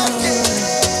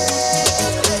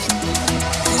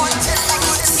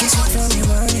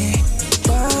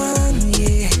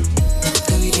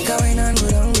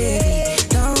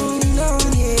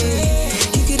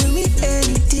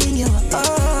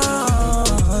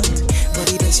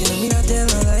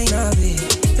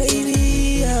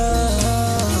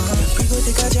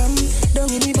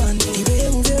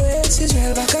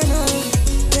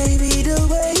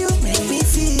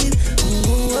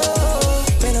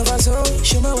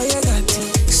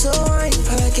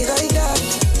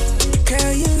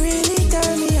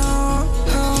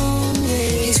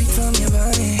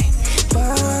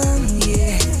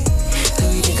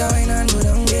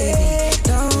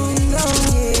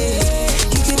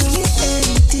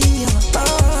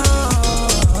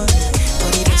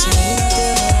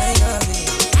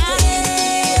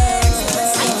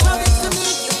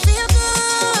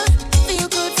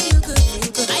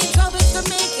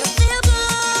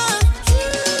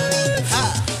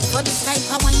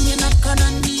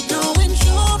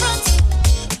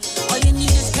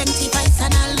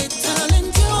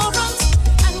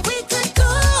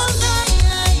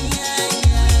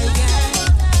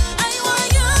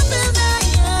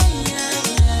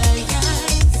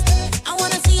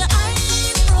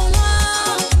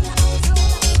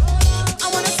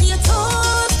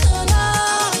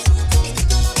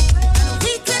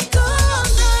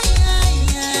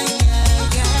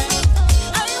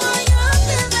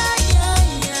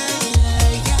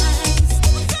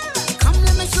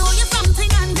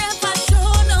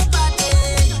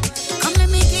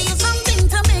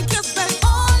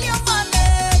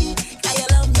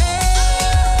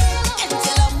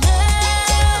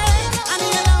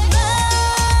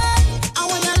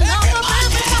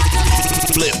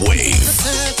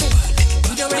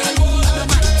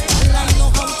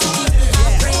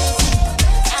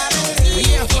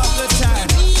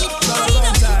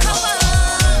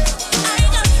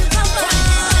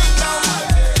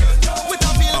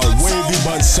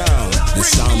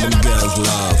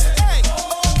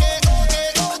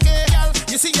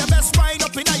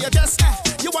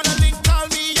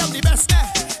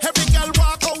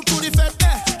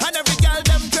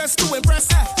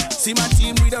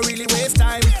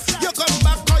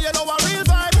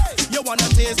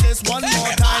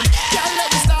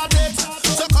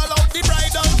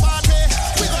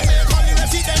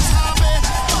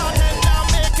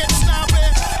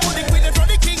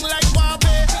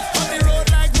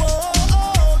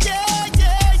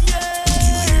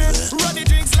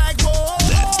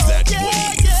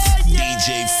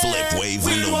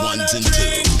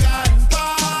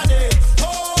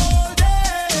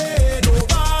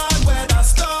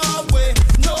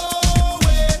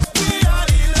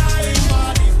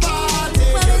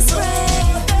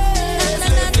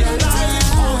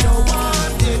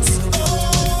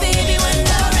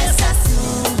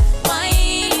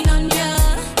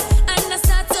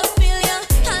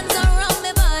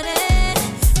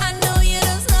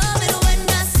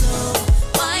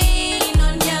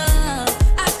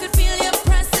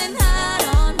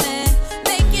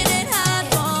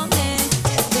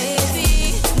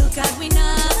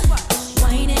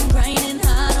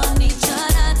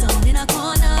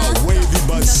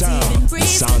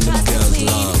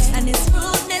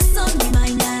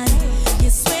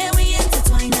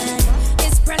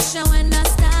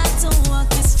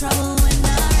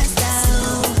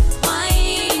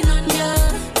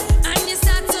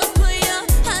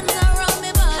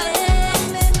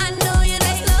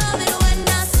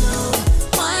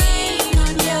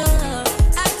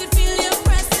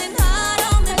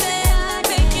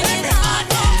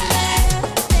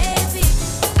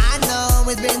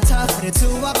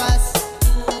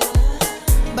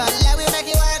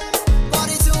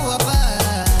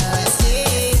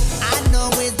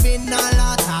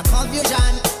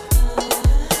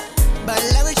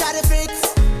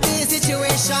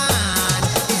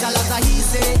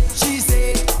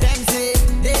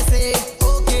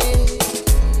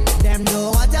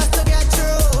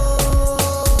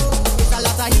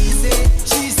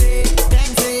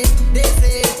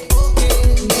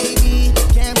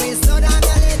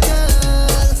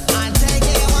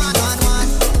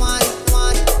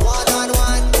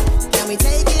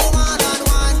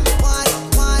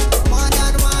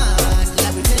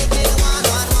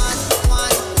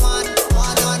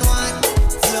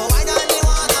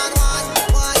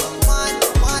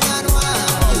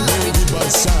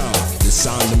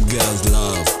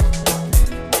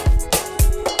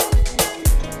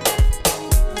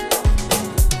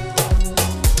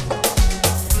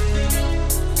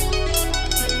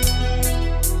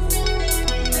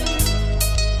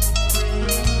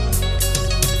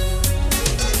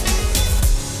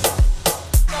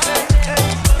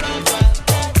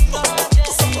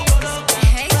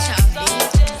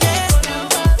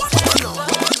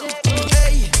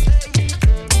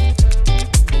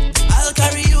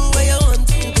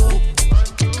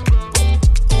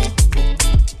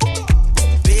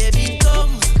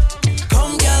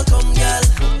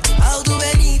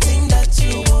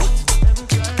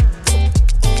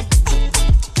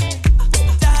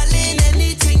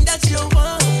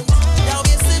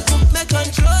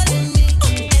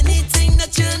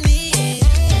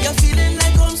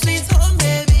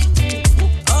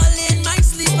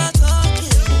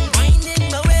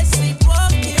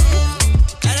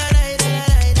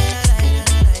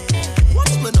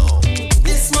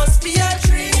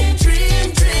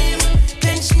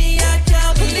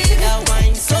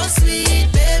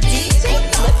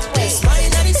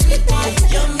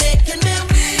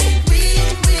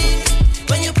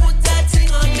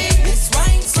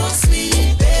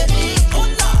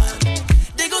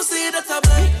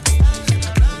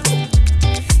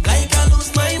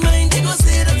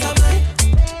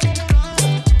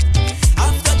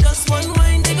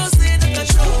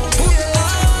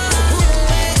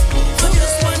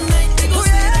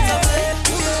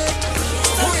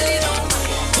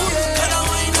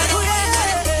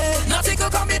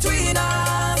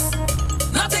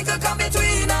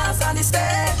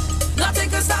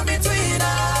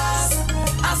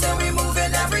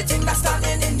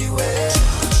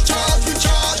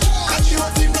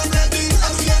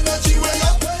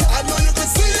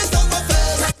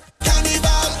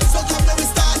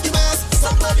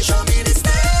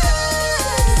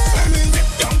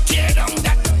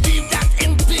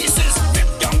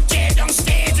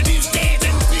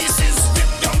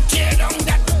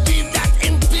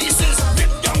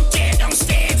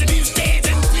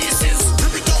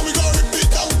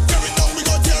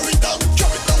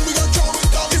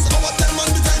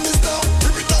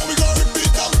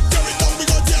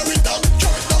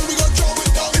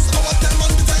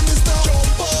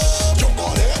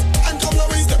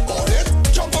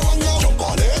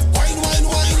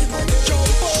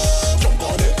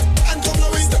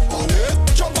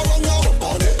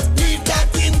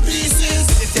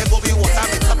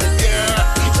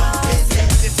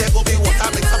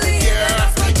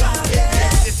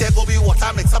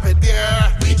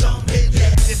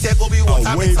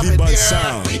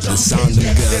 The sound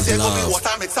them girls They say go be love.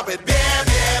 water mix up with beer,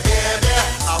 beer, beer, beer.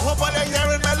 I hope all they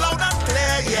hearing me loud and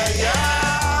clear, yeah,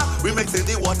 yeah. We mixing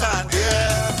the water and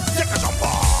beer. Take a jump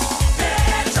off.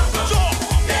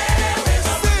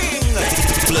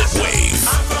 Flip wave.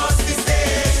 Across the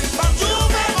stage, from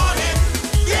Juve morning,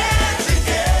 yeah,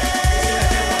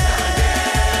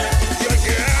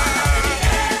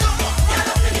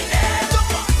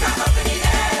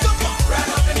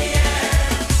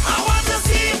 I want to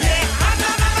see beer.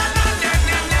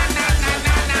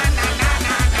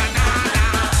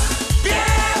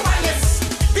 Beer wellness,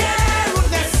 beer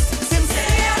rudeness,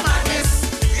 sincere madness,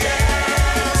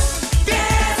 yeah.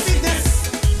 Beer sickness,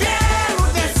 beer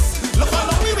rudeness. Look how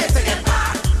long we wait to get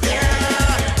back,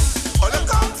 yeah. Oh, look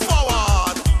come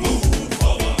forward, move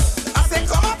forward. I say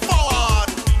come up forward,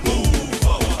 move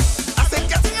forward. I say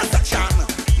get in your section,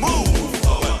 move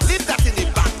forward. Leave that in the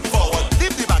back, forward.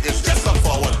 Leave the baggage just up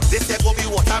forward. They say go be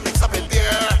water mix up in beer.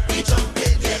 We jump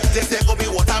in there. They say go be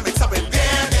water mix up in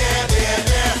beer, beer, beer,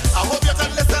 beer. I hope you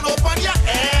can listen open your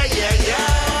ear, yeah,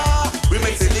 yeah. We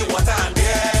mixing the water and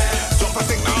beer. Jump and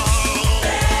sing now.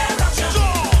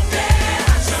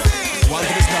 One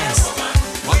to this dance.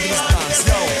 One to this dance.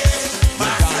 Yo.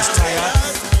 Your dance tired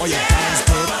or your dance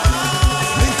dead?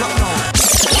 Link up now.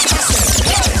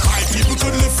 My people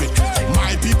could lift it.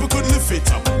 My people could lift it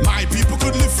up. My people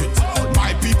could lift it.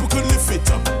 My people could lift it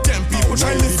up. Them people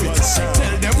try lift it up.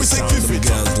 Tell them we say give it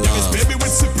up. Them is baby we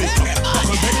sip it up.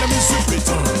 Buckle back, let me sip it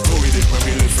up. Go with it when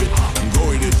we lift it. Go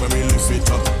with it when we lift it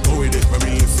up. Go with it when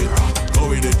we lift it. Go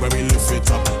with it when we lift it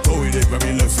up. Go with it when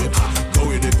we lift it. Go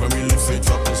with it when we lift it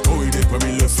up. Go with it when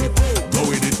we lift it. Go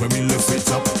with it when we lift it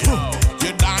up.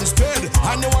 You dance dead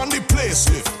and you want the place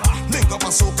lift. Link up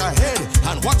a soca head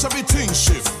and watch everything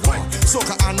shift.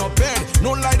 Soca on no bed,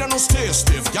 no light and no stay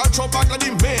stiff. Y'all throw back like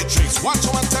the Matrix. Watch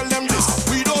out and tell them this.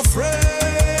 We don't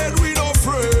afraid, we don't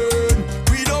afraid,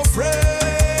 we don't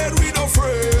afraid, we don't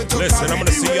afraid. Listen, I'm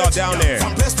gonna see y'all down there.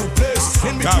 From place to place.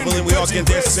 God willing, we all get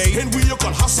there safe. We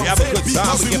have a good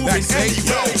time, we get back safe.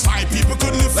 My people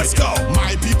could lift it. Let's go.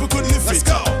 My people could lift it. Let's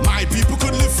go. My people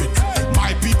could lift it.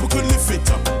 My people could lift it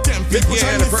up. Them people 50th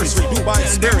anniversary Dubai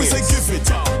experience. Say give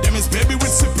it up. Them is baby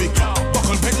with sip it.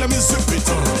 Buckle back, let me zip it.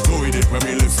 Go with it when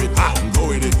we lift it. Go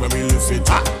with it when we lift it.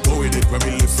 Go with it when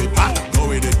we lift it. Go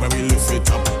with it when we lift it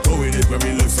up. Go with it when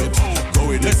we lift it. Go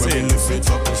with it when we lift it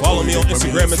up. Follow me on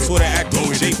Instagram and Twitter at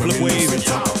DJ Flipwave.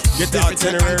 Get the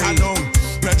itinerary.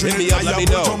 Hit me up, let me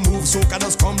know. Move, so can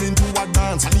us come into a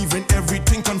dance and even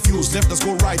everything confused. Left us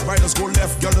go right, right us go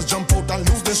left. Girl us jump out and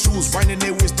lose their shoes. Finding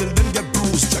their way still then get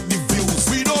bruised. Check the views.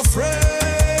 We don't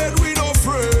afraid, we don't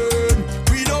afraid,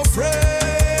 we don't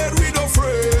afraid, we don't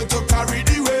afraid to carry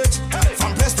the weight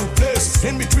from place to place.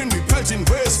 In between we pelting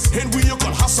ways, and we you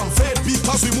can have some faith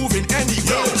because we moving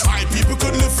anywhere. My people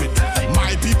could lift it,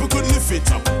 my people could lift it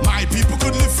up, my people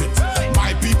could lift it,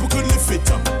 my people could lift it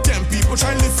up. Them people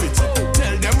try lift it up.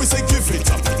 Tell them we say give it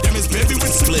up. Them is baby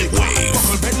with split wave.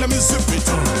 Buckle back, let me zip it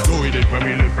up. Go with it when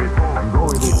we lift it. Go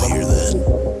with it. Hear that?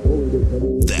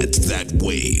 That's that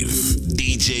wave.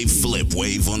 DJ Flip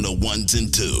Wave on the ones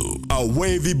and two. A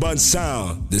wavy bun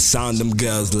sound. The sound them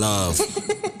girls love.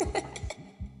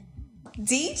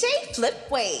 DJ Flip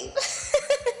Wave.